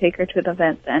going to take her to the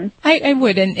vet then. I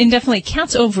would, and definitely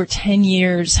cats over 10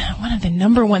 years, one of the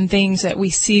number one things that we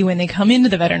see when they come into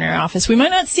the veterinary office, we might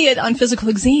not see it on physical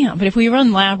exam, but if we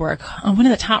run lab work, one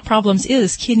of the top problems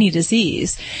is kidney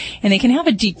disease, and they can have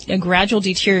a gradual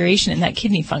deterioration in that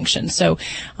kidney function. So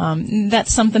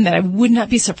that's something that I would not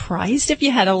be surprised if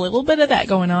you had a little bit of that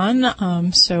going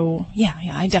on. So yeah,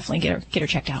 I definitely get her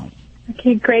checked out.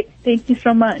 Okay, great. Thank you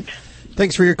so much.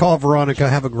 Thanks for your call, Veronica.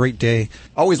 Have a great day.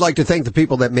 Always like to thank the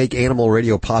people that make Animal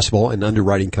Radio possible, and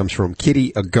underwriting comes from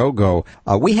Kitty A Go-Go.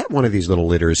 We have one of these little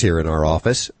litters here in our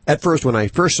office. At first, when I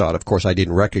first saw it, of course, I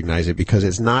didn't recognize it because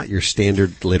it's not your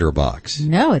standard litter box.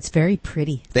 No, it's very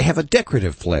pretty. They have a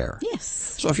decorative flair.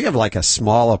 Yes. So if you have like a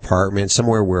small apartment,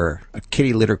 somewhere where a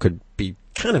kitty litter could be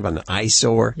kind of an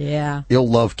eyesore, yeah, you'll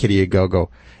love Kitty A Go-Go.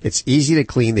 It's easy to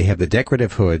clean. They have the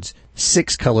decorative hoods,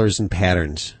 6 colors and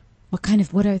patterns.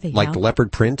 What are they? Like the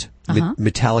leopard print,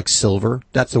 metallic silver.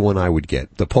 That's the one I would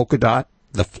get. The polka dot,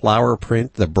 the flower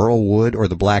print, the burl wood, or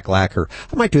the black lacquer.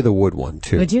 I might do the wood one,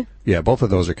 too. Would you? Yeah, both of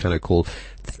those are kind of cool.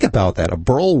 Think about that. A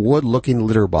burl wood looking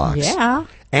litter box. Yeah.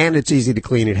 And it's easy to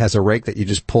clean. It has a rake that you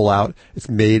just pull out. It's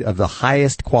made of the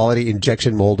highest quality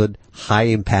injection molded, high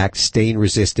impact, stain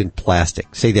resistant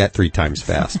plastic. Say that 3 times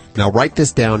fast. Now write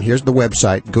this down. Here's the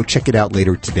website. Go check it out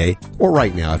later today or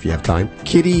right now if you have time.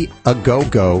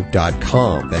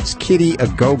 kittyagogo.com. That's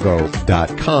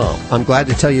kittyagogo.com. I'm glad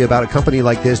to tell you about a company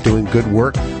like this doing good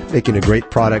work, making a great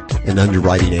product, and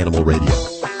underwriting Animal Radio.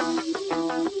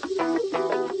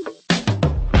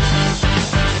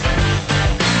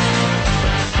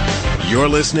 You're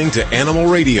listening to Animal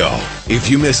Radio. If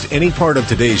you missed any part of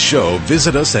today's show,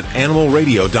 visit us at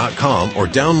animalradio.com or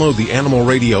download the Animal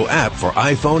Radio app for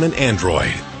iPhone and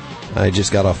Android. I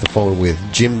just got off the phone with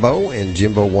Jimbo, and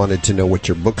Jimbo wanted to know what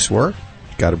your books were.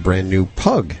 Got a brand new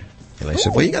pug. And I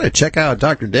said, well, you got to check out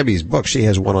Dr. Debbie's book. She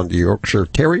has one on the Yorkshire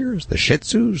Terriers, the Shih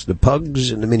Tzus, the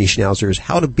Pugs, and the Mini Schnauzers,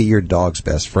 How to Be Your Dog's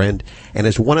Best Friend. And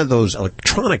it's one of those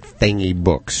electronic thingy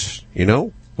books, you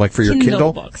know? Like for your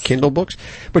Kindle books.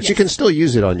 But yes, you can still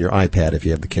use it on your iPad if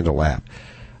you have the Kindle app.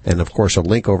 And, of course, a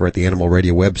link over at the Animal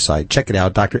Radio website. Check it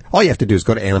out. All you have to do is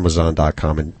go to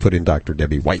Amazon.com and put in Dr.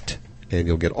 Debbie White, and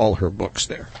you'll get all her books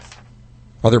there.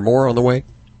 Are there more on the way?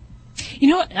 You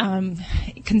know what?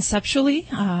 Conceptually,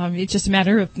 it's just a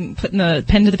matter of putting the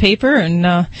pen to the paper, and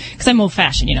because I'm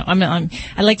old-fashioned, you know,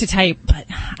 I like to type, but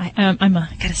I'm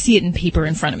gotta see it in paper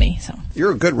in front of me. So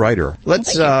you're a good writer.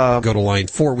 Let's go to line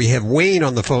 4. We have Wayne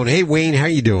on the phone. Hey, Wayne, how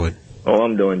you doing? Oh,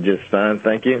 I'm doing just fine,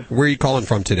 thank you. Where are you calling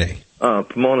from today?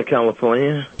 Pomona,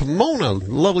 California. Pomona,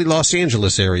 lovely Los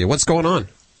Angeles area. What's going on?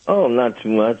 Oh, not too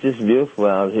much. It's beautiful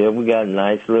out here. We got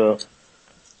nice little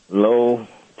low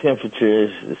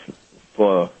temperatures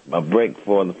for a break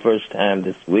for the first time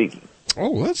this week.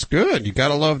 Oh, that's good. You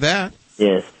gotta love that.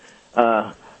 Yes.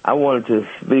 I wanted to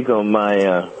speak on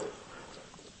my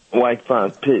white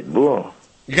fox pit bull.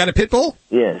 You got a pit bull?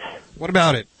 Yes. What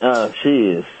about it?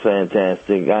 She is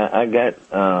fantastic. I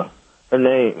got her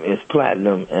name is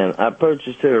Platinum, and I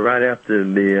purchased her right after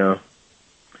the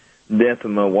death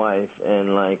of my wife,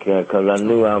 and because I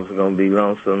knew I was going to be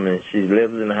lonesome, and she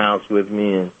lives in the house with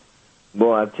me, and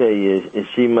boy, I tell you,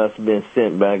 she must have been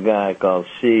sent by God, because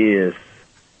she is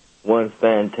one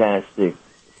fantastic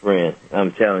friend.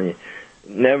 I'm telling you.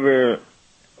 Never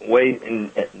wait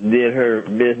and did her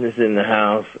business in the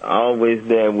house, always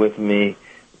there with me.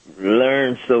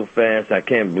 Learned so fast, I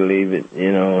can't believe it,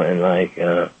 you know, and like,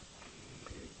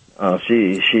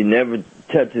 she never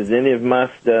touches any of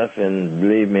my stuff, and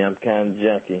believe me, I'm kind of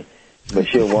junky, but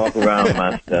she'll walk around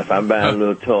my stuff. I buy her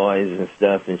little toys and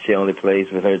stuff, and she only plays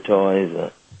with her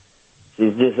toys.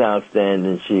 She's just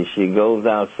outstanding. She goes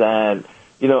outside.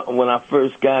 You know, when I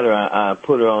first got her, I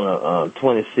put her on a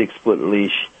 26-foot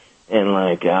leash, and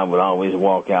like, I would always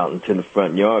walk out into the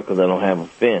front yard because I don't have a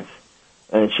fence.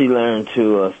 And she learned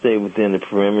to stay within the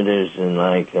perimeters, and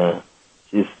like,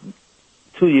 she's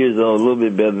 2 years old, a little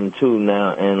bit better than 2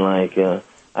 now, and like,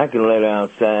 I can let her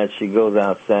outside. She goes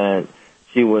outside.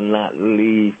 She will not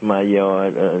leave my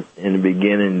yard. In the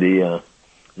beginning, the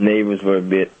neighbors were a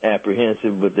bit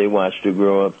apprehensive, but they watched her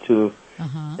grow up too.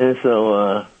 And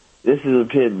so, this is a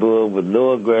pit bull with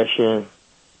no aggression,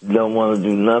 don't want to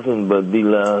do nothing but be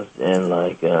loved, and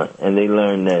like, and they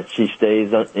learn that she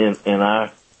stays on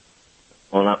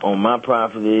my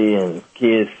property, and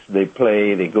kids, they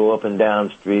play, they go up and down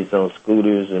the streets on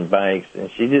scooters and bikes,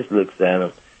 and she just looks at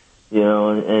them, you know,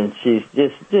 and she's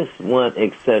just one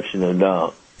exceptional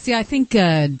dog. See, I think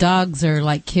dogs are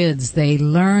like kids. They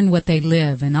learn what they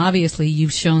live, and obviously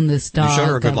you've shown this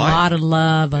dog a lot of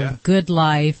love, a good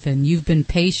life, and you've been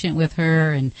patient with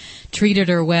her and treated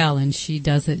her well, and she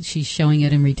does it. She's showing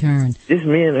it in return. Just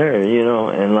me and her, you know,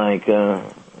 and like,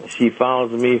 she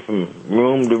follows me from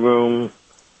room to room.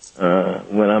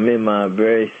 When I'm in my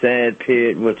very sad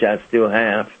period, which I still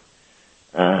have,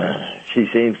 she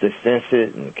seems to sense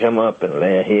it and come up and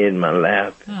lay her head in my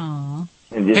lap. Aww.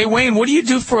 Hey, Wayne, what do you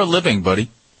do for a living, buddy?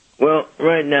 Well,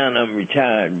 right now I'm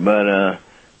retired, but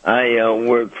I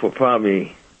worked for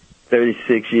probably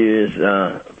 36 years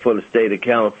for the state of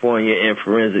California in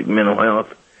forensic mental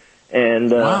health. And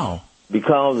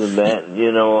because of that,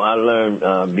 you know, I learned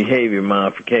behavior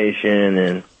modification,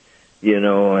 and you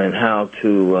know, and how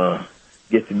to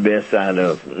get the best out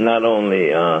of not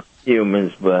only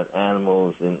humans but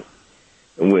animals, and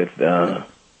with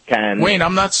kindness. Wayne,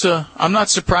 I'm not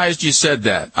surprised you said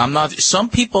that. Some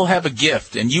people have a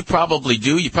gift, and you probably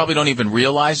do. You probably don't even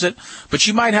realize it, but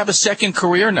you might have a second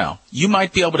career now. You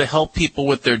might be able to help people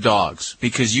with their dogs,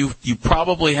 because you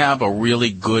probably have a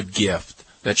really good gift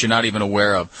that you're not even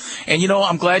aware of. And you know,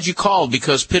 I'm glad you called,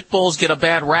 because pit bulls get a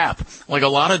bad rap, like a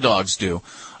lot of dogs do.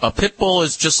 A pit bull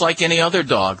is just like any other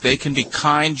dog. They can be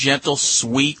kind, gentle,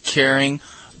 sweet, caring,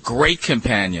 great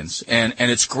companions, and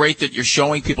it's great that you're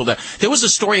showing people that. There was a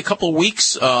story a couple of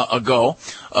weeks ago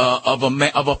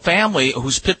of a family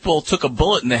whose pit bull took a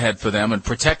bullet in the head for them and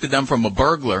protected them from a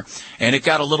burglar, and it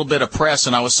got a little bit of press,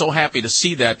 and I was so happy to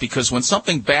see that, because when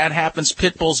something bad happens,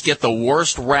 pit bulls get the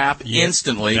worst rap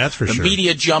instantly. That's for sure. The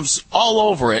media jumps all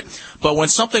over it, but when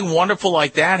something wonderful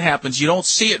like that happens, you don't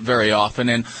see it very often,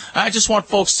 and I just want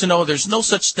folks to know there's no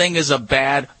such thing as a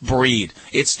bad breed.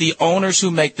 It's the owners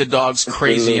who make the dogs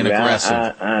crazy and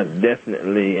aggressive. I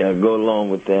definitely go along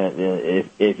with that.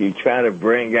 If you try to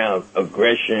bring out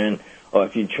aggression, or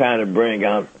if you try to bring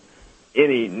out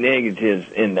any negatives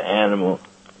in the animal,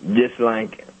 just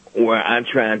like where I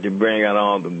tried to bring out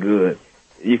all the good,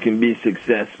 you can be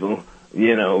successful,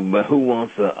 you know, but who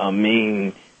wants a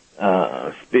mean,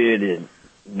 spirited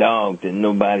dog that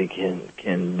nobody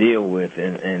can deal with,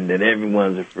 and that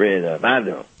everyone's afraid of? I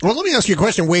don't. Well, let me ask you a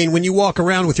question, Wayne. When you walk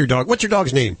around with your dog, what's your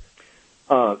dog's name?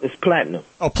 It's Platinum.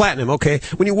 Oh, Platinum, okay.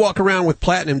 When you walk around with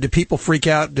Platinum, do people freak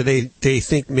out? Do they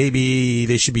think maybe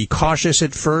they should be cautious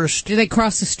at first? Do they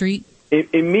cross the street?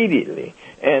 Immediately.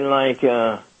 And like,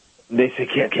 they say,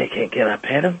 can I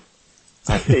pet him?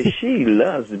 I say, she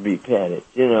loves to be petted,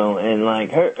 you know, and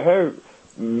like her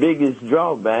biggest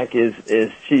drawback is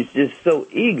she's just so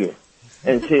eager,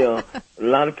 until a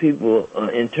lot of people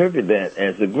interpret that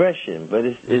as aggression, but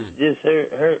it's just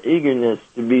her eagerness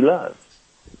to be loved,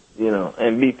 you know,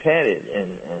 and be petted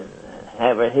and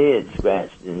have her head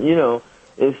scratched, and you know,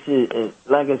 and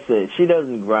like I said, she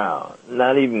doesn't growl,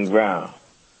 not even growl,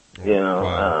 you know.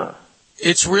 Wow.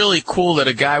 It's really cool that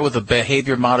a guy with a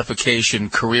behavior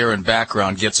modification career and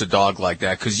background gets a dog like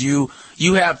that, because you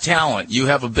have talent, you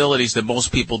have abilities that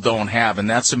most people don't have, and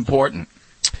that's important.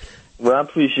 Well, I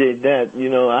appreciate that. You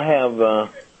know, I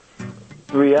have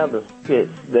 3 other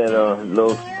pits that are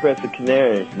those Crescent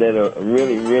Canaries that are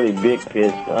really, really big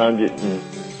pits,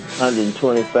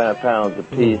 125 pounds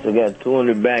apiece. I got 2 in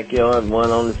the backyard, 1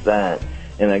 on the side.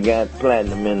 and I got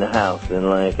Platinum in the house, and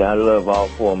like I love all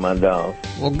 4 of my dogs.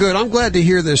 Well, good. I'm glad to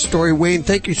hear this story, Wayne.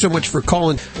 Thank you so much for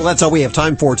calling. Well, that's all we have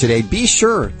time for today. Be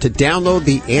sure to download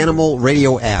the Animal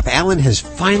Radio app. Alan has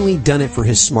finally done it for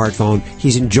his smartphone.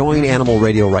 He's enjoying Animal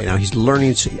Radio right now. He's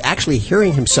learning, actually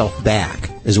hearing himself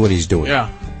back is what he's doing. Yeah,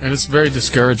 and it's very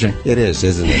discouraging. It is,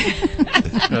 isn't it?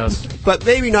 Yes. But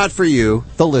maybe not for you,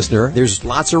 the listener. There's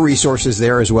lots of resources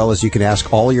there, as well as you can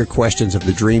ask all your questions of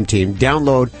the Dream Team.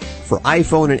 Download for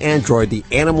iPhone and Android the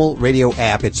Animal Radio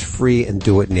app. It's free, and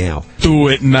do it now. Do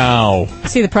it now.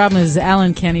 See, the problem is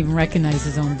Alan can't even recognize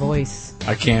his own voice.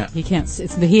 I can't. He can't.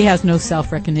 He has no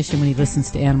self-recognition when he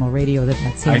listens to Animal Radio.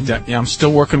 That's him. I'm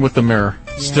still working with the mirror.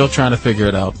 Yeah. Still trying to figure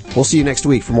it out. We'll see you next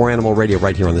week for more Animal Radio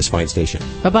right here on this fine station.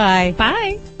 Bye-bye.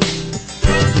 Bye.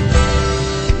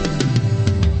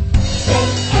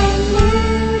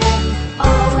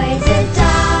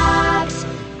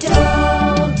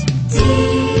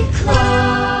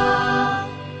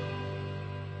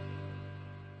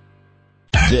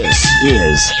 This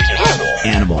is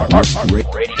Animal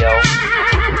Radio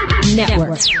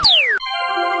Network.